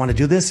 hey, you want to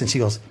do this? And she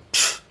goes,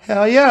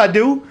 hell yeah, I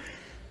do.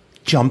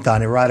 Jumped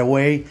on it right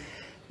away.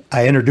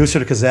 I introduced her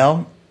to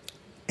Cazelle,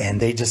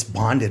 and they just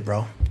bonded,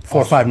 bro.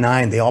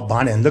 459, they all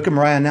bonded. And look at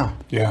Mariah now.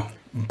 Yeah.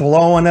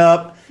 Blowing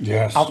up,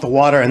 yes, out the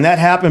water. And that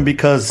happened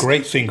because...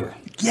 Great singer.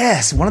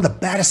 Yes, one of the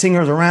baddest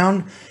singers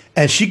around.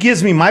 And she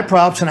gives me my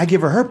props, and I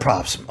give her her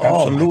props.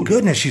 Absolutely. Oh, my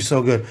goodness, she's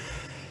so good.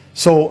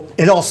 So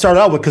it all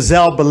started out with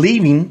Cazelle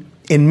believing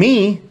in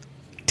me,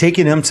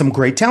 taking him some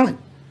great talent.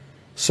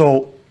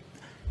 So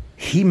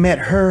he met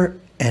her,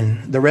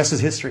 and the rest is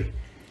history.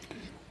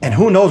 And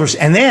who knows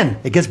where and then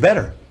it gets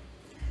better.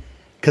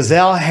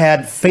 Cazelle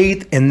had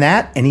faith in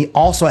that, and he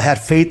also had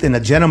faith in a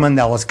gentleman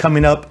that was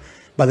coming up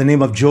by the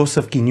name of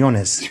Joseph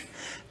Quinones.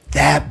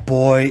 That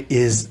boy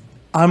is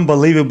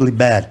unbelievably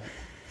bad.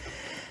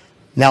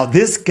 Now,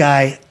 this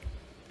guy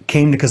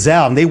came to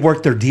Cazelle, and they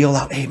worked their deal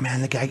out. Hey,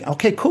 man, the guy,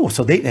 okay, cool.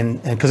 So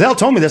and Cazelle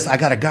told me this. I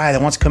got a guy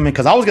that wants to come in,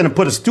 because I was going to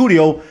put a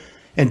studio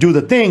and do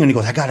the thing. And he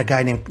goes, I got a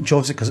guy named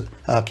Joseph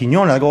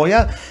Quinones. I go,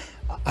 yeah.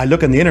 I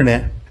look on the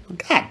internet.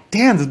 God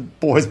damn, this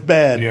boy's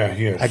bad. Yeah,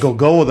 he is. I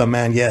go with him,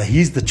 man. Yeah,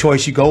 he's the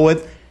choice you go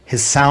with.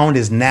 His sound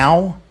is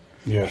now.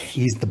 Yes.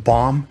 He's the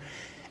bomb.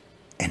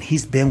 And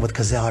he's been with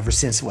Cazelle ever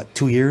since, what,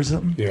 2 years?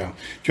 Something? Yeah.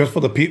 Just for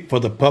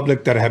the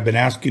public that have been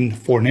asking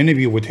for an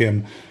interview with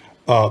him,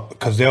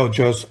 Cazelle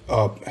just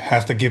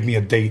has to give me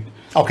a date.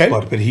 Okay.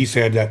 But he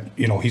said that,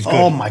 he's good.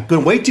 Oh, my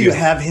goodness. Wait till you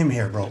have him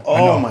here, bro.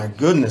 Oh, my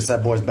goodness,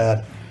 that boy's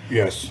bad.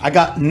 Yes. I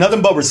got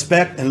nothing but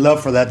respect and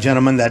love for that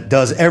gentleman that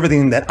does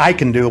everything that I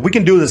can do. We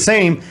can do the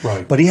same,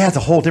 right, but he has a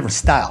whole different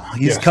style.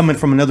 He's coming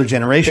from another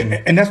generation.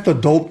 And that's the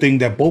dope thing,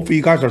 that both of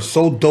you guys are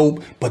so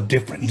dope, but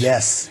different.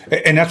 Yes.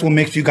 And that's what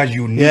makes you guys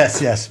unique.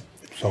 Yes.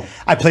 So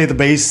I play the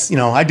bass,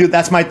 I do,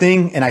 that's my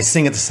thing, and I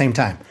sing at the same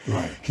time.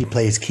 Right. He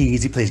plays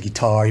keys, he plays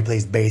guitar, he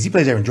plays bass, he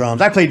plays different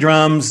drums. I play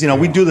drums,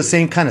 we do the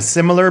same kind of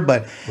similar,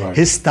 but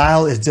his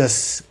style is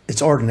just,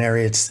 it's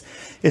ordinary.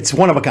 It's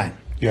one of a kind.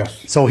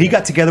 Yes. So he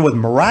got together with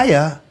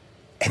Mariah,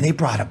 and they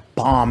brought a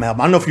bomb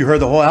album. I don't know if you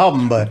heard the whole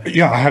album, but...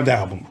 Yeah, I have the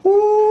album.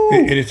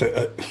 It is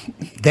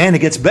Then it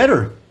gets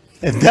better.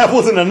 If that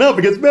wasn't enough,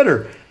 it gets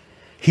better.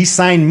 He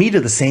signed me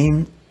to the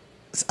same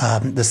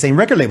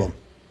record label.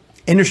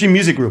 Industry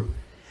Music Group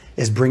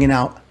is bringing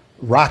out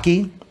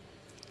Rocky.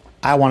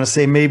 I want to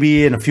say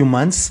maybe in a few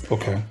months.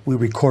 Okay. We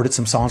recorded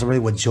some songs already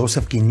with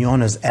Joseph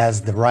Quinones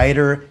as the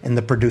writer and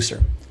the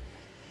producer.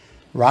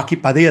 Rocky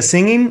Padilla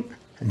singing,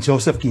 and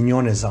Joseph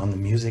Quinones on the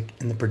music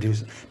and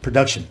the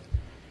production.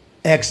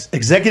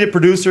 Executive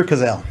producer,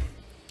 Cazelle.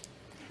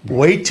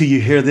 Wait till you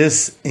hear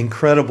this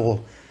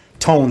incredible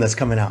tone that's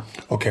coming out.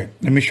 Okay,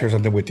 let me share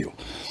something with you.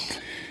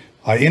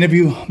 I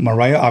interview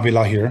Mariah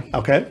Avila here.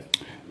 Okay.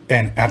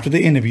 And after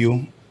the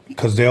interview,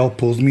 Cazelle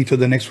pulls me to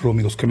the next room.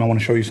 He goes, come, I want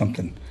to show you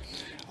something.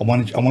 I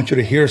want you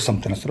to hear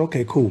something. I said,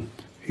 okay, cool.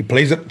 He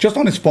plays it just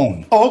on his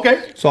phone. Oh,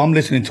 okay. So I'm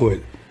listening to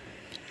it.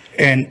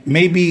 And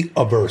maybe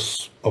a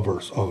verse,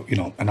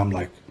 and I'm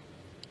like,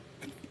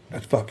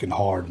 that's fucking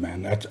hard,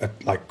 man. That's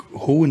like,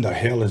 who in the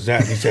hell is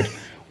that? And he said,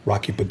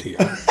 Rocky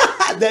Padilla.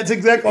 That's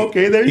exactly,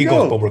 okay, there you go. He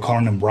goes, but we're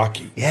calling him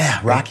Rocky. Yeah,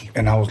 Rocky.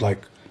 And I was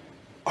like,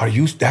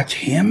 that's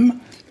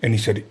him? And he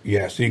said,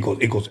 yes. He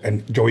goes,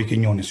 and Joey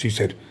Quinones, he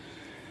said,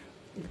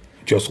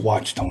 just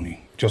watch,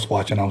 Tony. Just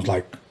watch. And I was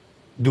like,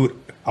 dude,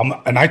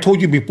 and I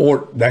told you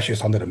before, that shit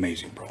sounded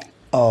amazing, bro.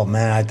 Oh,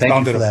 man, I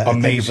thank you for that.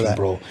 Amazing,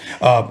 bro.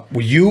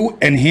 With you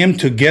and him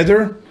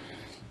together,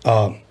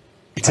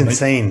 it's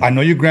insane. I know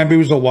your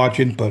grandbabies are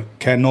watching, but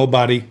can't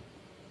nobody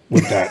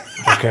with that,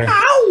 okay?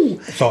 Ow!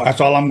 So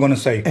that's all I'm going to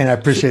say. And I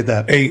appreciate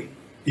that. Hey,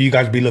 you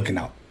guys be looking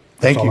out.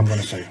 That's all I'm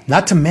going to say.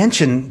 Not to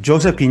mention,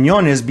 Joseph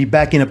Quinones be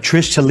backing up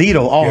Trish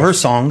Toledo, all her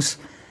songs,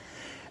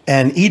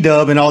 and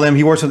E-Dub and all them.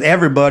 He works with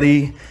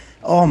everybody.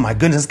 Oh, my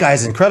goodness, this guy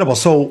is incredible.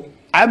 So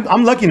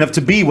I'm lucky enough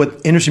to be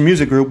with Industry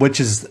Music Group, which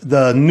is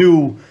the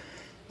new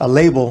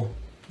label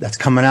that's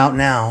coming out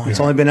now. It's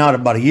only been out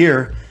about a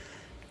year.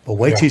 But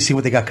wait till you see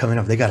what they got coming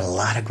up. They got a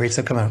lot of great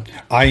stuff coming up.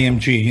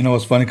 IMG. You know,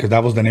 it's funny because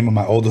that was the name of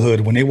my old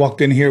hood. When they walked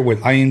in here with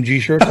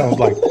IMG shirts, I was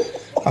like,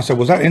 I said,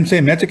 was that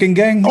Insane Mexican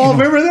Gang? Oh,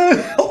 remember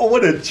that? Oh,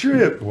 what a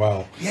trip.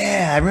 Wow.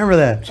 Yeah, I remember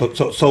that.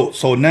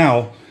 So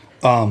now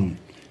Okay,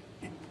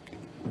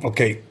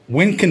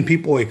 when can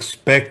people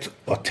expect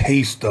a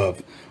taste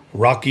of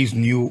Rocky's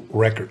new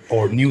record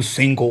or new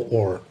single,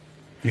 or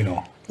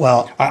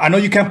Well, I know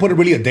you can't put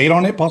really a date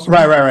on it, possibly.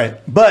 right.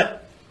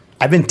 But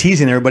I've been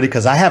teasing everybody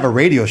because I have a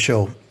radio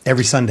show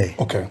every Sunday.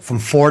 Okay. From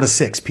 4 to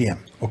 6 p.m.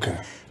 Okay.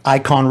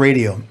 Icon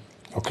Radio.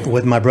 Okay.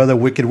 With my brother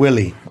Wicked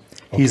Willie.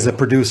 He's the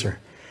producer.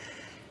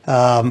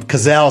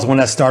 Cazal is one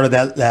that started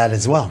that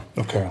as well.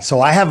 Okay.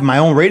 So I have my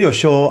own radio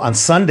show on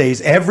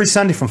Sundays, every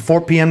Sunday from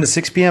 4 p.m. to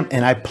 6 p.m.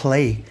 And I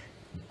play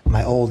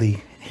my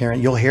oldie.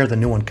 You'll hear the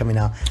new one coming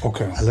out.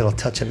 Okay. A little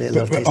touch of it. A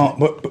little taste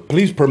of it. But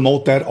please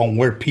promote that on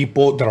where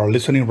people that are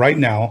listening right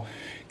now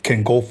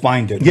can go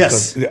find it.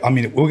 Yes. Because, I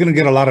mean, we're going to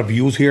get a lot of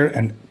views here,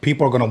 and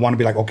people are going to want to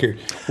be like, okay,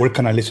 where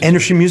can I listen?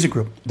 Industry Music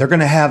Group. They're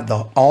going to have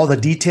all the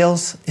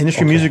details.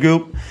 Industry Music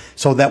Group.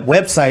 So that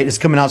website is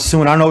coming out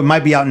soon. I don't know. It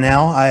might be out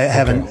now. I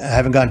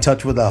haven't got in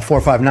touch with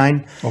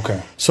 459.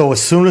 Okay. So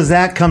as soon as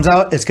that comes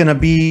out, it's going to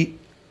be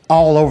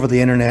all over the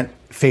internet,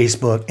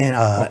 Facebook and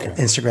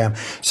Instagram.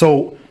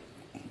 So,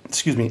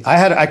 excuse me.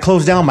 I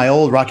closed down my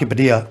old Rocky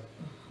Padilla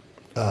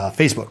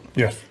Facebook.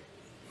 Yes.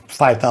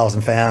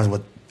 5,000 fans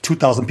with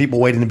 2,000 people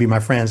waiting to be my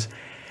friends.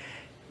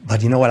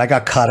 But you know what? I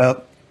got caught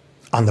up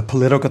on the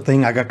political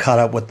thing. I got caught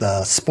up with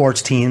the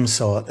sports teams.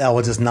 So that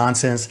was just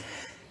nonsense.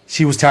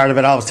 She was tired of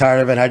it. I was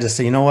tired of it. I just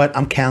said, you know what?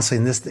 I'm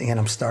canceling this thing and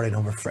I'm starting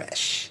over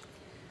fresh.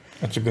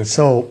 That's a good.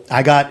 So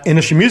I got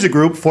Industry Music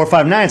Group.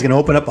 459 is going to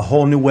open up a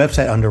whole new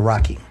website under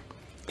Rocky.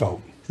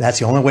 Go. That's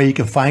the only way you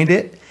can find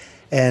it.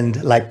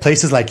 And like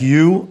places like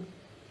you,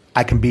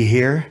 I can be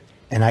here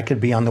and I could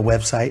be on the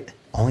website.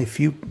 Only a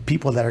few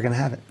people that are going to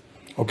have it.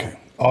 Okay.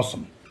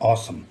 Awesome.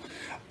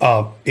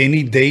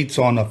 Any dates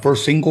on a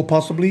first single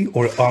possibly?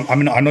 Or I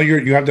mean, I know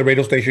you have the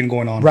radio station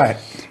going on. Right.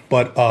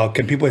 But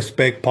can people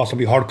expect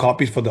possibly hard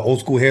copies for the old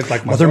school heads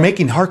like myself? Well, they're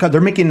making hard cut.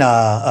 They're making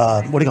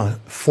what do you call it?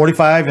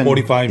 45 and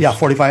 45s. Yeah,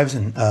 45s,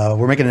 and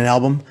we're making an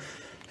album.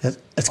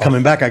 It's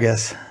coming back, I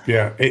guess.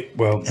 Yeah.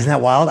 Isn't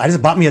that wild? I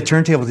just bought me a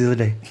turntable the other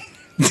day.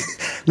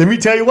 Let me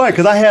tell you why.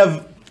 Because I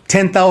have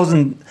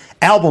 10,000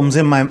 albums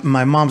in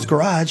my mom's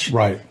garage.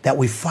 Right. That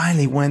we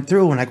finally went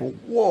through, and I go,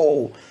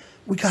 whoa,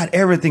 we got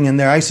everything in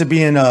there. I used to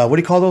be in what do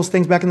you call those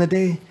things back in the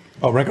day?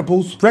 Oh, record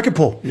pools? Record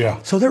pool. Yeah.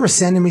 So they were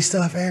sending me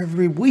stuff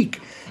every week.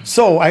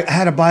 So I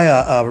had to buy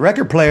a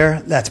record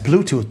player that's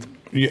Bluetooth.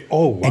 Yeah.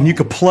 Oh, wow. And you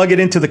could plug it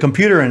into the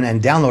computer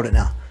and download it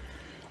now.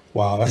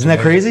 Wow. That's Isn't that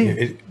amazing.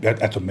 crazy?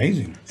 That's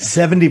amazing.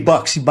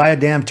 $70. You buy a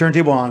damn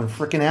turntable on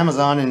freaking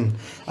Amazon, and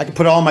I can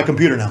put it all on my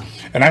computer now.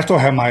 And I still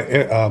have my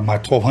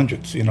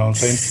 1200s. You know what I'm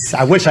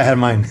saying? I wish I had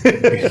mine.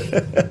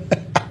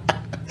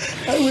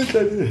 I wish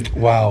I did.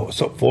 Wow.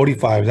 So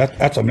 45.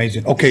 That's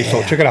amazing. Okay.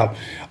 So check it out.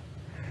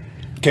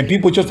 Can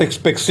people just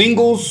expect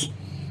singles?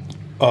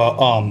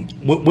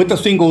 With the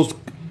singles,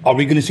 are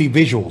we going to see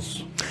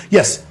visuals?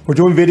 Yes, we're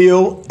doing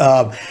video.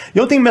 The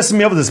only thing messing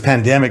me up with this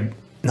pandemic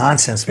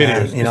nonsense, man.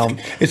 It is. You know,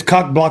 it's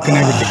cock blocking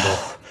everything,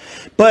 though.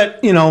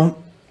 but you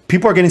know,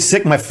 people are getting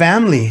sick. My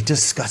family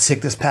just got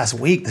sick this past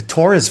week. The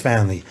Torres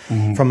family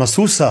from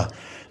Azusa.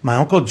 My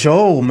Uncle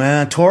Joe,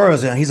 man,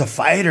 Torres, and he's a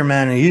fighter,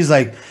 man. And he's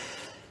like,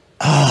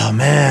 oh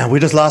man, we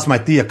just lost my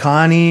Tia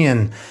Connie,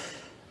 and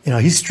you know,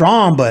 he's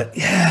strong, but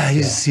yeah,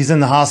 he's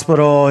in the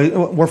hospital.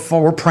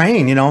 We're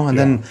praying, you know, and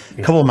then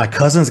a couple of my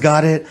cousins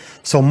got it.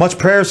 So much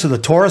prayers to the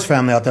Torres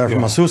family out there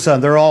from Azusa,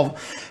 and they're all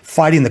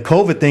fighting the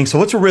COVID thing.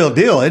 So it's a real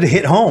deal. It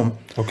hit home.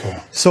 Okay.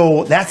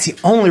 So that's the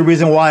only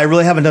reason why I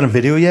really haven't done a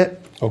video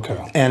yet.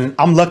 Okay. And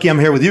I'm lucky I'm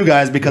here with you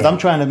guys because I'm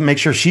trying to make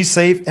sure she's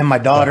safe, and my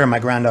daughter and my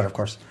granddaughter, of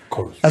course. Of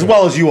course. As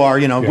well as you are,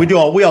 you know, we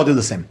all do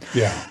the same.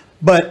 Yeah.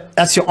 But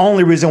that's the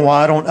only reason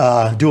why I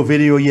don't do a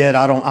video yet.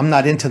 I'm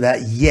not into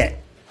that yet.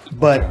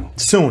 But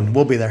soon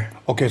we'll be there.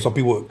 Okay, so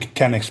people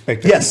can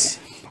expect it. Yes.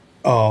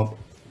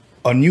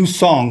 A new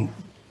song,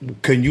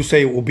 can you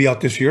say it will be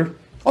out this year?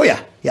 Oh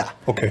yeah, yeah.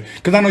 Okay,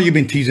 because I know you've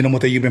been teasing them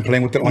with it. You've been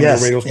playing with it on Yes,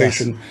 your radio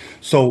station.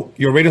 So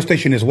your radio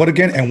station is what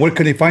again? And where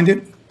can they find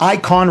it?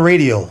 Icon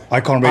Radio.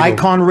 Icon Radio.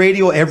 Icon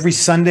Radio every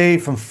Sunday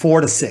from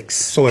 4 to 6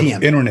 So it's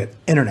p.m. internet.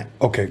 Internet.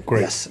 Okay,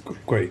 great. Yes.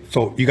 Great.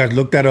 So you guys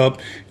look that up.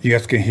 You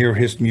guys can hear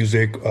his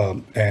music.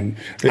 And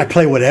I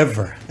play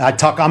whatever.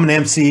 I'm an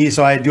MC,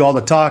 so I do all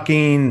the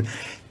talking.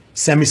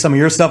 Send me some of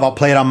your stuff. I'll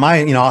play it on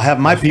my, I'll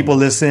have my people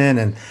listen,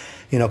 and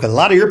because a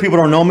lot of your people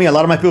don't know me, a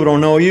lot of my people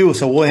don't know you,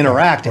 so we'll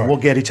interact and we'll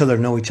get each other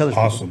to know each other.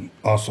 Awesome.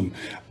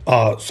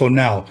 So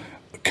now,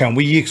 can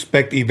we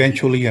expect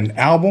eventually an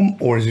album,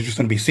 or is it just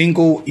going to be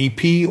single,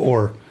 EP,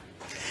 or?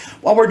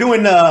 Well, we're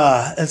doing.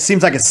 It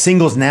seems like it's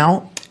singles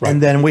now, and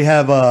then we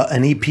have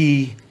an EP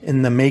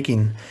in the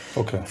making.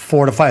 Okay.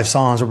 4 to 5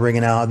 songs we're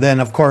bringing out. Then,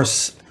 of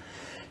course,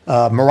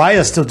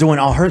 Mariah's still doing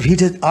all her.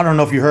 I don't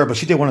know if you heard, but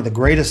she did one of the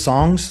greatest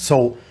songs.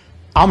 So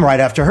I'm right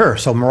after her.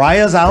 So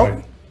Mariah's out.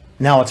 Right.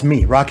 Now it's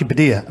me, Rocky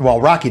Padilla.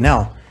 Well, Rocky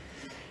now.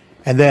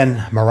 And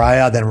then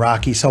Mariah, then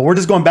Rocky. So we're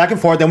just going back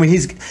and forth. Then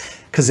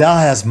Cazal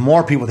has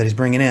more people that he's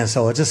bringing in.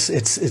 So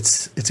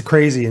it's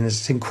crazy, and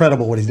it's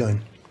incredible what he's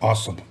doing.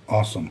 Awesome.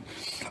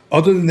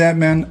 Other than that,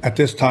 man, at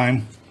this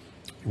time,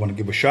 you want to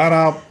give a shout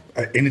out?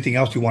 anything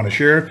else you want to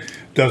share?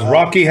 Does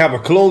Rocky have a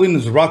clothing?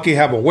 Does Rocky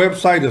have a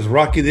website? Does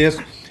Rocky this?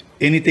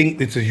 Anything?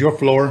 This is your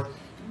floor.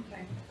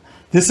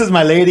 This is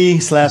my lady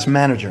 /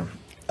 manager,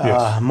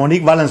 Yes.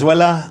 Monique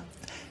Valenzuela.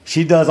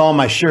 She does all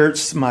my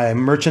shirts, my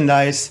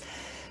merchandise.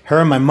 Her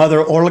and my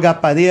mother, Olga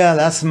Padilla,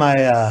 that's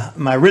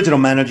my original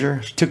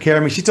manager. She took care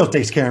of me. She still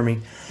takes care of me.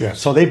 Yes.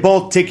 So they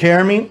both take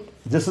care of me.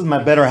 This is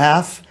my better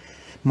half,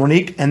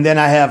 Monique. And then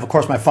I have, of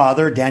course, my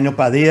father, Daniel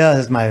Padilla,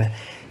 is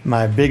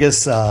my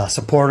biggest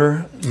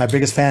supporter, my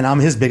biggest fan. I'm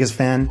his biggest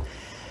fan.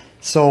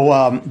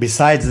 So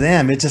besides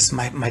them, it's just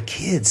my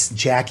kids,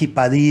 Jackie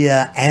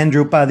Padilla,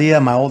 Andrew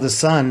Padilla, my oldest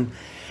son.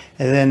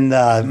 And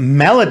then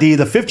Melody,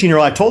 the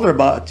 15-year-old, I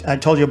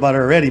told you about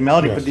her already,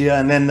 Melody Yes. Padilla.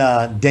 And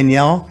then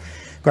Danielle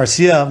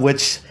Garcia,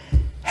 which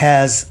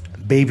has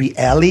baby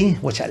Ellie,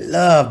 which I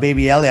love,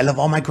 baby Ellie. I love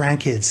all my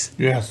grandkids.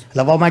 Yes. I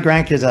love all my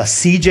grandkids.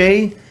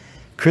 CJ,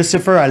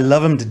 Christopher, I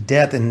love him to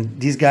death. And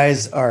these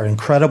guys are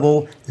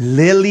incredible.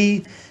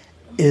 Lily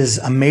is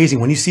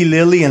amazing. When you see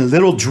Lily and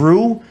little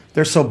Drew,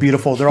 they're so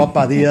beautiful. They're all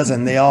Padillas,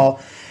 and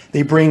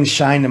they bring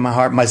shine to my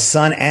heart. My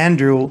son,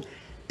 Andrew,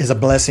 is a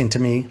blessing to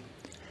me.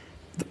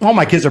 All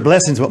my kids are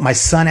blessings, but my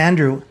son,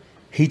 Andrew,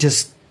 he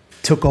just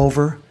took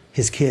over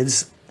his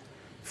kids.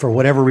 For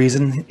whatever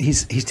reason,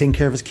 he's taking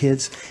care of his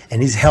kids,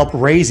 and he's helped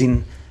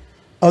raising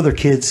other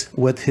kids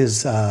with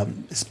his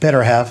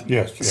better half,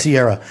 Yes, yes.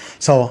 Sierra.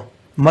 So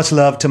much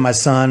love to my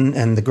son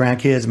and the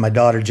grandkids, my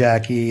daughter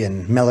Jackie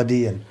and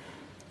Melody, and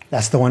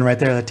that's the one right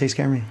there that takes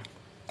care of me.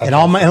 And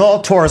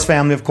all Torres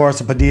family, of course,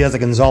 the Padillas, the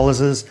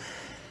Gonzalez's,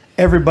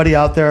 everybody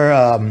out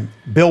there.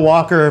 Bill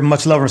Walker,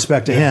 much love and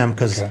respect to him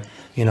because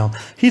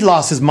he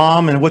lost his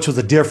mom, and which was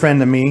a dear friend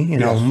to me.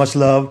 Yes. Much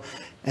love.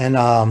 And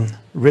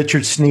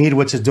Richard Sneed,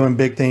 which is doing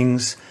big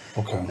things.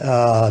 Okay.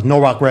 No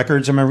Rock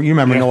Records. You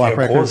remember Yes, No Rock yeah, of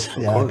Records? course,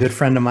 of Yeah, course. a good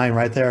friend of mine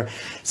right there.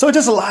 So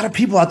just a lot of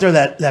people out there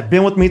that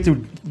been with me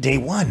through day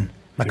one.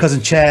 My cousin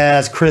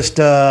Chaz,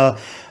 Krista,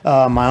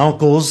 my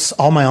uncles,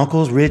 all my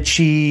uncles,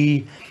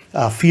 Richie,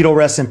 Fido,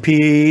 rest in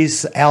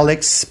peace,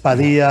 Alex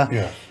Padilla.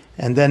 Yeah.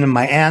 And then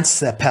my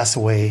aunts that passed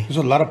away. There's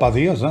a lot of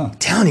Padillas, huh?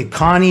 Telling you,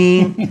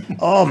 Connie.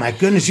 Oh my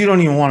goodness, you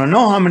don't even want to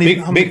know how many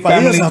Big Padillas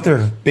families out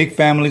there. Big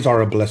families are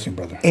a blessing,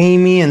 brother.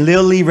 Amy and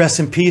Lily, rest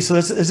in peace. So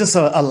it's just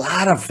a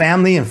lot of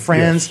family and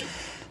friends Yes.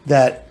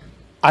 that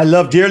I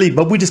love dearly,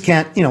 but we just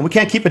can't, we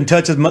can't keep in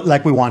touch as much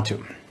like we want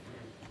to.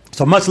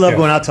 So much love Yes.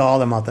 going out to all of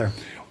them out there.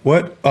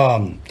 What?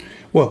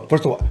 Well,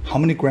 first of all, how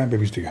many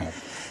grandbabies do you have?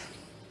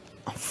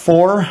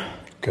 4,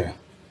 Okay.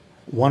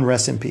 1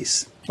 rest in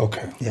peace.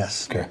 Okay.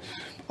 Yes. Okay.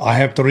 I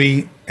have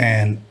 3,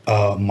 and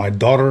my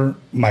daughter,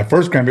 my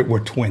first grandbaby were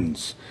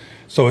twins.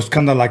 So it's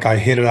kind of like I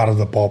hit it out of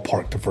the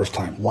ballpark the first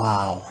time.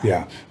 Wow.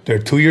 Yeah. They're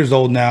 2 years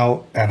old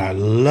now, and I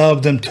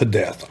love them to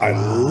death. I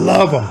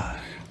love them.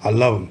 I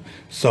love them.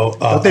 So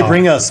Don't they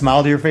bring a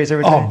smile to your face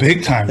every time? Oh,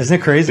 big time. Isn't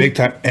it crazy? Big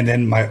time. And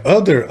then my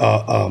other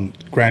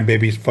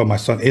grandbabies from my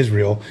son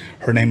Israel,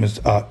 her name is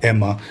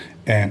Emma,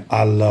 and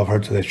I love her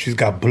to death. She's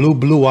got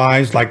blue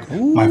eyes like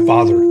my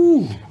father.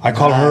 I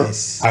call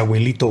nice. her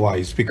Abuelito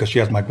eyes because she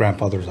has my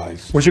grandfather's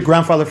eyes. Where's your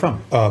grandfather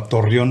from?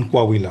 Torreon,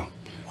 Coahuila.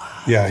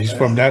 Yeah, he's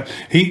from that.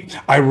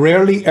 I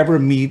rarely ever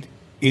meet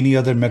any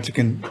other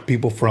Mexican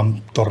people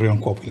from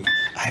Torreon, Coahuila.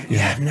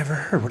 I've never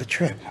heard. What a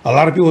trip. A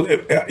lot of people,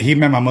 he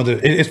met my mother.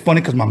 It's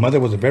funny because my mother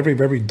was a very,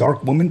 very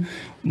dark woman.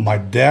 My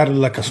dad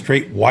like a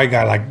straight white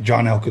guy like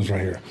John Elkins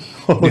right here.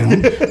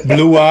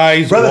 Blue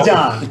eyes. Brother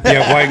John.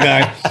 Yeah, white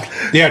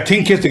guy. Yeah,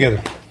 10 kids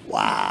together.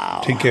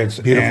 Wow. 10 kids.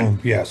 Beautiful.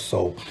 And, yes,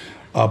 so,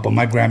 but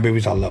my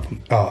grandbabies, I love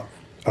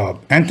them.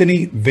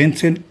 Anthony,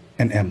 Vincent,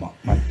 and Emma.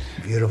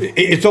 Beautiful.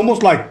 It's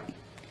almost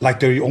like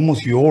they're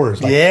almost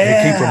yours. Like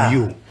they came from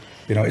you.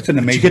 It's an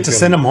amazing You get to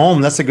send them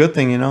home. That's a good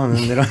thing, And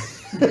then they don't.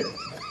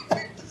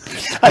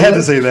 I had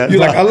to say that. You're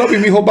like, I love you,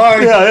 mijo, bye.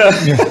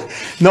 Yeah.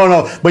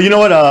 No. But you know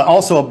what?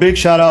 Also, a big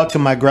shout out to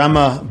my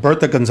grandma,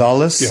 Bertha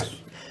Gonzalez.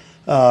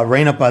 Yes.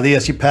 Reina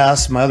Padilla, she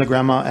passed. My other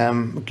grandma,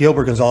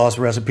 Gilbert Gonzalez,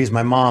 rest in peace.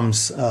 My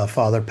mom's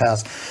father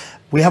passed.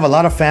 We have a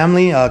lot of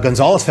family,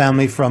 Gonzalez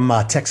family from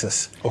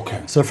Texas.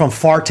 Okay. So from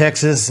Far,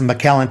 Texas, and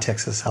McAllen,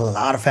 Texas. A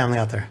lot of family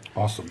out there.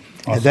 Awesome.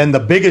 And then the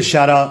biggest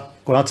shout out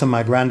going out to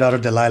my granddaughter,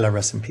 Delilah,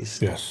 rest in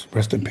peace. Yes,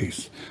 rest in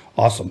peace.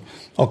 Awesome.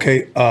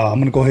 Okay, I'm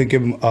going to go ahead and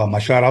give them my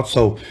shout out.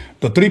 So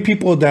the 3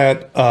 people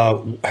that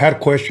had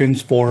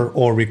questions for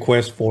or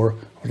requests for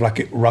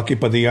Rocky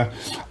Padilla,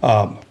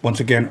 once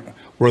again,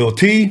 Royal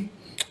T,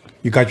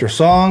 you got your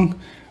song.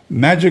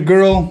 Magic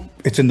Girl,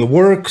 it's in the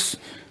works.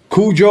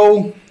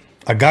 Cujo,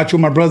 I got you,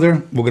 my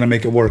brother. We're going to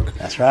make it work.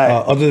 That's right.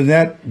 Other than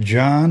that,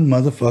 John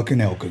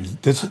motherfucking Elkins.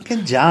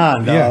 Fucking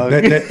John, Yeah,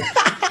 dog.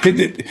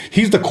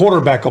 he's the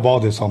quarterback of all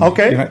this, homie.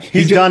 Okay.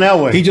 He's John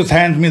Elway. He just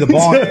hands me the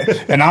ball,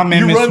 and I'm You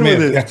Emmitt run with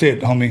Smith. it. That's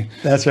it, homie.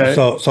 That's right.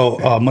 So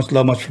much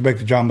love, much respect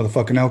to John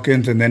motherfucking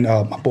Elkins, and then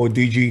my boy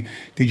DG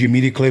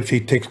Media Clips. He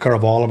takes care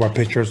of all of our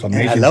pictures.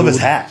 Amazing. I love his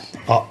dude. hat.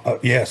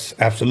 Yes,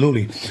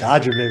 absolutely.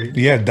 Dodger,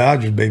 baby. Yeah,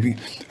 Dodgers, baby.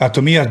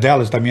 To me, that's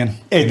Dallas también.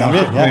 Hey, You know,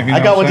 también, yeah. you know I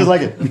got what one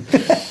I'm just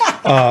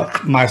like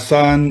it. my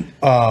son,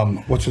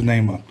 what's his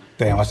name?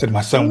 Damn, I said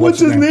my son. What's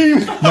his name?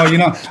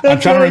 No, I'm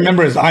trying to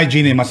remember his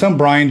IG name. My son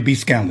Brian B.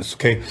 Scanless.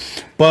 Okay,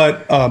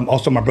 but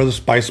also my brother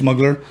Spice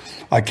Smuggler.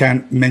 I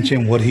can't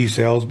mention what he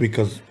sells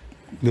because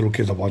little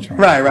kids are watching.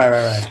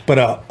 Right. But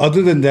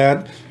other than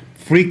that,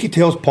 Freaky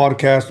Tales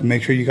Podcast.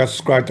 Make sure you guys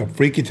subscribe to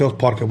Freaky Tales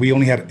Podcast. We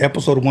only had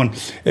episode 1.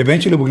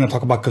 Eventually, we're going to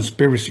talk about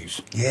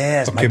conspiracies.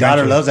 Yes, Okay, my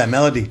daughter eventually. loves that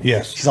melody.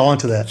 Yes. She's all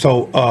into that.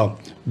 So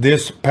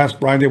this past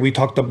Friday, we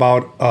talked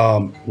about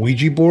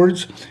Ouija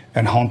boards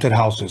and haunted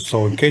houses.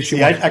 So in case you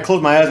Yeah, want, I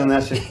close my eyes on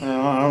that shit.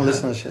 I don't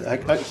listen to shit. I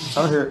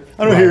don't hear it.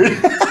 I don't hear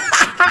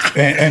it.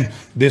 and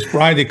this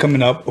Friday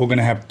coming up, we're going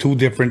to have 2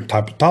 different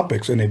type of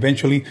topics. And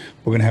eventually,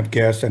 we're going to have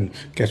guests, and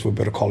guests we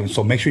better call in.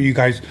 So make sure you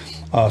guys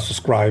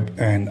subscribe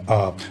and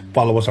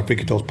follow us at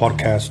Freaky Tales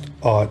Podcast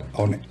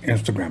on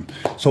Instagram.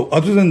 So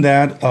other than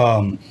that,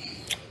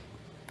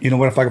 you know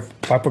what?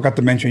 If I forgot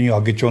to mention you,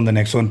 I'll get you on the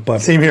next one.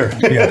 But Same here.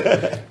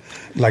 Yeah.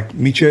 Like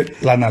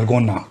Miche La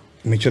Nalgona.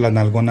 Miche La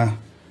Nalgona.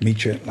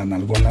 Miche La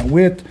Nalgona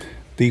with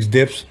these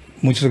dips.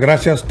 Muchas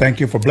gracias. Thank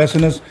you for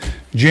blessing us.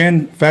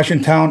 Jen,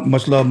 Fashion Town,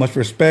 much love, much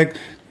respect.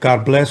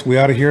 God bless. We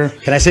out of here.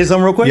 Can I say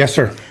something real quick? Yes,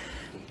 sir.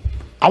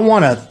 I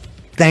want to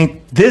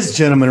thank this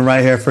gentleman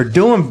right here for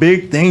doing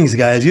big things,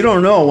 guys. You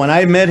don't know. When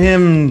I met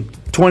him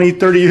 20,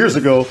 30 years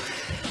ago,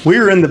 we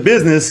were in the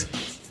business,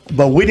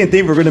 but we didn't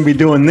think we were going to be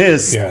doing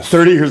this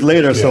 30 years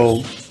later. Yes.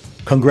 So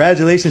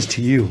congratulations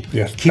to you.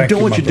 Yes. Keep Thank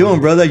doing you, what my you're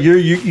doing, brother.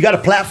 You got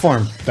a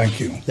platform.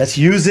 Thank you. Let's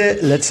use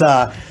it. Let's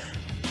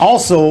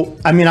also,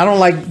 I mean, I don't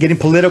like getting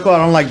political. I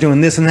don't like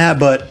doing this and that,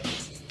 but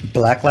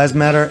Black Lives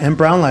Matter and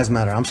Brown Lives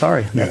Matter. I'm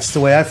sorry. That's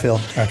the way I feel.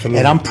 Absolutely.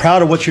 And I'm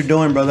proud of what you're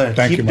doing, brother.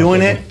 Thank you, Keep my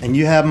doing brother. it, and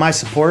you have my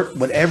support.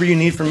 Whatever you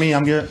need from me,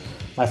 I'm here.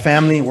 My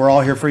family, we're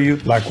all here for you.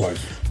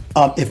 Likewise.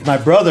 If my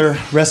brother,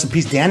 rest in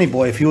peace, Danny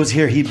Boy, if he was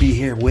here, he'd be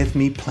here with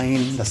me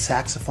playing the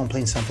saxophone,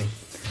 playing something.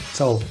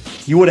 So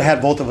you would have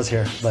had both of us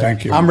here. But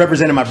Thank you. I'm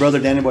representing my brother,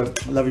 Danny Boy.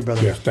 I love you,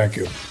 brother. Yes, thank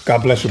you.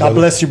 God bless you, God brother.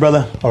 bless you,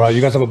 brother. All right,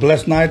 you guys have a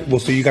blessed night. We'll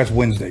see you guys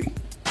Wednesday.